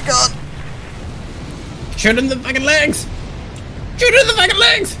 Oh my god. Shoot in the fucking legs! Shoot in the fucking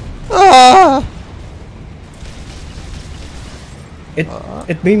legs! Ah!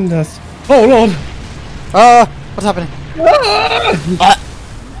 It means us. Oh lord! What's happening?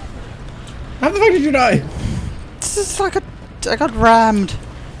 How the fuck did you die? This is like I got rammed.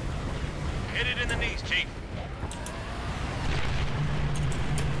 Hit it in the knees, Chief.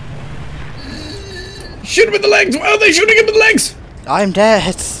 Shoot him in the legs! Why are they shooting him in the legs? I'm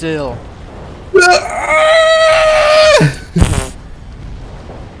dead still.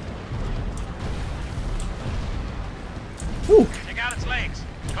 Take out its legs.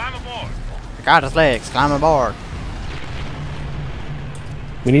 Climb aboard. I got his legs. Climb aboard.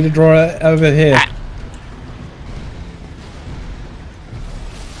 We need to draw it over here.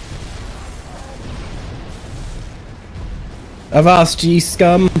 Avast, G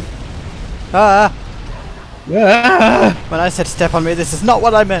scum. Ah! Ah! When I said step on me, this is not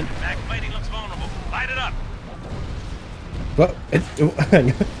what I meant. Back plating looks vulnerable. Light it up. What?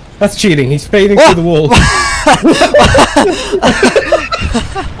 That's cheating. He's fading through the wall.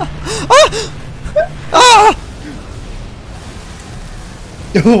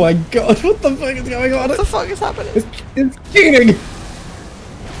 Oh my god! What the fuck is going on? What the fuck is happening? It's cheating.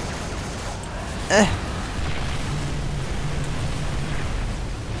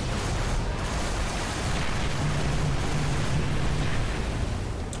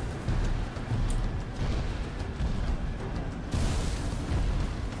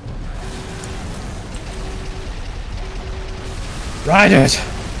 Ride it!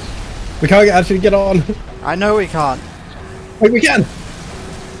 We can't actually get on. I know we can't. Wait, we can!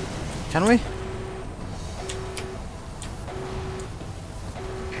 Can we?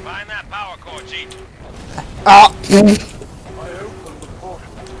 Find that power core, Chief. Ah!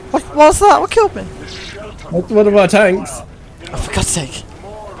 What was that? What killed me? That's one of our tanks. Oh, for God's sake.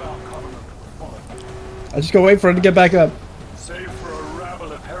 I just gotta wait for it to get back up. Save for a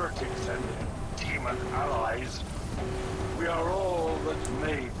rabble of heretics and demon allies, we are all that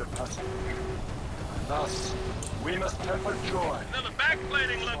made the passage. Thus, we must pepper joy. Now the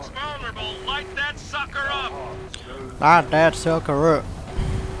backplating looks vulnerable. Light that sucker up. Not that sucker up.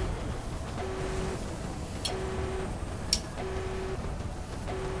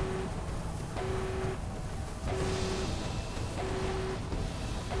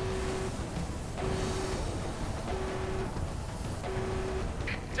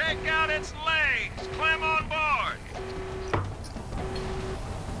 Take out its legs. Climb on board.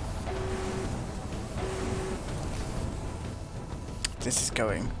 This is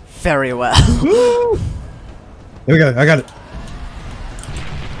going very well. Here we go, I got it.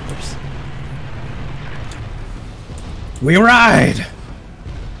 Oops. We ride!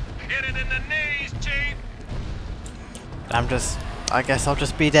 Hit it in the knees, Chief. I guess I'll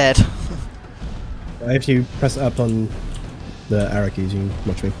just be dead. If you press up on the arrow keys, you can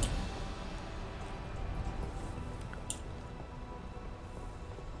watch me.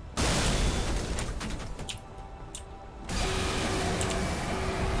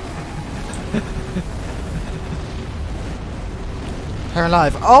 They're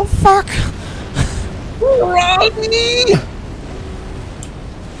alive. Oh fuck! Run!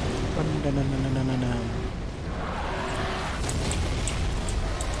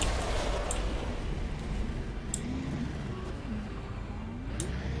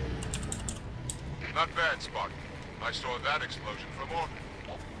 Not bad, Spartan. I saw that explosion from orbit.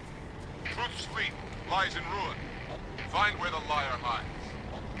 Truth's fleet lies in ruin. Find where the liar hides,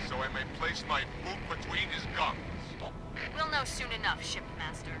 so I may place my boot between his gums. We'll know soon enough,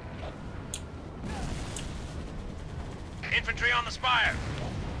 Shipmaster. Infantry on the spire.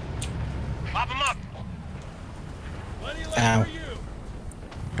 Pop them up. Ow.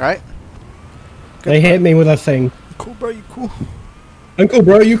 Right? They hit me with a thing. Cool, bro. You cool? I'm cool,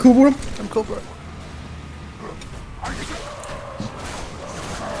 bro. You cool, bro? I'm cool, bro.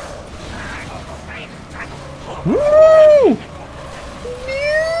 Woo!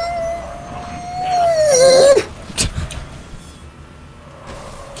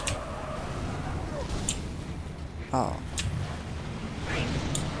 Oh.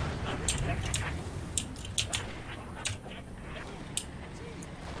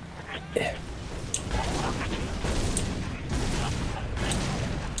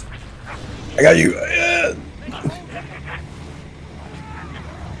 I got you.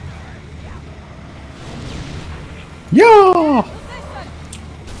 Yeah.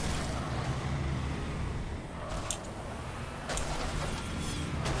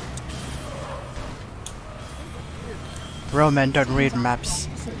 Roman don't read maps.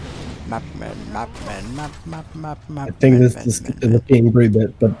 Map. I think this is the being brute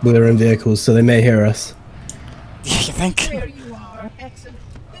bit, but we're in vehicles, so they may hear us. You think? There you are. Excellent.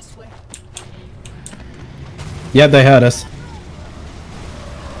 This way. Yeah, they heard us.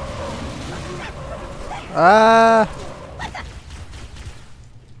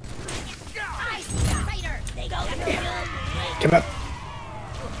 Come up.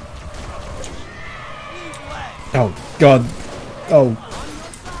 Oh God. Oh.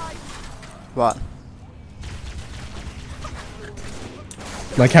 What?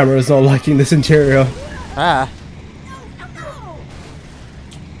 My camera is not liking this interior. Ah.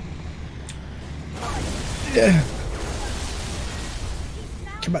 Yeah.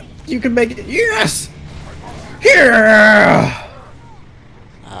 Come on. You can make it. Yes. Here.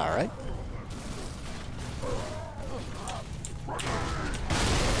 All right.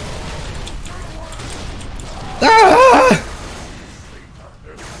 Ah!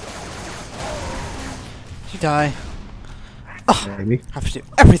 You die. Oh, Maybe. I have to do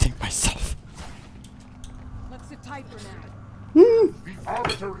everything myself. Let's sit tight for now. The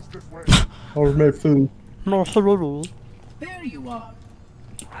arbiter is this way. I'll make food. There you are.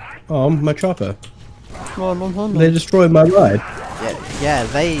 Oh, my chopper. They destroyed my ride. Yeah,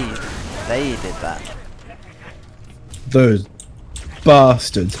 they did that. Those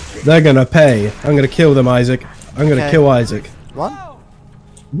bastards. They're gonna pay. I'm gonna kill them, Isaac. I'm gonna kill Isaac. What?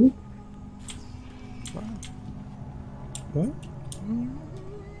 What?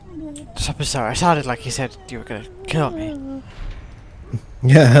 Sorry, I sounded like you said you were gonna kill me.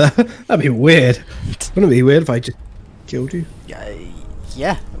 Yeah, that'd be weird. Wouldn't it be weird if I just killed you?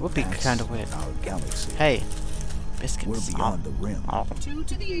 Yeah, it would be kind of weird. Our galaxy. Hey, biscuits. We're beyond the rim. 2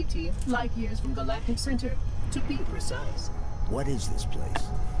 to the 18th light years from Galactic Center, to be precise. What is this place?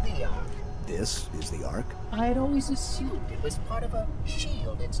 The Ark. This is the Ark? I had always assumed it was part of a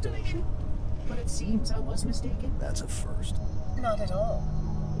SHIELD installation, but it seems I was mistaken. That's a first. Not at all.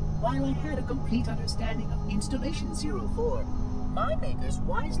 While I had a complete understanding of Installation 04, my makers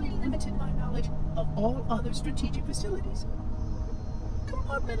wisely limited my knowledge of all other strategic facilities.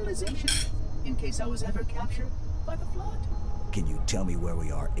 Compartmentalization, in case I was ever captured by the Flood. Can you tell me where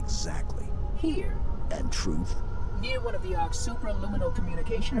we are exactly? Here. And truth? Near one of the Ark's supraluminal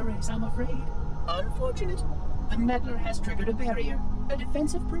communication arrays, I'm afraid. Unfortunate. The meddler has triggered a barrier, a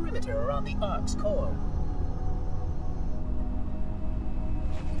defensive perimeter around the Ark's core.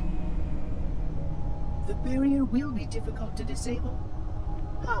 The barrier will be difficult to disable.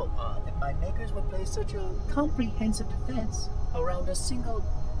 How odd that my makers would place such a comprehensive defense around a single...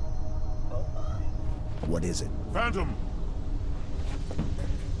 Oh my. What is it? Phantom!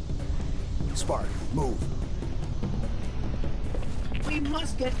 Spark, move. We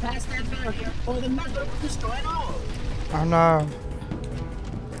must get past that barrier, or the meddler will destroy it all. Oh no.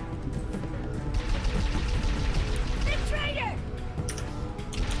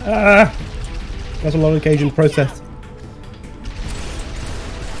 That's a lot of occasion process.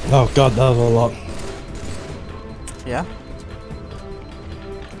 Oh God, that was a lot. Yeah?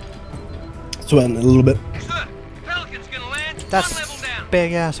 Sweating a little bit. Pelican's gonna land. That's one level down.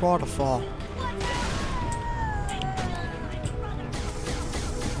 big ass waterfall.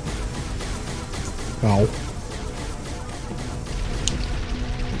 Oh.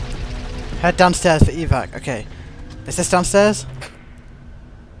 Head downstairs for evac. Okay. Is this downstairs?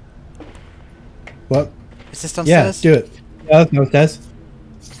 What? Is this downstairs? Yeah, do it. Yeah, that's downstairs.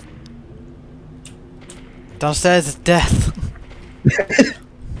 Downstairs is death.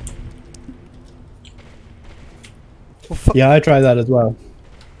 Yeah, I tried that as well.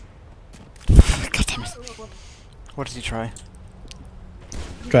 God damn it. What did you try?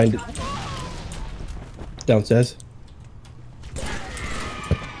 Trying to... Downstairs.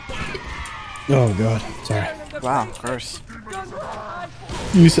 Oh God, sorry. Wow, gross.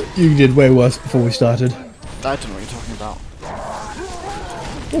 You did way worse before we started. I don't know what you're talking about.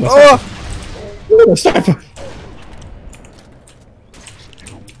 Oh, a sniper!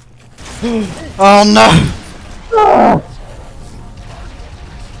 Oh no!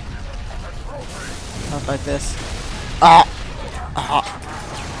 Not like this. Ah! Ah!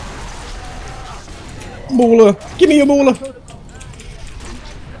 Mauler! Give me a mauler!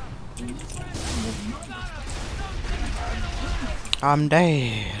 I'm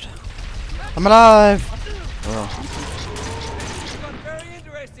dead. I'm alive! Oh.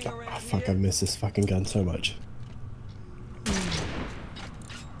 Oh, fuck, I miss this fucking gun so much.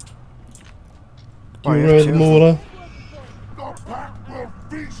 Do you know the mauler?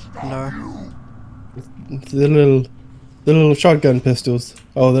 No. The little shotgun pistols.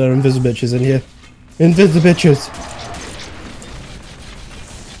 Oh, there are invisibitches in here. Invisibitches!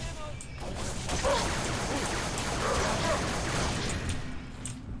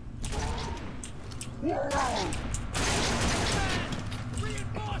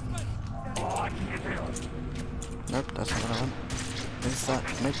 Nope, that's not what I want. Is that?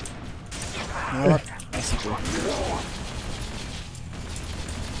 Nope. You know what? Yes, I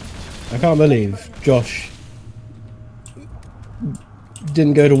do. I can't believe Josh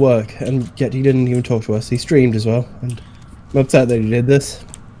didn't go to work, and yet he didn't even talk to us. He streamed as well, and I'm upset that he did this.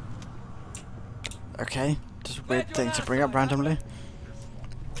 Okay, just a weird thing to bring up randomly.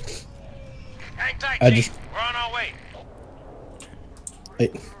 Hang tight, I Chief. just- We're on our way.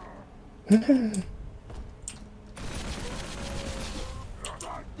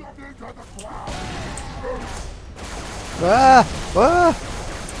 Ah! Ah!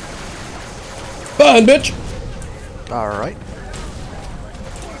 Burn, bitch! Alright.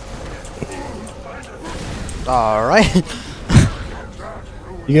 Alright.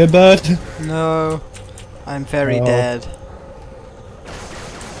 You good, bird? No. I'm very Oh. dead.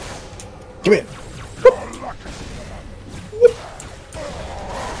 Come here.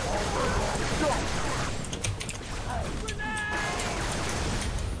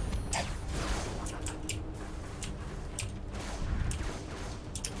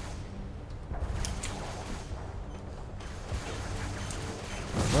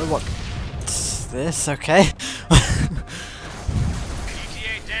 Well, what's this? Okay. ETA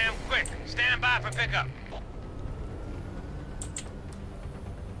damn quick. Stand by for pickup.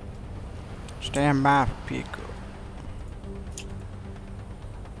 Stand by for pickup.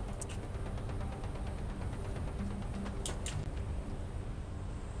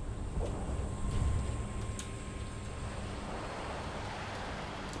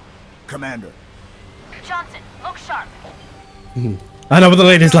 Commander. Johnson, look sharp. I know what the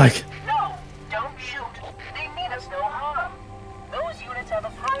lady's like. No, don't shoot. They mean us no harm. Those units have a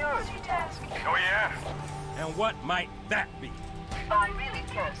priority task. Oh yeah? And what might that be? I really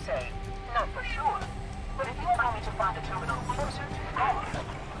can't say. Not for sure. But if you allow me to find a terminal closer to the core.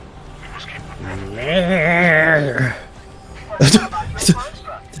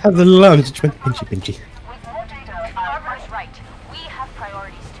 Have the alarms just went pinchy pinchy. Armor's right. We have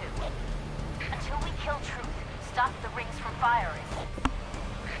priorities too. Until we kill Truth, stop the rings from firing.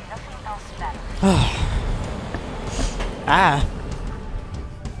 Nothing else matters. Ah.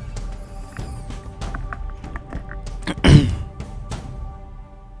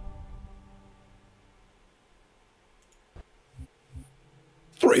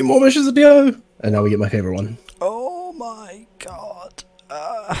 Three more missions to go! And now we get my favorite one. Oh my god.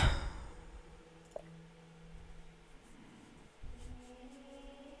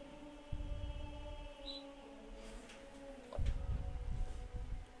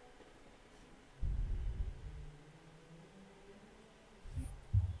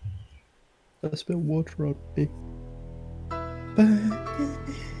 I spill water on me.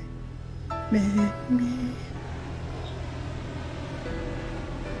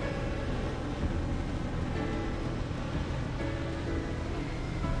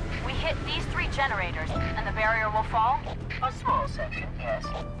 We hit these 3 generators, and the barrier will fall? A small section, yes.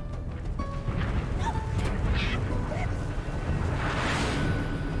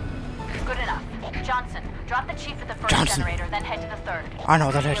 Good enough. Johnson, drop the chief at the first Johnson. generator, then head to the third. I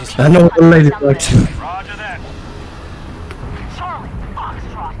know that lady's I know what the lady's like. Roger that. Charlie,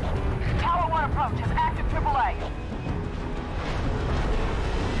 Foxtrot. Tower 1 approach has active AAA.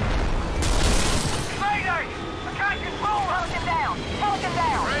 Mayday! I can't control her! Pelican down! Pelican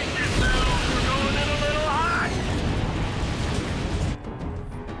down! Brace yourselves, we're going in a little hot!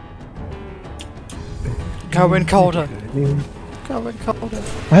 Going colder. Going colder.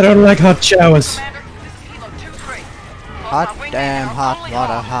 I don't like hot showers. Hot damn hot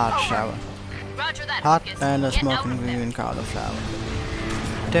water, hot shower. Roger that, Hot Lucas. and a Get out smoking of there. green cauliflower.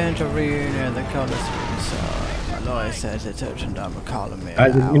 Danger reunion, the colors inside. My lawyer says it's urgent. I'm calling me.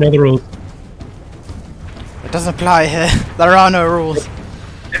 You know the rules. It doesn't apply here. There are no rules.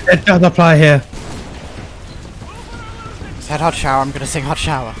 It does apply here. Said hot shower. I'm gonna sing hot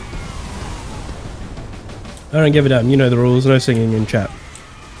shower. I don't give a damn. You know the rules. No singing in chat.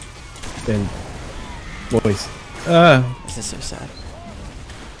 Then, boys. This is so sad.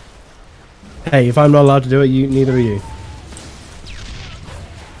 Hey, if I'm not allowed to do it, neither are you.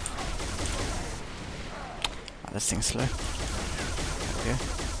 Oh, this thing's slow. Okay.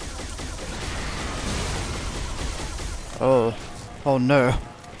 Oh. Oh no.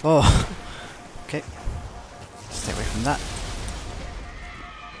 Oh. Okay. Stay away from that.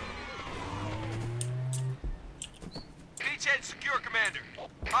 Beachhead secure, Commander.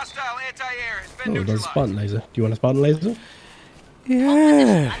 Hostile anti-air has been Oh, there's a neutralized. Spartan laser. Do you want a Spartan laser?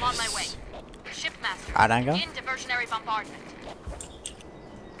 Yeah. I'm on my way. Shipmaster, Arango? begin diversionary bombardment.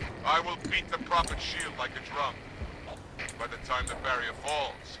 I will beat the Prophet's shield like a drum. By the time the barrier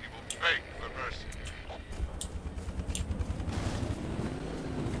falls, he will beg for mercy.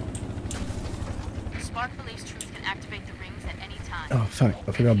 Spark believes Truth can activate the rings at any time. Oh fuck!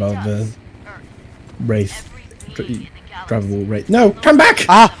 I forgot about the Wraith. Drivable Wraith. No, come back!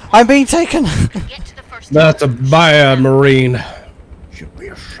 Ah, I'm being taken. That's a Bio Marine. You should be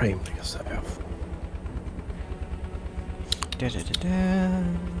ashamed of yourself.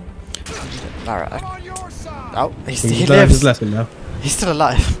 Alright. Oh, he Learned lives. his lesson now. He's still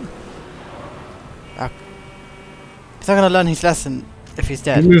alive. Oh. He's not gonna learn his lesson if he's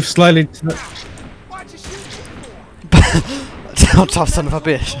dead. Move slightly to the... Oh, tough son of a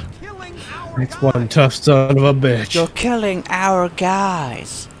bitch. Next one, tough son of a bitch. You're killing our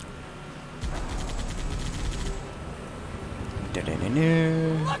guys.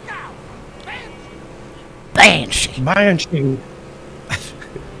 Banshee. Banshee.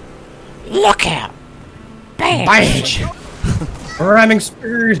 Look out. Banshee. Ramming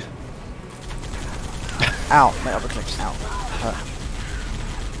speed. Ow, my upper clicks. Ow.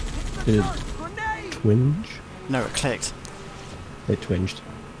 Hurt. Did it twinge? No, it clicked. It twinged.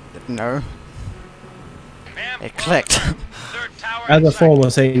 No. It clicked. As a former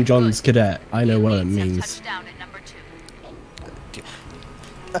St. John's cadet, I know what it means.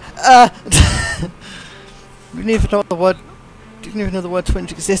 You didn't even know the word. Didn't even know the word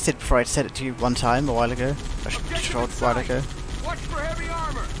twinge existed before I said it to you one time a while ago. A short while ago. Watch for heavy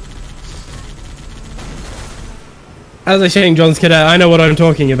armor. As a St. John's cadet, I know what I'm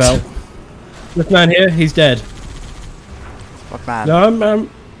talking about. This man here, he's dead. What man?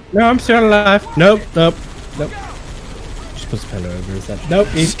 No, I'm still alive. Nope. Just puts a pillow over his head. Nope,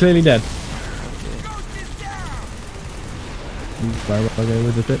 he's clearly dead. Where am I going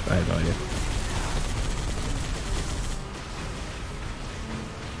with the bit? I have no idea.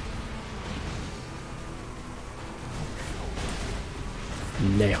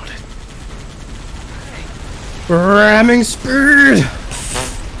 Nailed it. Ramming speed!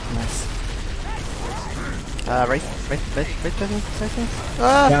 Nice. Wraith.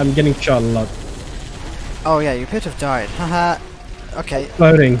 Yeah, I'm getting shot a lot. Oh yeah, you could have died. Haha. Okay.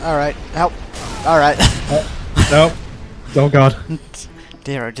 Loading. Alright. Help. Alright. Nope. Oh god.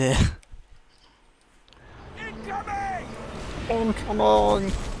 Dear oh dear.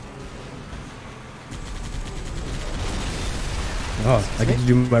 Incoming! Oh, I get to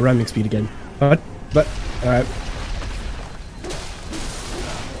do my ramming speed again. But, alright.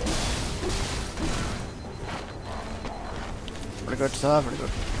 Very good, sir, very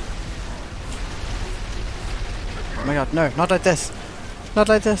good. Oh my god, no, not like this. Not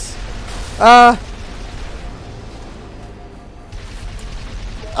like this. Ah!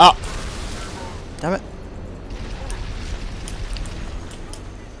 Damn it.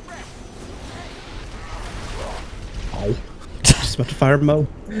 Ow. Just about to fire I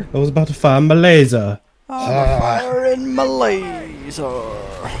was about to fire my laser. I'm firing my laser.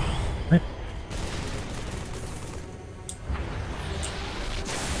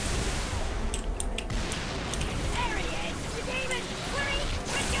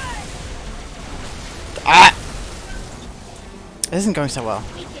 Ah! This isn't going so well.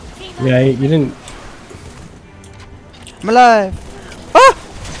 Yeah, you didn't. I'm alive. Ah!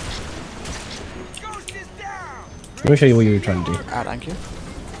 Let me show you what you were trying to do. Ah, thank you.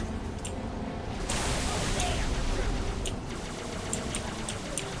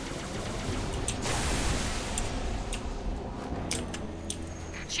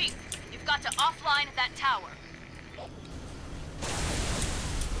 Chief, you've got to offline that tower.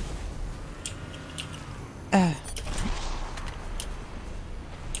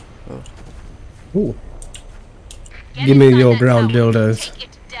 Ooh. Give me your ground dildos.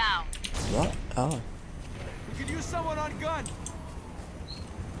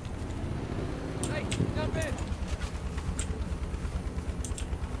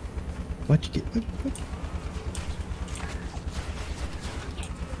 What'd you get? What?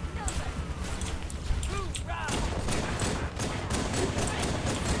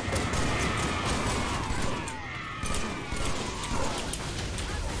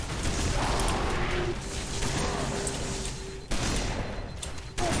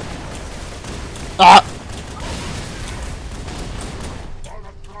 Ah!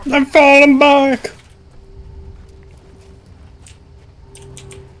 I'm falling back.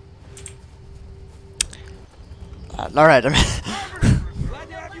 All right. I'm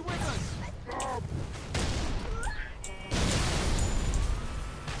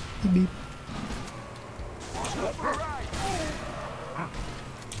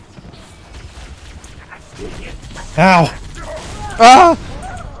Ow! Ah!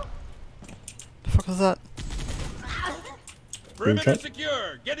 The fuck was that? Perimeter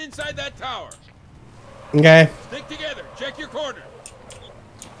secure. Get inside that tower. Okay. Stick together. Check your corner.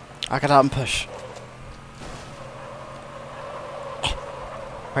 I got out and push.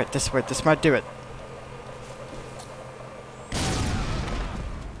 Wait, this might do it.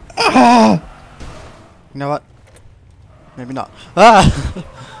 Ah! You know what? Maybe not. Ah!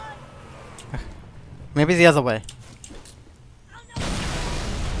 Maybe the other way.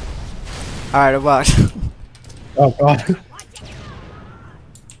 Alright, it worked. Oh god.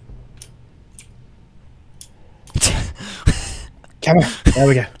 Come on. There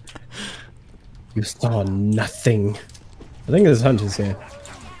we go. You saw nothing. I think there's hunters here.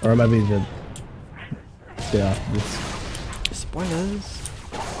 Or it might be the... Yeah. Spoilers.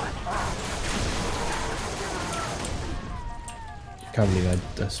 Can't believe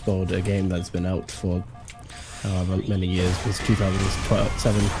I spoiled a game that's been out for however many years. It was 2012,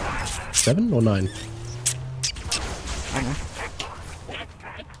 7 or 9? I know.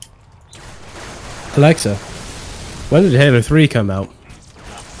 Alexa, when did Halo 3 come out?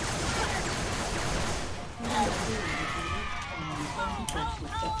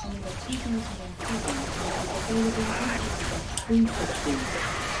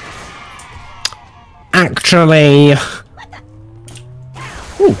 Actually...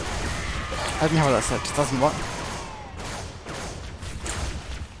 Ooh. I don't know what that said. It doesn't work.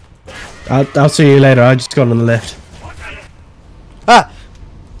 I'll see you later. I just got on the lift. Ah!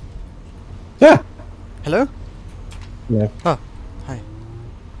 Yeah. Hello? Yeah. Oh, hi.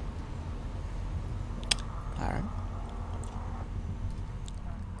 Alright.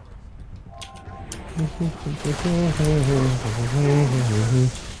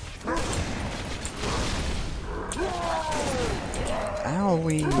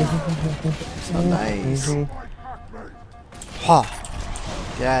 Owie. So nice. Huh.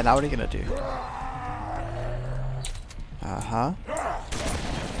 Yeah, now what are you gonna do? Uh-huh.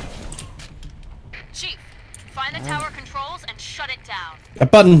 Chief, find the tower controls and shut it down. A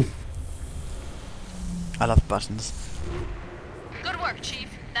button. I love buttons. Good work, Chief.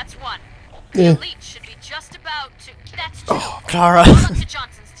 That's one. Yeah. The elite should be just about to... That's two. Oh, Clara. Hold up to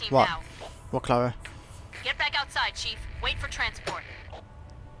Johnson's team What? now. What, Clara? Get back outside, Chief. Wait for transport.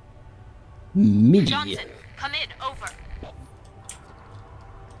 Me. Johnson, come in. Over. Do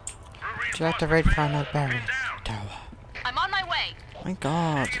you have to raid final barrier tower? I'm on my way. My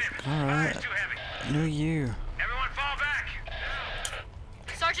god, Clara. I knew you. Everyone fall back.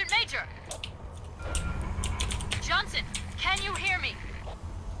 Sergeant Major. Johnson, can you hear me?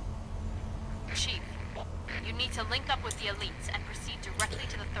 Chief, you need to link up with the elites and proceed directly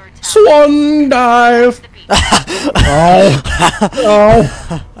to the third tower. Swan dive. Oh. Oh.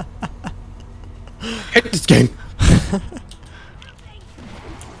 Hate this game.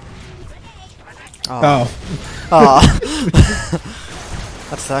 Oh. Oh.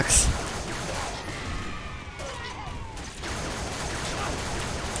 That sucks.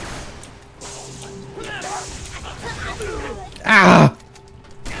 Ah.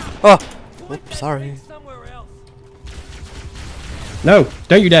 Oh. Oops, sorry. No,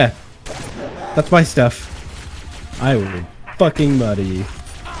 don't you dare. That's my stuff. I will fucking murder you.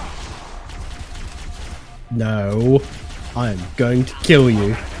 No. I am going to kill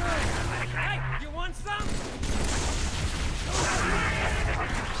you.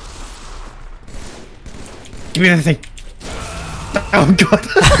 Give me that thing. Oh god.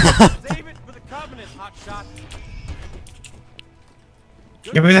 Save it for the Covenant, hotshot.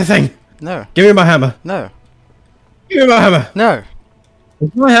 Give me that thing. No. Give me my hammer. No. Give me my hammer. No.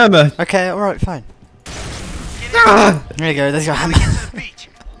 It's my hammer. Okay, alright, fine. Ah! There you go, there's your hammer.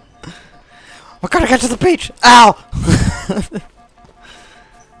 We're gonna get to the beach! Ow!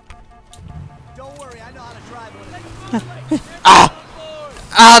 Don't worry, I know how to drive one. Ah!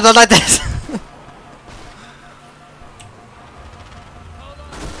 Ah, not like this!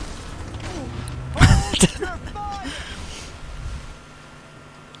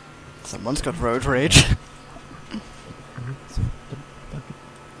 Someone's got road rage.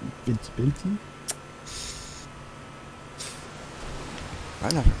 Invincibility? I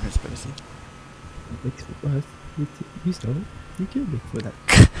don't have invincibility. Makes it worse. You stole it. You killed me for that.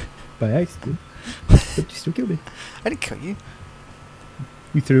 By accident. But you still killed me. I didn't kill you.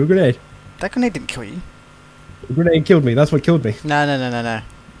 You threw a grenade. That grenade didn't kill you. The grenade killed me. That's what killed me. No. I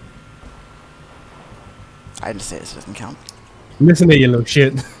didn't say this doesn't count. Listen to you little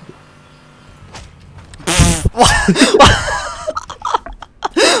shit.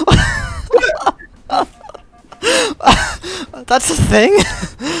 That's a thing?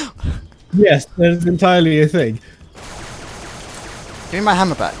 Yes, that is entirely a thing. Give me my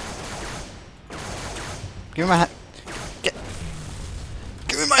hammer back. Give me my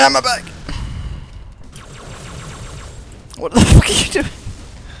Give me my hammer back! What the fuck are you doing?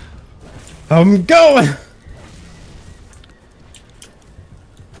 I'm going!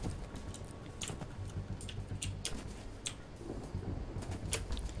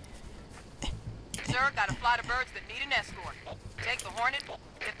 Sir, got a flight of birds that need an escort. Take the Hornet,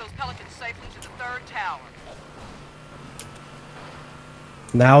 get those Pelicans safely to the 3rd tower.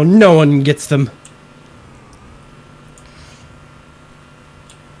 Now no one gets them.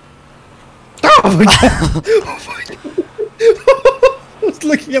 Oh my god! Oh my god! I was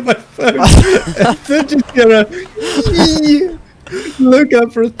looking at my phone and then just gonna look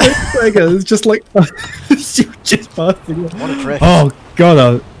up for a 30 seconds. It's just like she was just passing. What a drift. Oh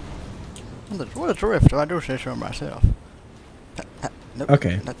god! What a drift. I do say so myself. Nope.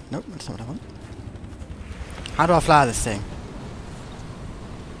 Okay. Nope, that's not what I want. How do I fly this thing?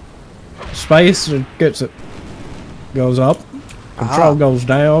 Space gets it. Goes up. Control goes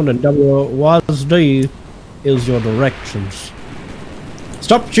down, and WSD is your directions.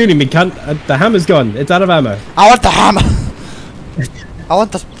 Stop shooting me, cunt! The hammer's gone. It's out of ammo. I want the hammer! I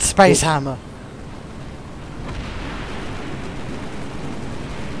want the space hammer.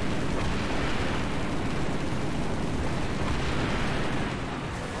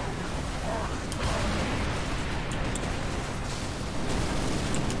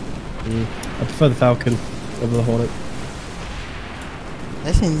 I prefer the Falcon over the Hornet.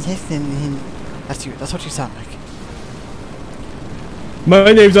 Listen. That's what you sound like.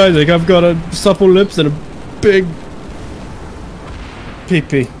 My name's Isaac. I've got a supple lips and a big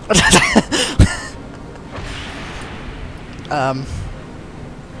pee-pee. How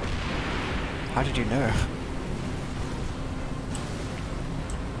did you know?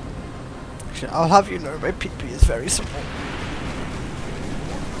 Actually, I'll have you know my pee-pee is very small.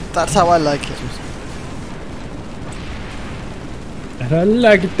 That's how I like it. And I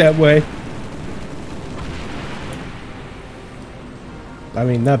like it that way. I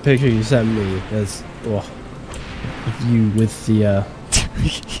mean, that picture you sent me is, oh, you with the,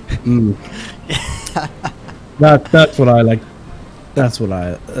 That's what I like. That's what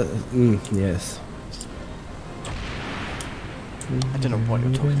I, yes. I don't know what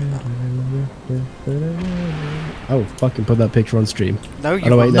you're talking about. I will fucking put that picture on stream. No, you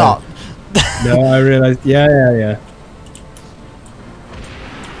will not. No, I realized. Yeah.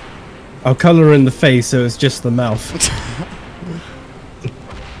 I'll color in the face so it's just the mouth.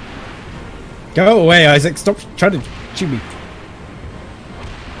 Go away, Isaac. Stop trying to shoot me.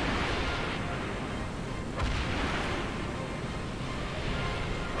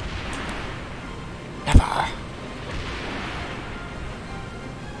 Never.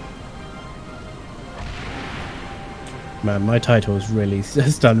 Man, my title is really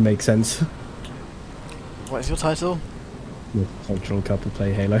starting to make sense. What is your title? The cultural couple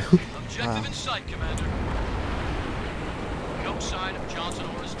play Halo. Objective in sight, Commander. No sign of Johnson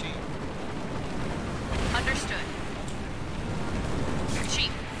or his team. Understood.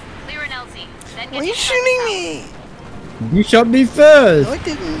 Chief, clear an LZ. Then get Why are you inside shooting the me? You shot me first! No, I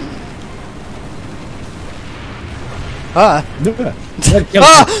didn't. Ah!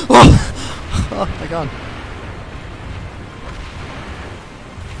 Oh my god.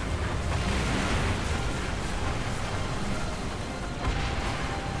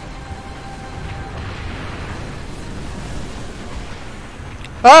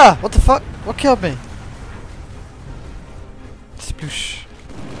 Ah! What the fuck? What killed me? Sploosh.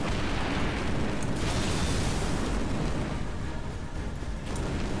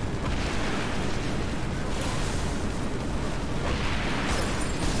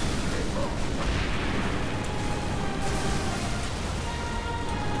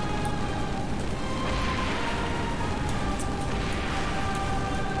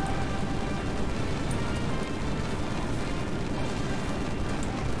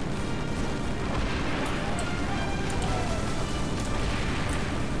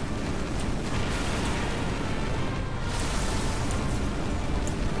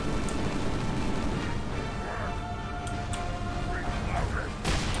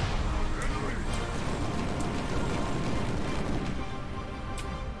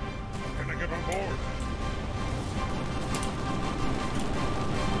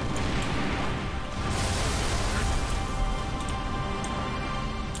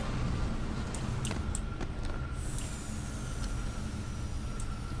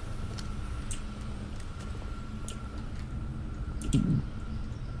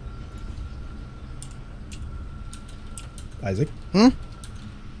 Isaac? Hmm?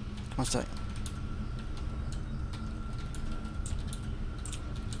 What's that?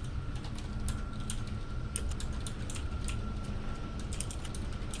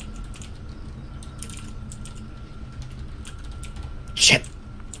 Shit!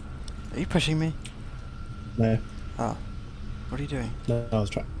 Are you pushing me? No. Oh. What are you doing? No,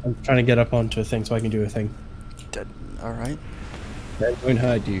 I'm trying to get up onto a thing so I can do a thing. Alright. That won't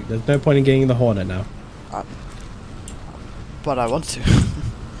hurt you. There's no point in getting the Hornet now. But I want to.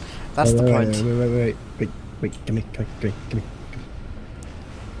 That's the point. Wait, come here.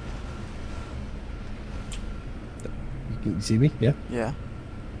 You see me? Yeah? Yeah.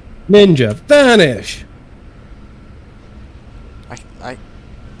 Ninja, vanish! I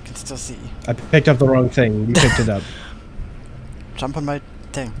can still see you. I picked up the wrong thing. You picked it up. Jump on my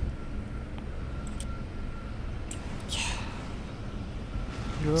thing.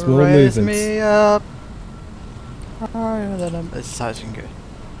 You Small raise movements. me up higher than I'm. It's sounding good.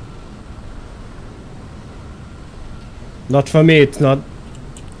 Not for me, it's not.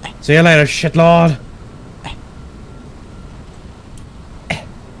 See you later, shitlord.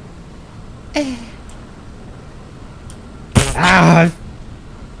 Ah!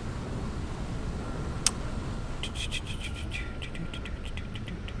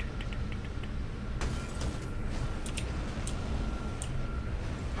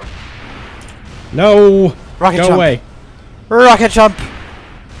 No! Rocket Go jump. away. Rocket jump.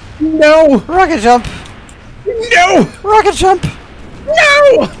 No! Rocket jump. No! Rocket jump.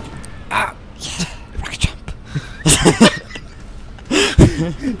 No! Ah. Rocket jump.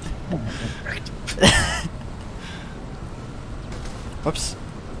 Whoops.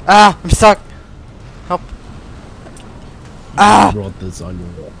 Ah, I'm stuck. Help. Ah! Rod this on your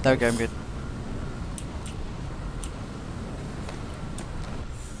wall. There we go, I'm good.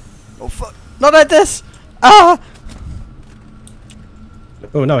 Oh fuck. Not like this! Ah!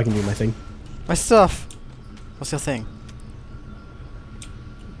 Oh, now I can do my thing. My stuff. What's your thing?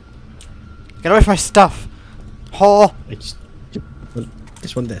 Get away from my stuff. Whore.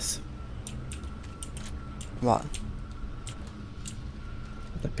 This one, this. What?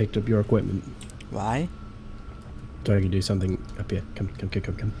 I picked up your equipment. Why? So I can do something up here. Come.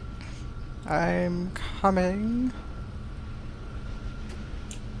 I'm coming.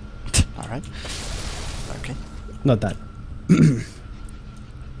 Alright. Okay. Not that.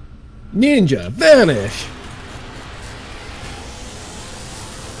 Ninja, vanish!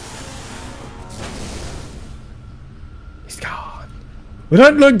 He's gone. We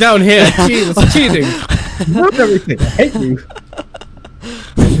don't look down here. Jeez, it's cheating. Not everything. I hate you.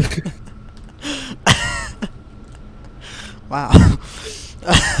 Wow.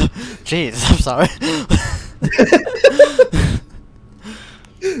 Jeez, I'm sorry.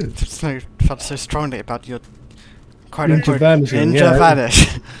 Just felt so strongly about your quote-unquote ninja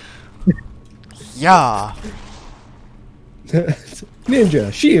vanish. Yeah.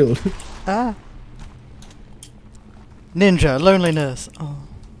 Ninja, shield. Ah. Ninja, loneliness. Oh.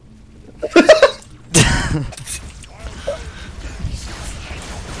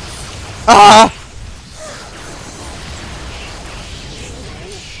 Ah!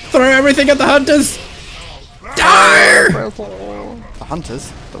 Throw everything at the hunters! Die! The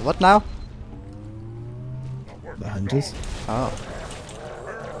hunters? The what now? The hunters? Oh.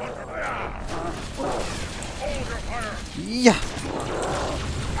 Yeah!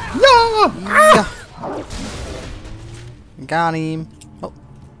 Yeah! Got him. Oh.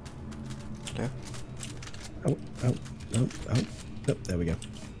 Hello. Oh. There we go.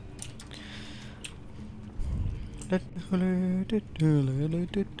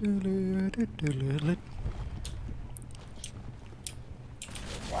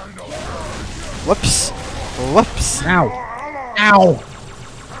 Whoops! Whoops! Ow! Ow!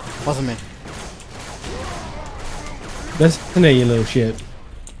 Wasn't me. Listen here, you little shit.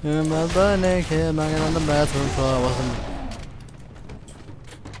 I'm butt naked, banging on the bathroom floor. Wasn't me.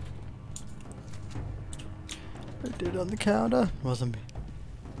 I did it on the counter. Wasn't me.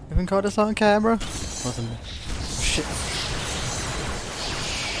 Even caught us on camera. Wasn't me. Oh, shit.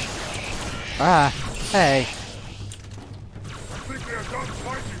 Ah! Hey!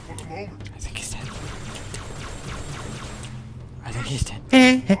 I think he's dead. I think he's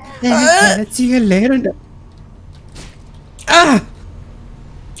dead. See you later. Ah!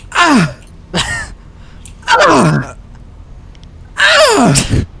 Ah! Ah!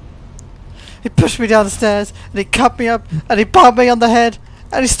 Ah! He pushed me down the stairs, and he cut me up, and he bombed me on the head,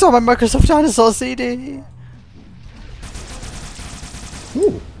 and he stole my Microsoft Dinosaur CD.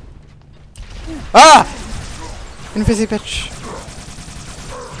 Ooh. Ah! Invisi bitch.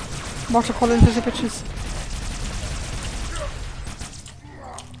 Mortal Kombat fizzy bitches.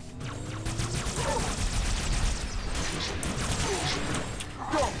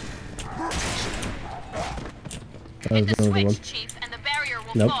 Hit the switch, Chief, and the barrier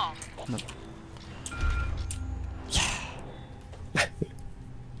will fall. Nope.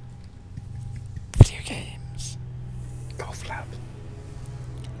 Video games. Golf lab.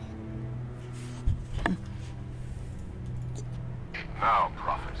 Now,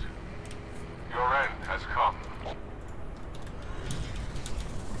 Prophet, your end has come.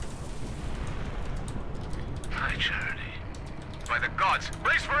 High charity. By the gods,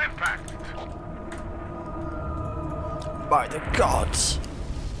 brace for impact! By the gods.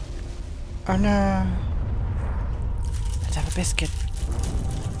 Oh no. Let's have a biscuit.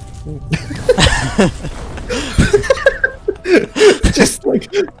 Just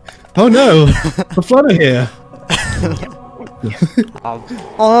like, oh no, the flood here.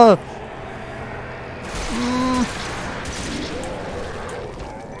 Oh.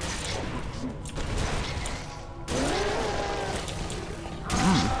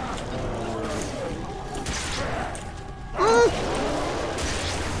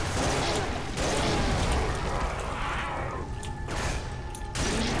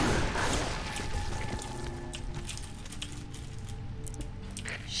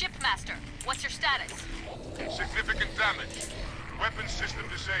 Shipmaster, what's your status? Significant damage. Weapon system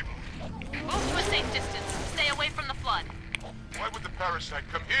disabled. Move to a safe distance. Stay away from the flood. Why would the parasite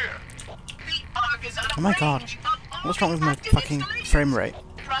come here? Oh my god. What's wrong with my fucking frame rate?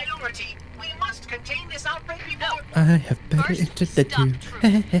 Priority. We must contain this outbreak before. I have better internet than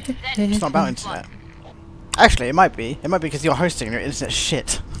you. It's not about internet. Actually, it might be. It might be because you're hosting and your internet's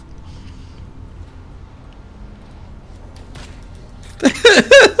shit.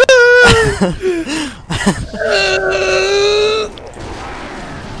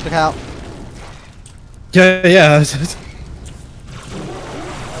 Look out. Yeah.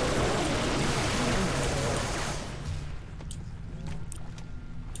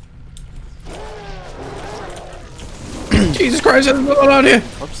 Jesus Christ, there's no one out here!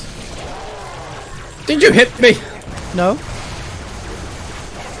 Oops. Did you hit me? No.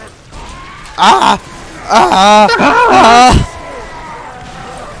 Ah! Ah! Ah!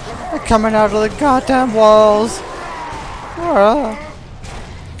 They're coming out of the goddamn walls. Ah.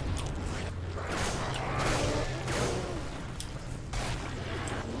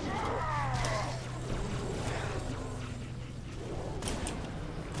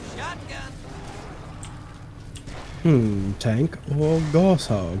 Tank or Gauss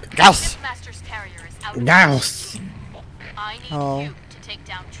Hog? Gauss! Shipmaster's carrier is out. Gauss! I need you to take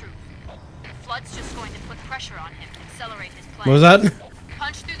down Truth. The flood's just going to put pressure on him to accelerate his plan. What was that?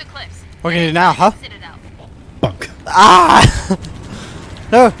 Punch through the cliffs. What can you do now, huh? Citadel. Fuck. Ah!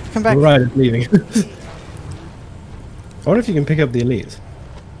 No, come back. Right, it's leaving. I wonder if you can pick up the elites.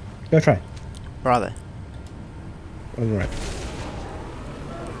 Go try. Where are they? On the right.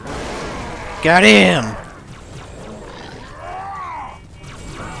 Get in!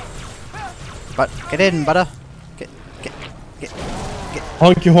 But get in, butter. Get.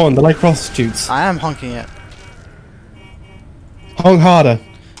 Honk your horn, they're like prostitutes. I am honking it. Honk harder.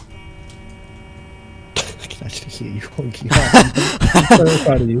 I can actually hear you honking harder. I'm so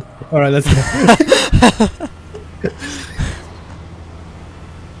proud of you. Alright, let's go.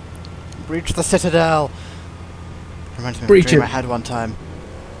 Breach the Citadel. Reminds me of a Breach dream it. I had one time.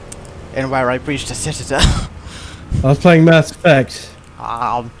 In where I breached a Citadel. I was playing Mass Effect.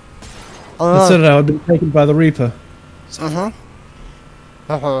 The Citadel had been taken by the Reaper.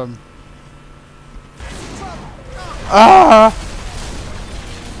 Ah!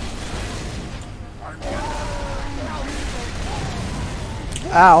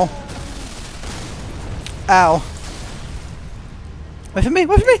 Ow. Ow. Wait for me,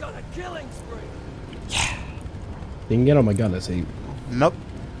 wait for me! You can get on my gun, I see. Nope.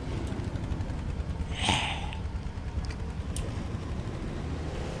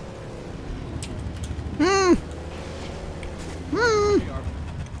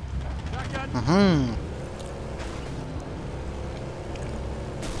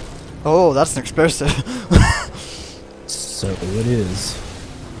 Oh, that's an explosive. So it is.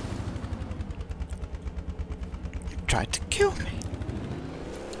 You tried to kill me.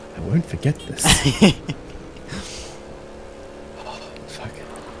 I won't forget this. Fuck.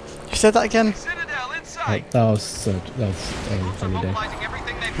 You said that again? That was a funny day.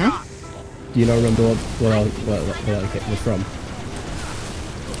 Do you not remember what it was from?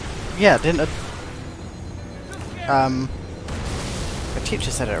 Yeah, didn't a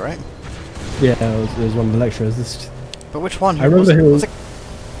teacher said it, right? Yeah, it was one of the lecturers. But which one? I remember who.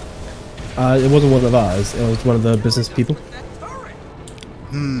 It wasn't one of ours. It was one of the business people.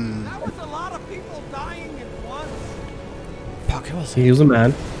 Hmm. That was a lot of people dying at once. Fuck, who was He was a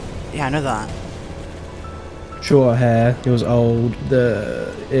man. Yeah, I know that. Short hair. He was old.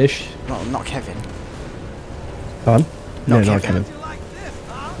 Ish. No, not Kevin. Pardon? No, Not not Kevin. Kevin.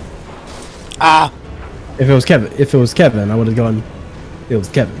 Ah! If it was Kevin, I would have gone. It was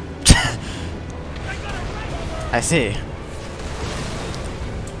Kevin. I see.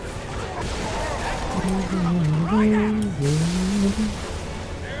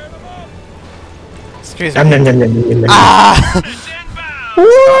 Excuse me. Ah!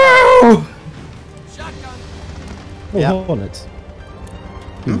 Woo! Oh, Yep. Hornet.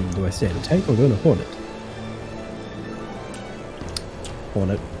 Do I stay in a tank or go in a Hornet?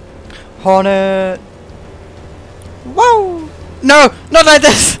 Hornet. Hornet. Whoa! No, not like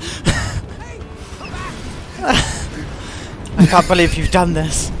this. I can't believe you've done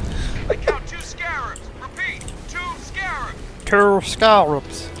this. Count 2 scarabs. Repeat, 2 scarabs. 2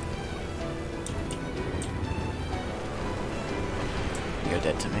 scarabs. You're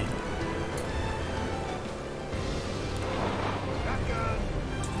dead to me.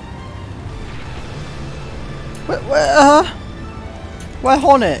 Where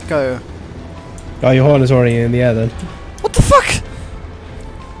Hornet go? Oh, your Hornet's already in the air then. What the fuck?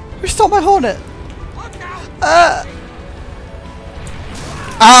 Who stole my Hornet? Ah!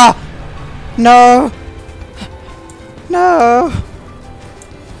 No! No!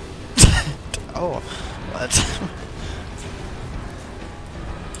 Oh, what?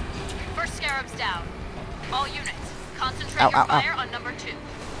 First scarab's down. All units, concentrate Ow, your ow, ow. fire on number 2.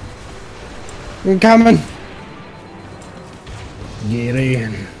 I'm coming. Get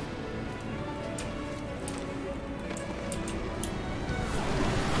in.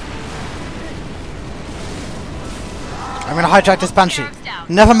 I'm gonna hijack this Banshee.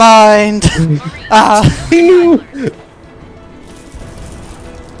 Never mind! Ah!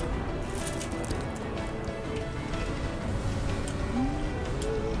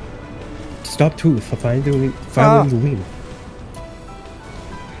 Stop tooth for finding the wheel.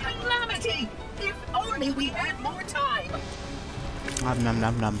 Calamity! If only we had more time. Nom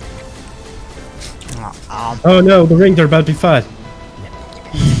nom nom. Oh no, the rings are about to be fired.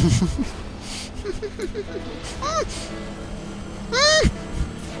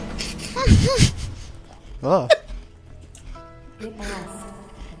 Oh. It asked,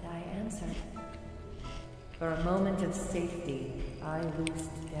 and I answered. For a moment of safety, I loosed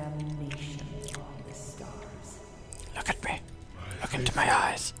damnation on the stars. Look at me. Look into my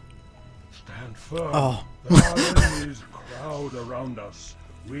eyes. Stand firm. Oh. There are enemies crowd around us.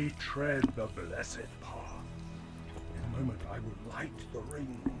 We tread the blessed path. In a moment I will light the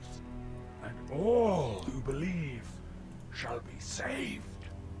rings, and all who believe shall be saved.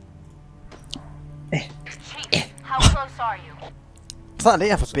 Chief, how close are you? Does that lady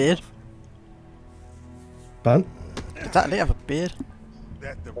have a beard? Pardon? Does that lady have a beard?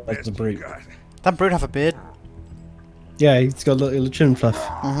 That's the brute. That brute have a beard? Yeah, he's got a little chin fluff.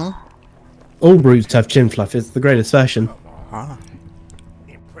 Mm-hmm. All brutes have chin fluff. It's the greatest fashion. Ah.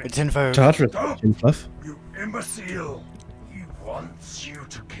 It's in vogue. Tartarus has chin fluff. You imbecile! He wants you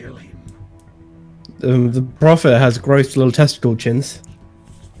to kill him. The Prophet has gross little testicle chins.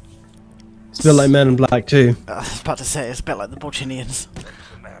 It's a bit like Men in Black too. I was about to say, it's a bit like the Bolchinians.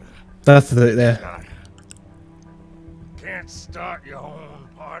 That's the there. Can't start your own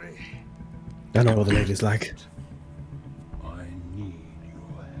party. I know what the lady's like. I need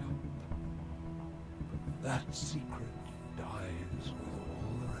your help. But that secret dies with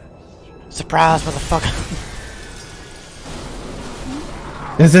all the rest. Surprise, motherfucker.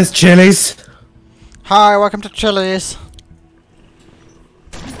 Is this Chili's? Hi, welcome to Chili's.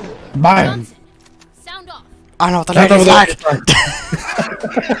 Bam! Sound off. I know what the lady's like.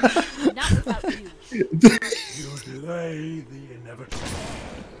 Not without you. You delay the inevitable.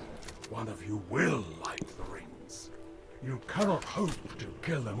 One of you will light the rings. You cannot hope to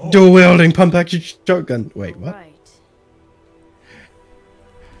kill them all. Dual wielding pump action shotgun. Wait, what? Right.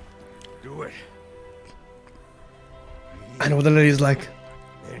 Do it. I know what the lady's like.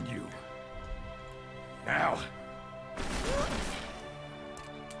 And you. Now.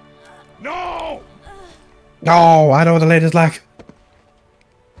 No! No, I know what the lady's like.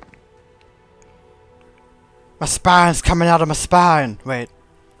 My spine's coming out of my spine. Wait.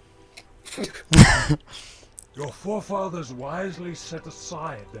 Your forefathers wisely set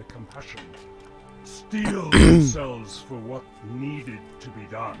aside their compassion, steeled themselves for what needed to be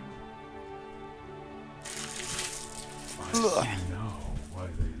done. I see now why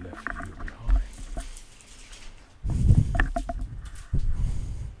they left you behind.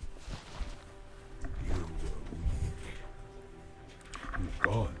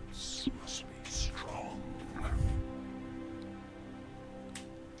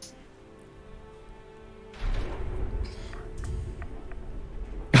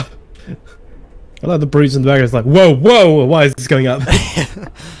 I like the brutes in the back. It's like, whoa, whoa, why is this going up?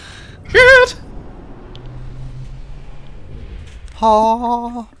 Shit!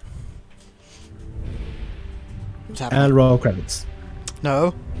 Ha! And roll credits.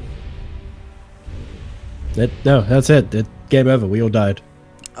 No. No, that's it. Game over. We all died.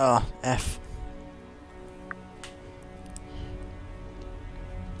 Ah, F.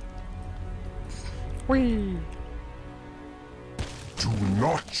 Whee! Do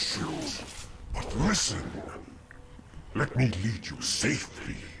not shoot, but listen. Let me lead you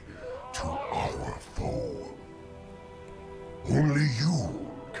safely to our foe. Only you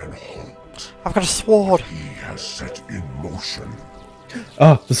can halt. I've got a sword. He has set in motion.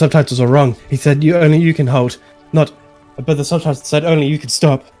 Oh, the subtitles are wrong. He said only you can halt. Not, but the subtitles said only you can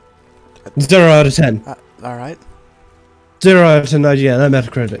stop. 0 out of 10. Alright. 0 out of 10 IGN and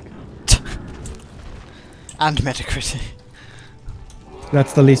Metacritic. And Metacritic.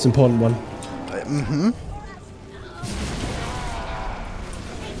 That's the least important one. Mm-hmm.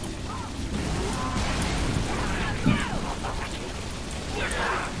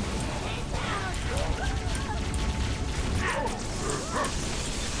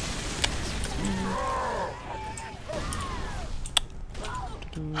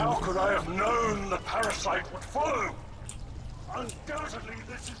 How could I have known the parasite would follow? Undoubtedly,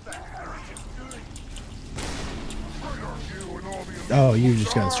 this is the heretic doing. Oh, you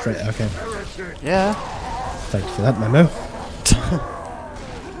just going straight. Okay. Yeah. Thank you for that memo.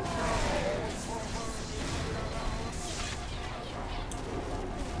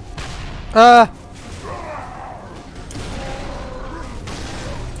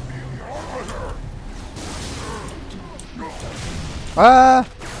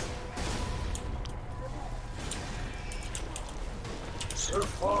 So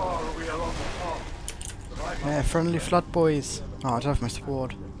far, we are on the path. Yeah, friendly flood boys. Oh, I don't have my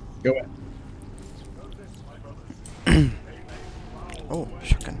sword. Go ahead. Oh,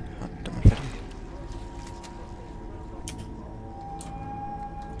 shotgun. Oh, don't mind fighting.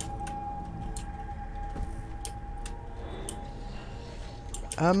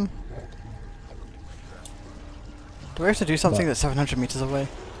 Do we have to do something that's 700 meters away?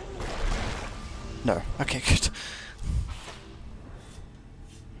 No. Okay, good.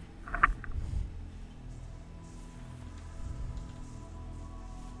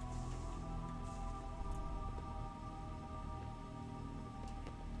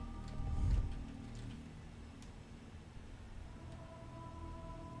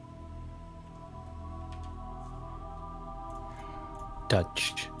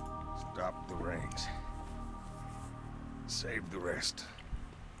 Touch. Stop the rings. Save the rest.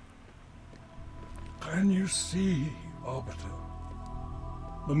 Can you see, Arbiter?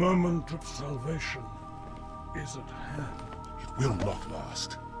 The moment of salvation is at hand. It will not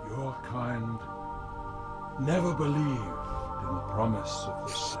last. Your kind never believed in the promise of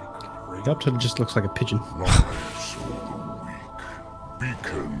the sacred ring. The Optic just looks like a pigeon. Lives for the weak,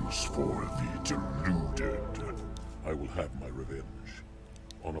 beacons for the deluded. I will have my revenge.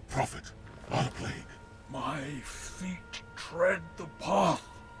 On a prophet, not a plague. My feet tread the path.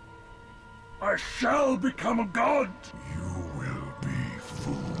 I shall become a god. You will be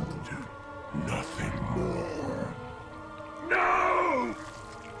food, nothing more. No!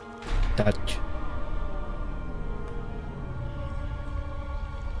 Touch.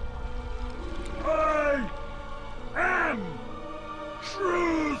 I am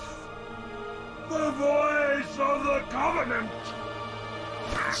truth, the voice of the covenant.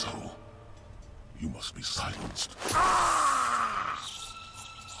 So, you must be silenced.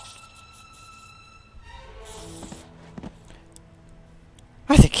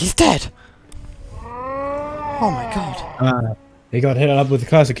 I think he's dead. Oh my god. He got hit up with the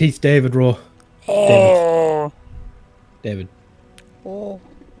classic Keith David roar. Oh. David. Oh.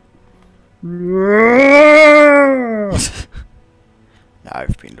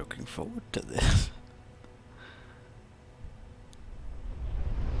 I've been looking forward to this.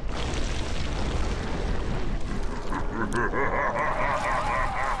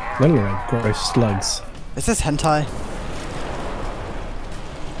 Look at gross slugs. Is this hentai?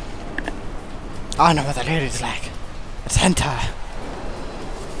 I know what the lady's like. It's hentai.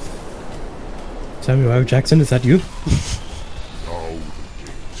 Samuel L. Jackson, is that you?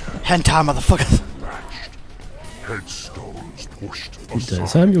 Hentai, motherfucker. Headstones pushed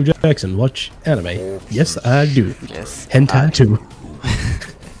Does Samuel Jackson watch anime? Yes, I do. Yes. Hentai too.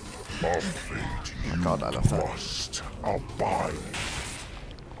 Oh god, I love that. Must abide.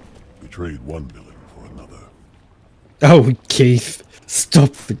 Betrayed one villain for another. Oh, Keith.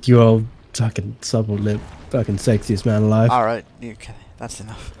 Stop with your fucking supple lip. Fucking sexiest man alive. Alright, okay. That's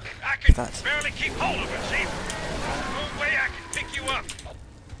enough. I can That's barely keep hold of it, Chief. No way I can pick you up.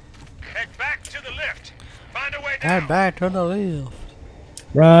 Head back to the lift. Find a way down. head back to the lift.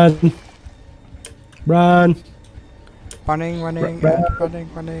 Run! Run! Running, running, Run. and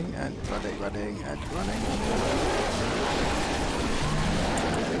running, running, and running, running, and running.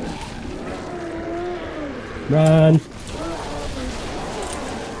 Run!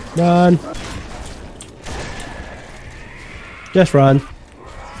 Run! Just run.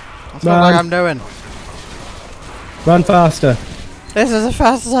 That's not like I'm doing. Run faster. This is as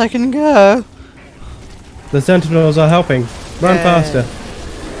fast as I can go. The sentinels are helping. Run Yay. faster.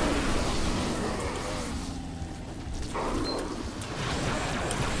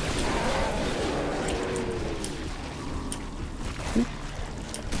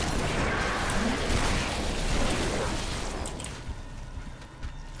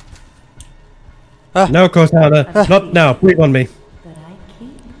 No, Cortana. Not now. Breathe on me. But I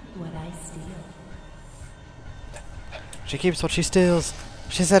keep what I steal. She keeps what she steals.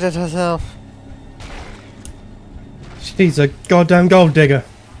 She said it herself. She's a goddamn gold digger.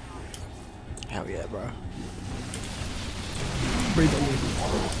 Hell yeah, bro. Breathe on me.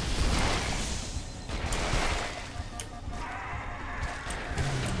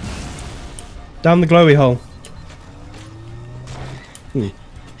 Down the glowy hole.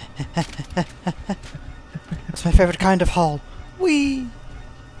 That's my favorite kind of hole. Wee.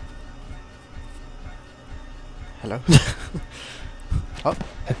 Hello. Oh.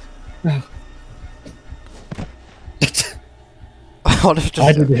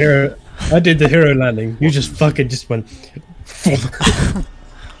 I did the hero. I did the hero landing. You just fucking just went.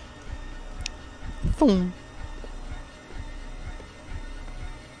 Boom.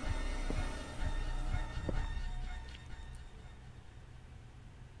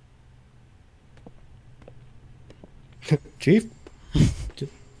 Chief?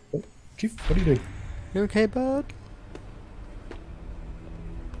 Chief, what are you doing? You okay, bud?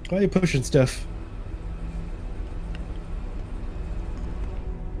 Why are you pushing stuff?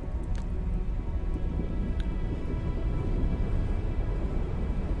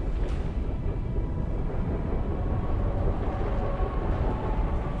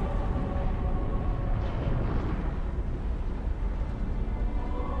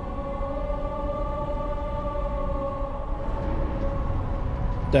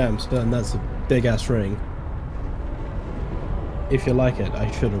 Damn, son, that's a big ass ring. If you like it,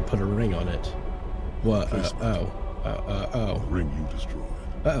 I should have put a ring on it. What? Oh. Ring you destroyed.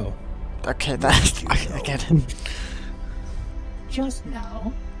 Oh. Okay, that's. I get it. Just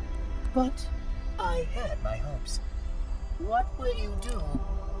now? But I had my hopes. What will you do?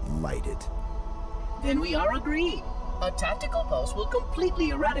 Light it. Then we are agreed. A tactical pulse will completely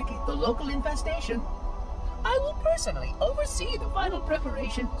eradicate the local infestation. I will personally oversee the final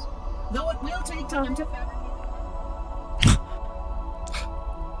preparations, though it will take time to fabricate.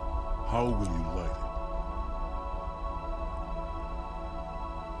 How will you light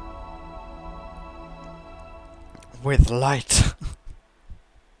it? With light.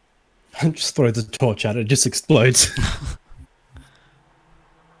 Just throw the torch at it, it just explodes.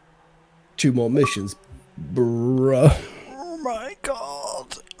 2 more missions, bruh. Oh my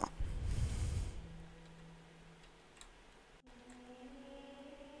god.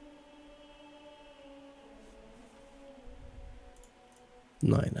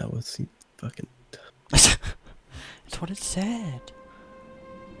 Nine hours, you fucking. That's what it said.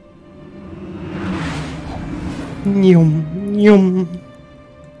 Yum, yum.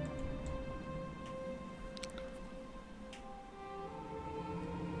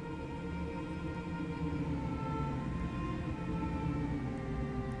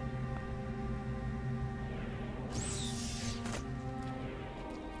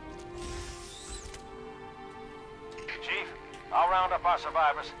 Chief, I'll round up our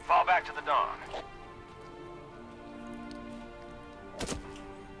survivors, fall back to the Dawn.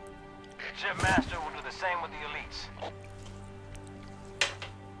 Ship Master will do the same with the elites.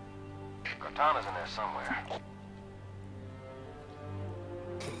 Cortana's in there somewhere.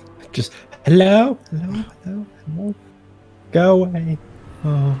 Just hello, hello, hello, hello. Go away.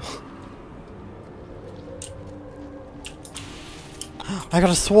 Oh. I got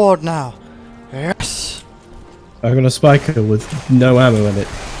a sword now. Yes. I got a spiker with no ammo in it.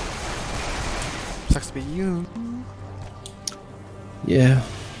 Sucks to be you. Yeah.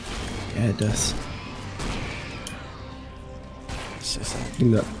 Yeah, it does. It's just Give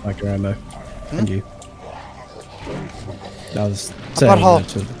me that spiker ammo. And you. I was A saying butthole. that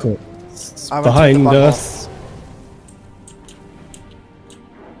to the court. It's I went to the behind butthole. us.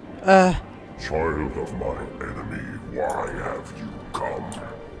 Child of my enemy, why have you come?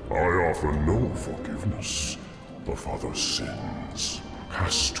 I offer no forgiveness. The father's sins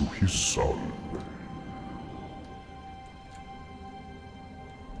pass to his son.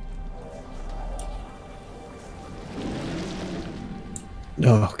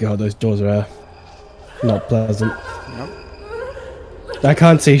 Oh god, those doors are not pleasant. Nope. I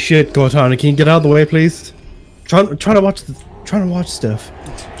can't see shit, Cortana. Can you get out of the way, please? Trying to watch stuff.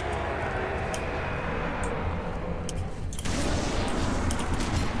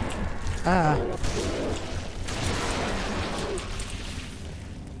 Ah.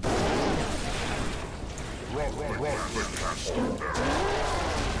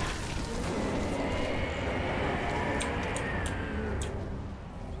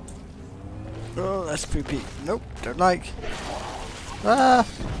 Oh, that's creepy. Nope, don't like. Ah!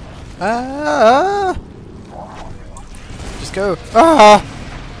 Ah! Just go. Ah!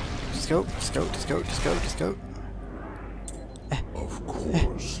 Just go, just go, just go, just go, just go. Of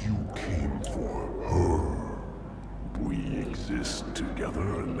course you came for her. We exist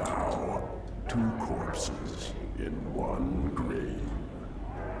together now. 2 corpses in 1 grave.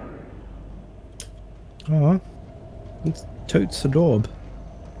 Aw. It's totes adorb.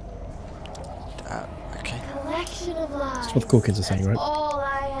 Okay. Collection of lies. That's what the cool kids are saying, right? All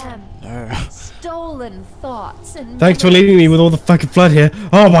I am. No. Stolen thoughts and Thanks for leaving me with all the fucking blood here.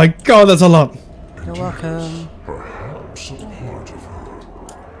 Oh my god, that's a lot. You're welcome. Perhaps a part of her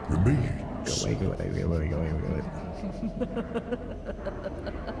remains. Go away, go away, go away, go away, go away.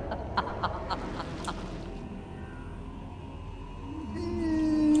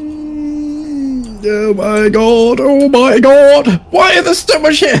 Oh my god, oh my god! Why is there so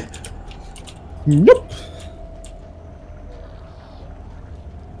much here? Nope.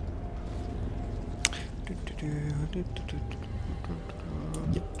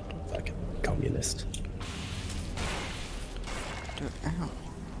 Yep, fucking communist. Ow.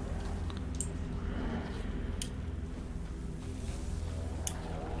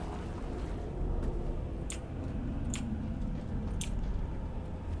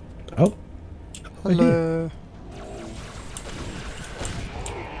 Oh. Hello.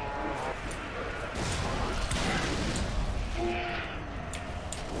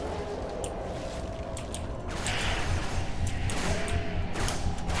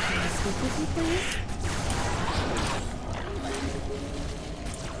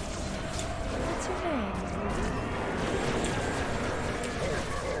 What's your name?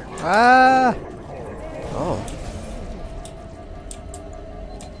 Ah! Oh.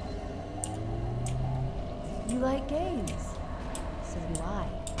 You like games. So do I.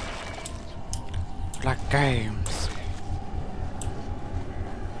 Black games.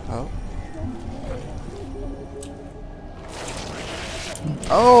 Oh.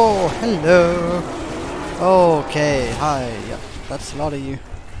 Oh, hello. Okay, hi. Yep, that's a lot of you.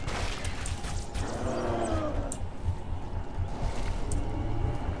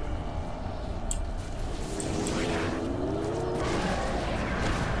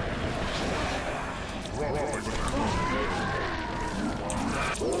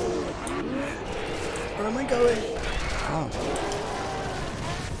 Where am I going? Oh.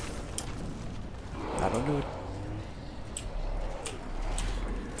 That'll do it.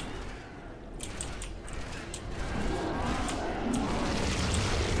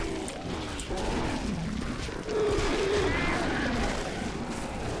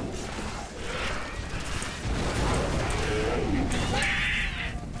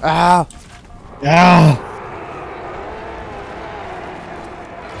 Ah! Ah!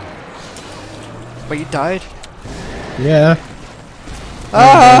 But you died? Yeah.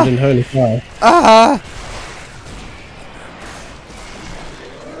 Ah! In holy fire. Ah!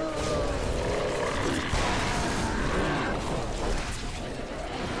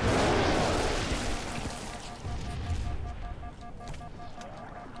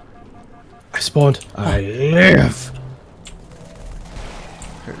 I spawned. I live.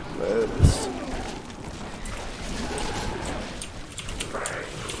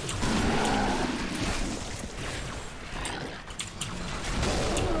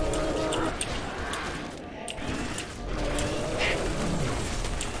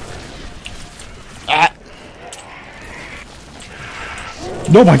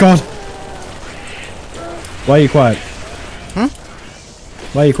 Oh my god! Why are you quiet? Hmm?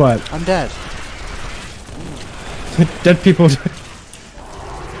 Why are you quiet? I'm dead. Dead people.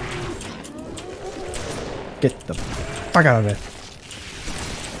 Get the fuck out of there.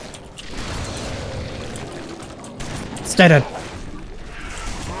 Stay dead.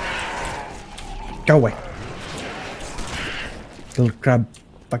 Go away. Little crab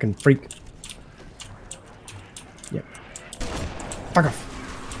fucking freak. Yep. Fuck off.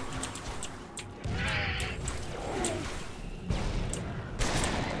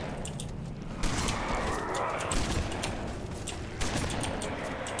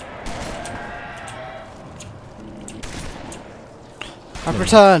 I've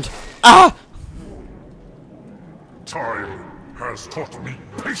returned. Ah! Time has taught me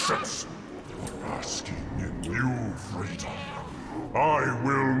patience. Basking in new freedom, I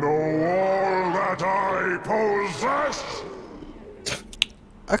will know all that I possess.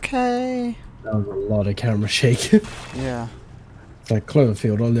 Okay. That was a lot of camera shake. Yeah. It's like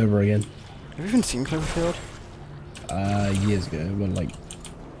Cloverfield all over again. Have you even seen Cloverfield? Years ago, when like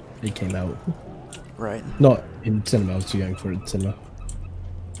it came out. Right. Not in cinema. I was too young for it in cinema.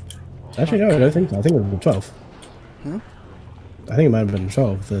 Actually, no, I don't think so. I think it was 12. Hmm? I think it might have been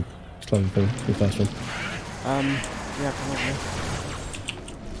 12. The Cloverfield, the first one. Yeah,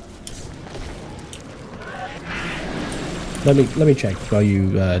 probably. Let me check while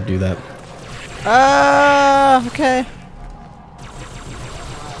you do that. Okay.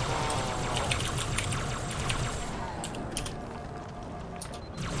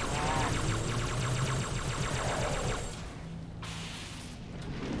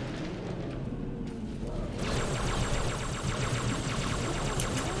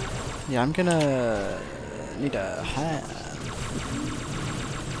 Yeah, I'm gonna need a hand.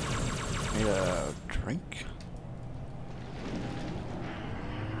 Need a drink.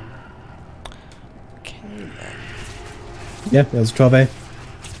 Okay then. Yeah, that was 12A.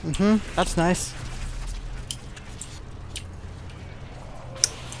 That's nice.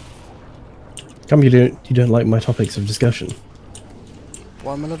 Come, you don't like my topics of discussion.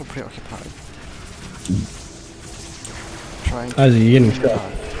 Well, I'm a little preoccupied. Trying. Oh, you're getting shot.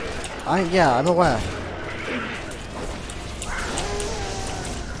 Yeah, I'm aware.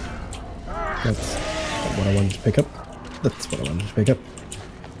 That's what I wanted to pick up. That's what I wanted to pick up.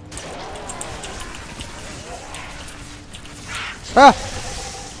 Ah!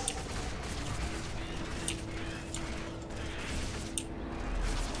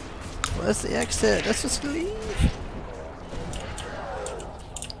 Where's the exit? Let's just leave.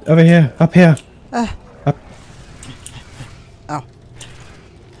 Over here, up here. Ah. Up. Ow.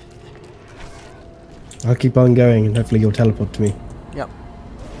 I'll keep on going and hopefully you'll teleport to me. Yep.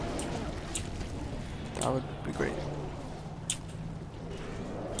 That would be great.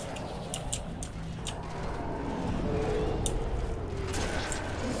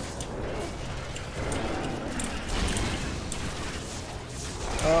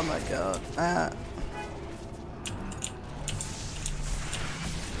 Oh my god. Ah.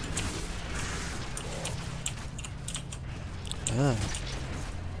 Ugh.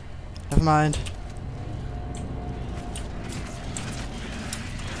 Never mind.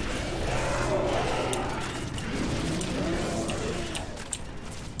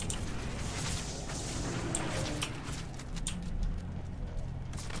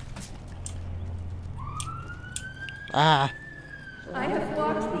 Ah. I have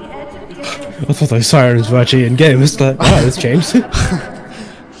walked the edge of the abyss. I thought those sirens were actually in game. It's like, wow, this changed. Submit!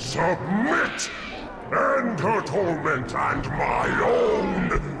 End her torment and my own!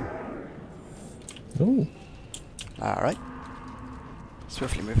 Oh. Alright.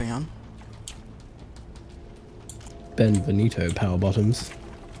 Swiftly moving on. Benvenuto power bottoms.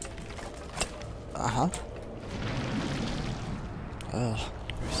 Uh-huh. Ugh.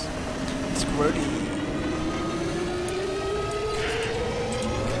 It's grody.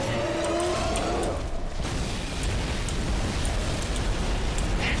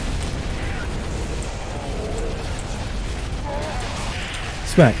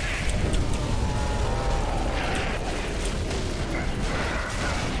 Smack.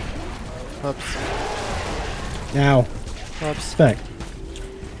 Oops. Ow. Oops. Smack.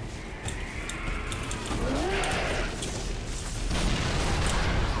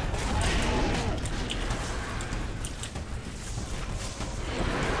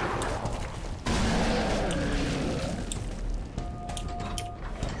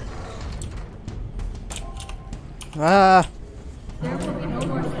 Ah. There will be no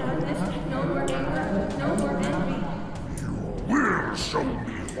more sadness, no more anger, no more envy. Will show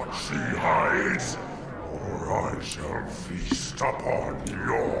me what she hides, or I shall feast upon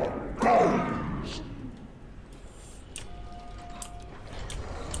your bones!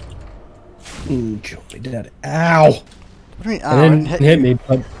 Johnny Daddy. Ow! What do you mean, It ow? didn't hit me,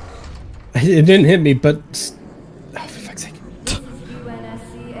 but... It didn't hit me, but... Oh, for fuck's sake.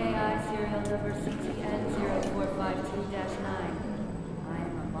 UNSC AI serial number CTN-0452-9. I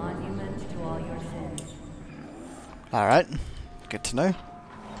am a monument to all your sins. Alright. Good to know.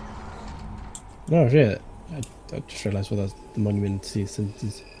 Oh, shit. I just realised what that's the monument to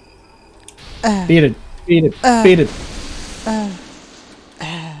senses. Beat it! Beat it! Beat it!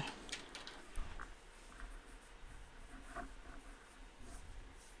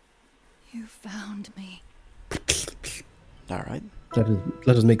 You found me. Alright. So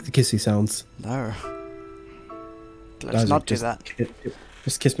Let us make the kissy sounds. No. Let's Isaac, not do just that.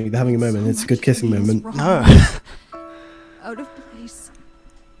 Just kiss me. They're having a moment. It's a good kissing moment. No. Out of place.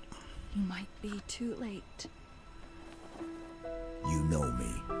 You might be too late. You know me.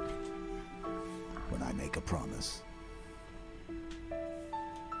 When I make a promise.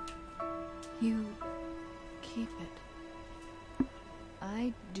 You keep it.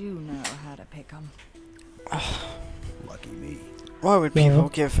 I do know how to pick 'em. Lucky me. Why would people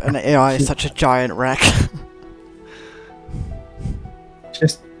give an AI such a giant rack?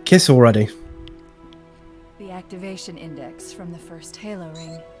 Just kiss already. The activation index from the first Halo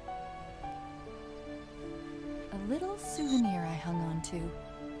ring. A little souvenir I hung on to,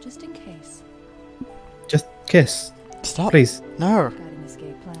 just in case. Just kiss. Stop. Please. No. Got an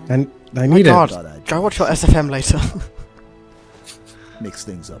escape plan. And I My need God. it. Go watch your SFM later. Mix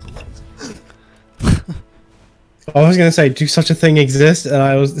things up a little. I was gonna say, do such a thing exist? And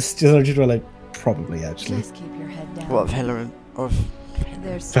I was still just like, probably actually. Just keep your head down. What of Halo? Of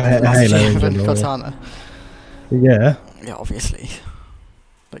There's Halo in and general, Cortana. Yeah. Yeah, obviously.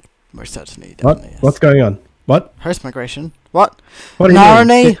 Like most certainly. What? Definitely, yes. What's going on? What? Host migration. What? What are you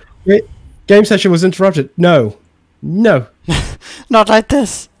doing? Narnie? Game session was interrupted. No. No. Not like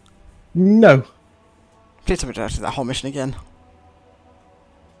this. No. Please tell me to do that whole mission again.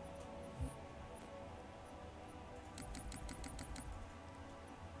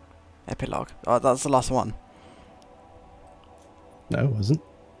 Epilogue. Oh, that's the last one. No, it wasn't.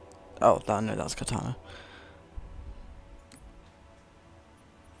 Oh, no, that's Katana.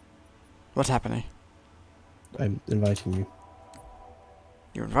 What's happening? I'm inviting you.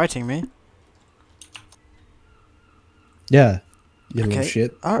 You're inviting me? Yeah. You little Okay.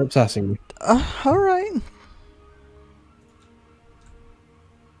 shit. Stop sassing me. Alright.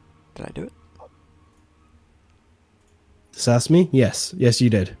 Did I do it? Sass me? Yes. Yes, you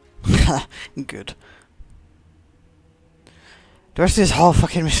did. Good. Do I have to do this whole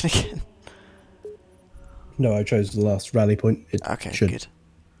fucking mission again? No, I chose the last rally point. It Okay, should. good.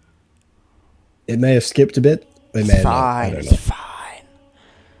 It may have skipped a bit. It may have not. I Fine, don't know. it's fine.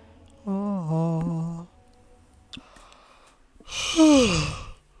 Oh.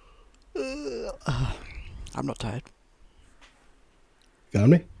 I'm not tired.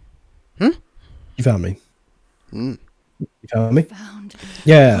 Found me? Hmm? You found me? Hmm. You found me? Found me.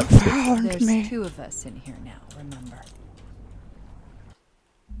 Yeah. There's two of us in here now, remember?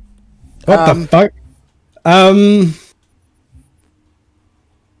 What the fuck?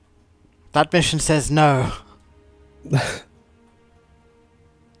 That mission says no.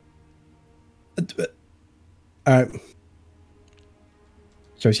 Alright.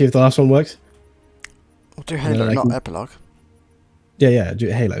 Shall we see if the last one works? We'll do And Halo, then I not can- Epilogue. Yeah, do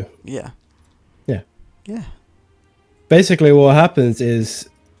Halo. Yeah. Yeah. Yeah. Basically, what happens is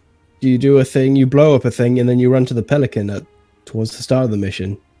you do a thing, you blow up a thing, and then you run to the Pelican towards the start of the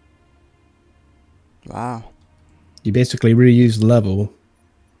mission. Wow. You basically reuse the level.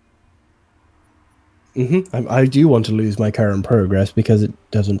 I do want to lose my current progress because it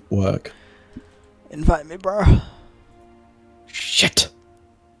doesn't work. Invite me, bro. Shit.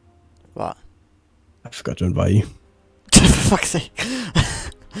 What? I forgot to invite you. For fuck's sake.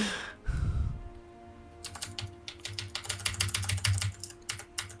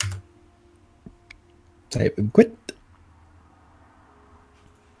 Type and quit.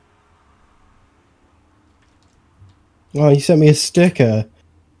 Oh, you sent me a sticker.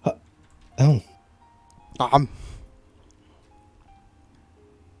 Oh.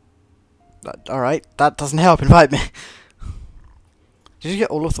 Alright, that doesn't help. Invite me. Did you get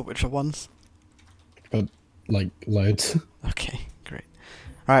all of the Witcher ones? Got, like, loads. Okay, great.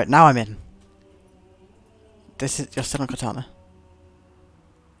 Alright, now I'm in. You're still on Katana.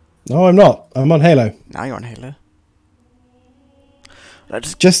 No, I'm not. I'm on Halo. Now you're on Halo.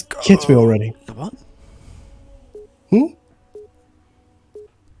 Just kiss me already. The what?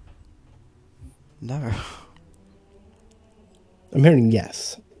 No. I'm hearing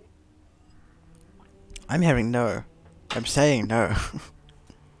yes. I'm hearing no. I'm saying no.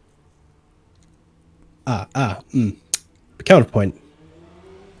 Counterpoint.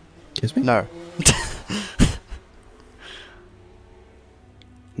 Kiss me? No.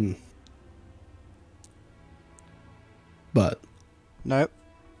 But. Nope.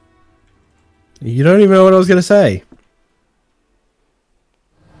 You don't even know what I was going to say.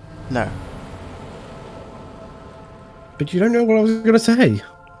 No. But you don't know what I was going to say.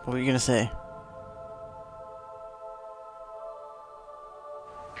 What were you going to say?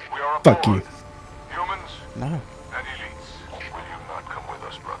 Fuck you. Humans No. and elites. Will you not come with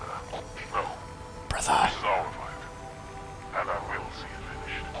us, brother? No. Brother. This is our fight. And I will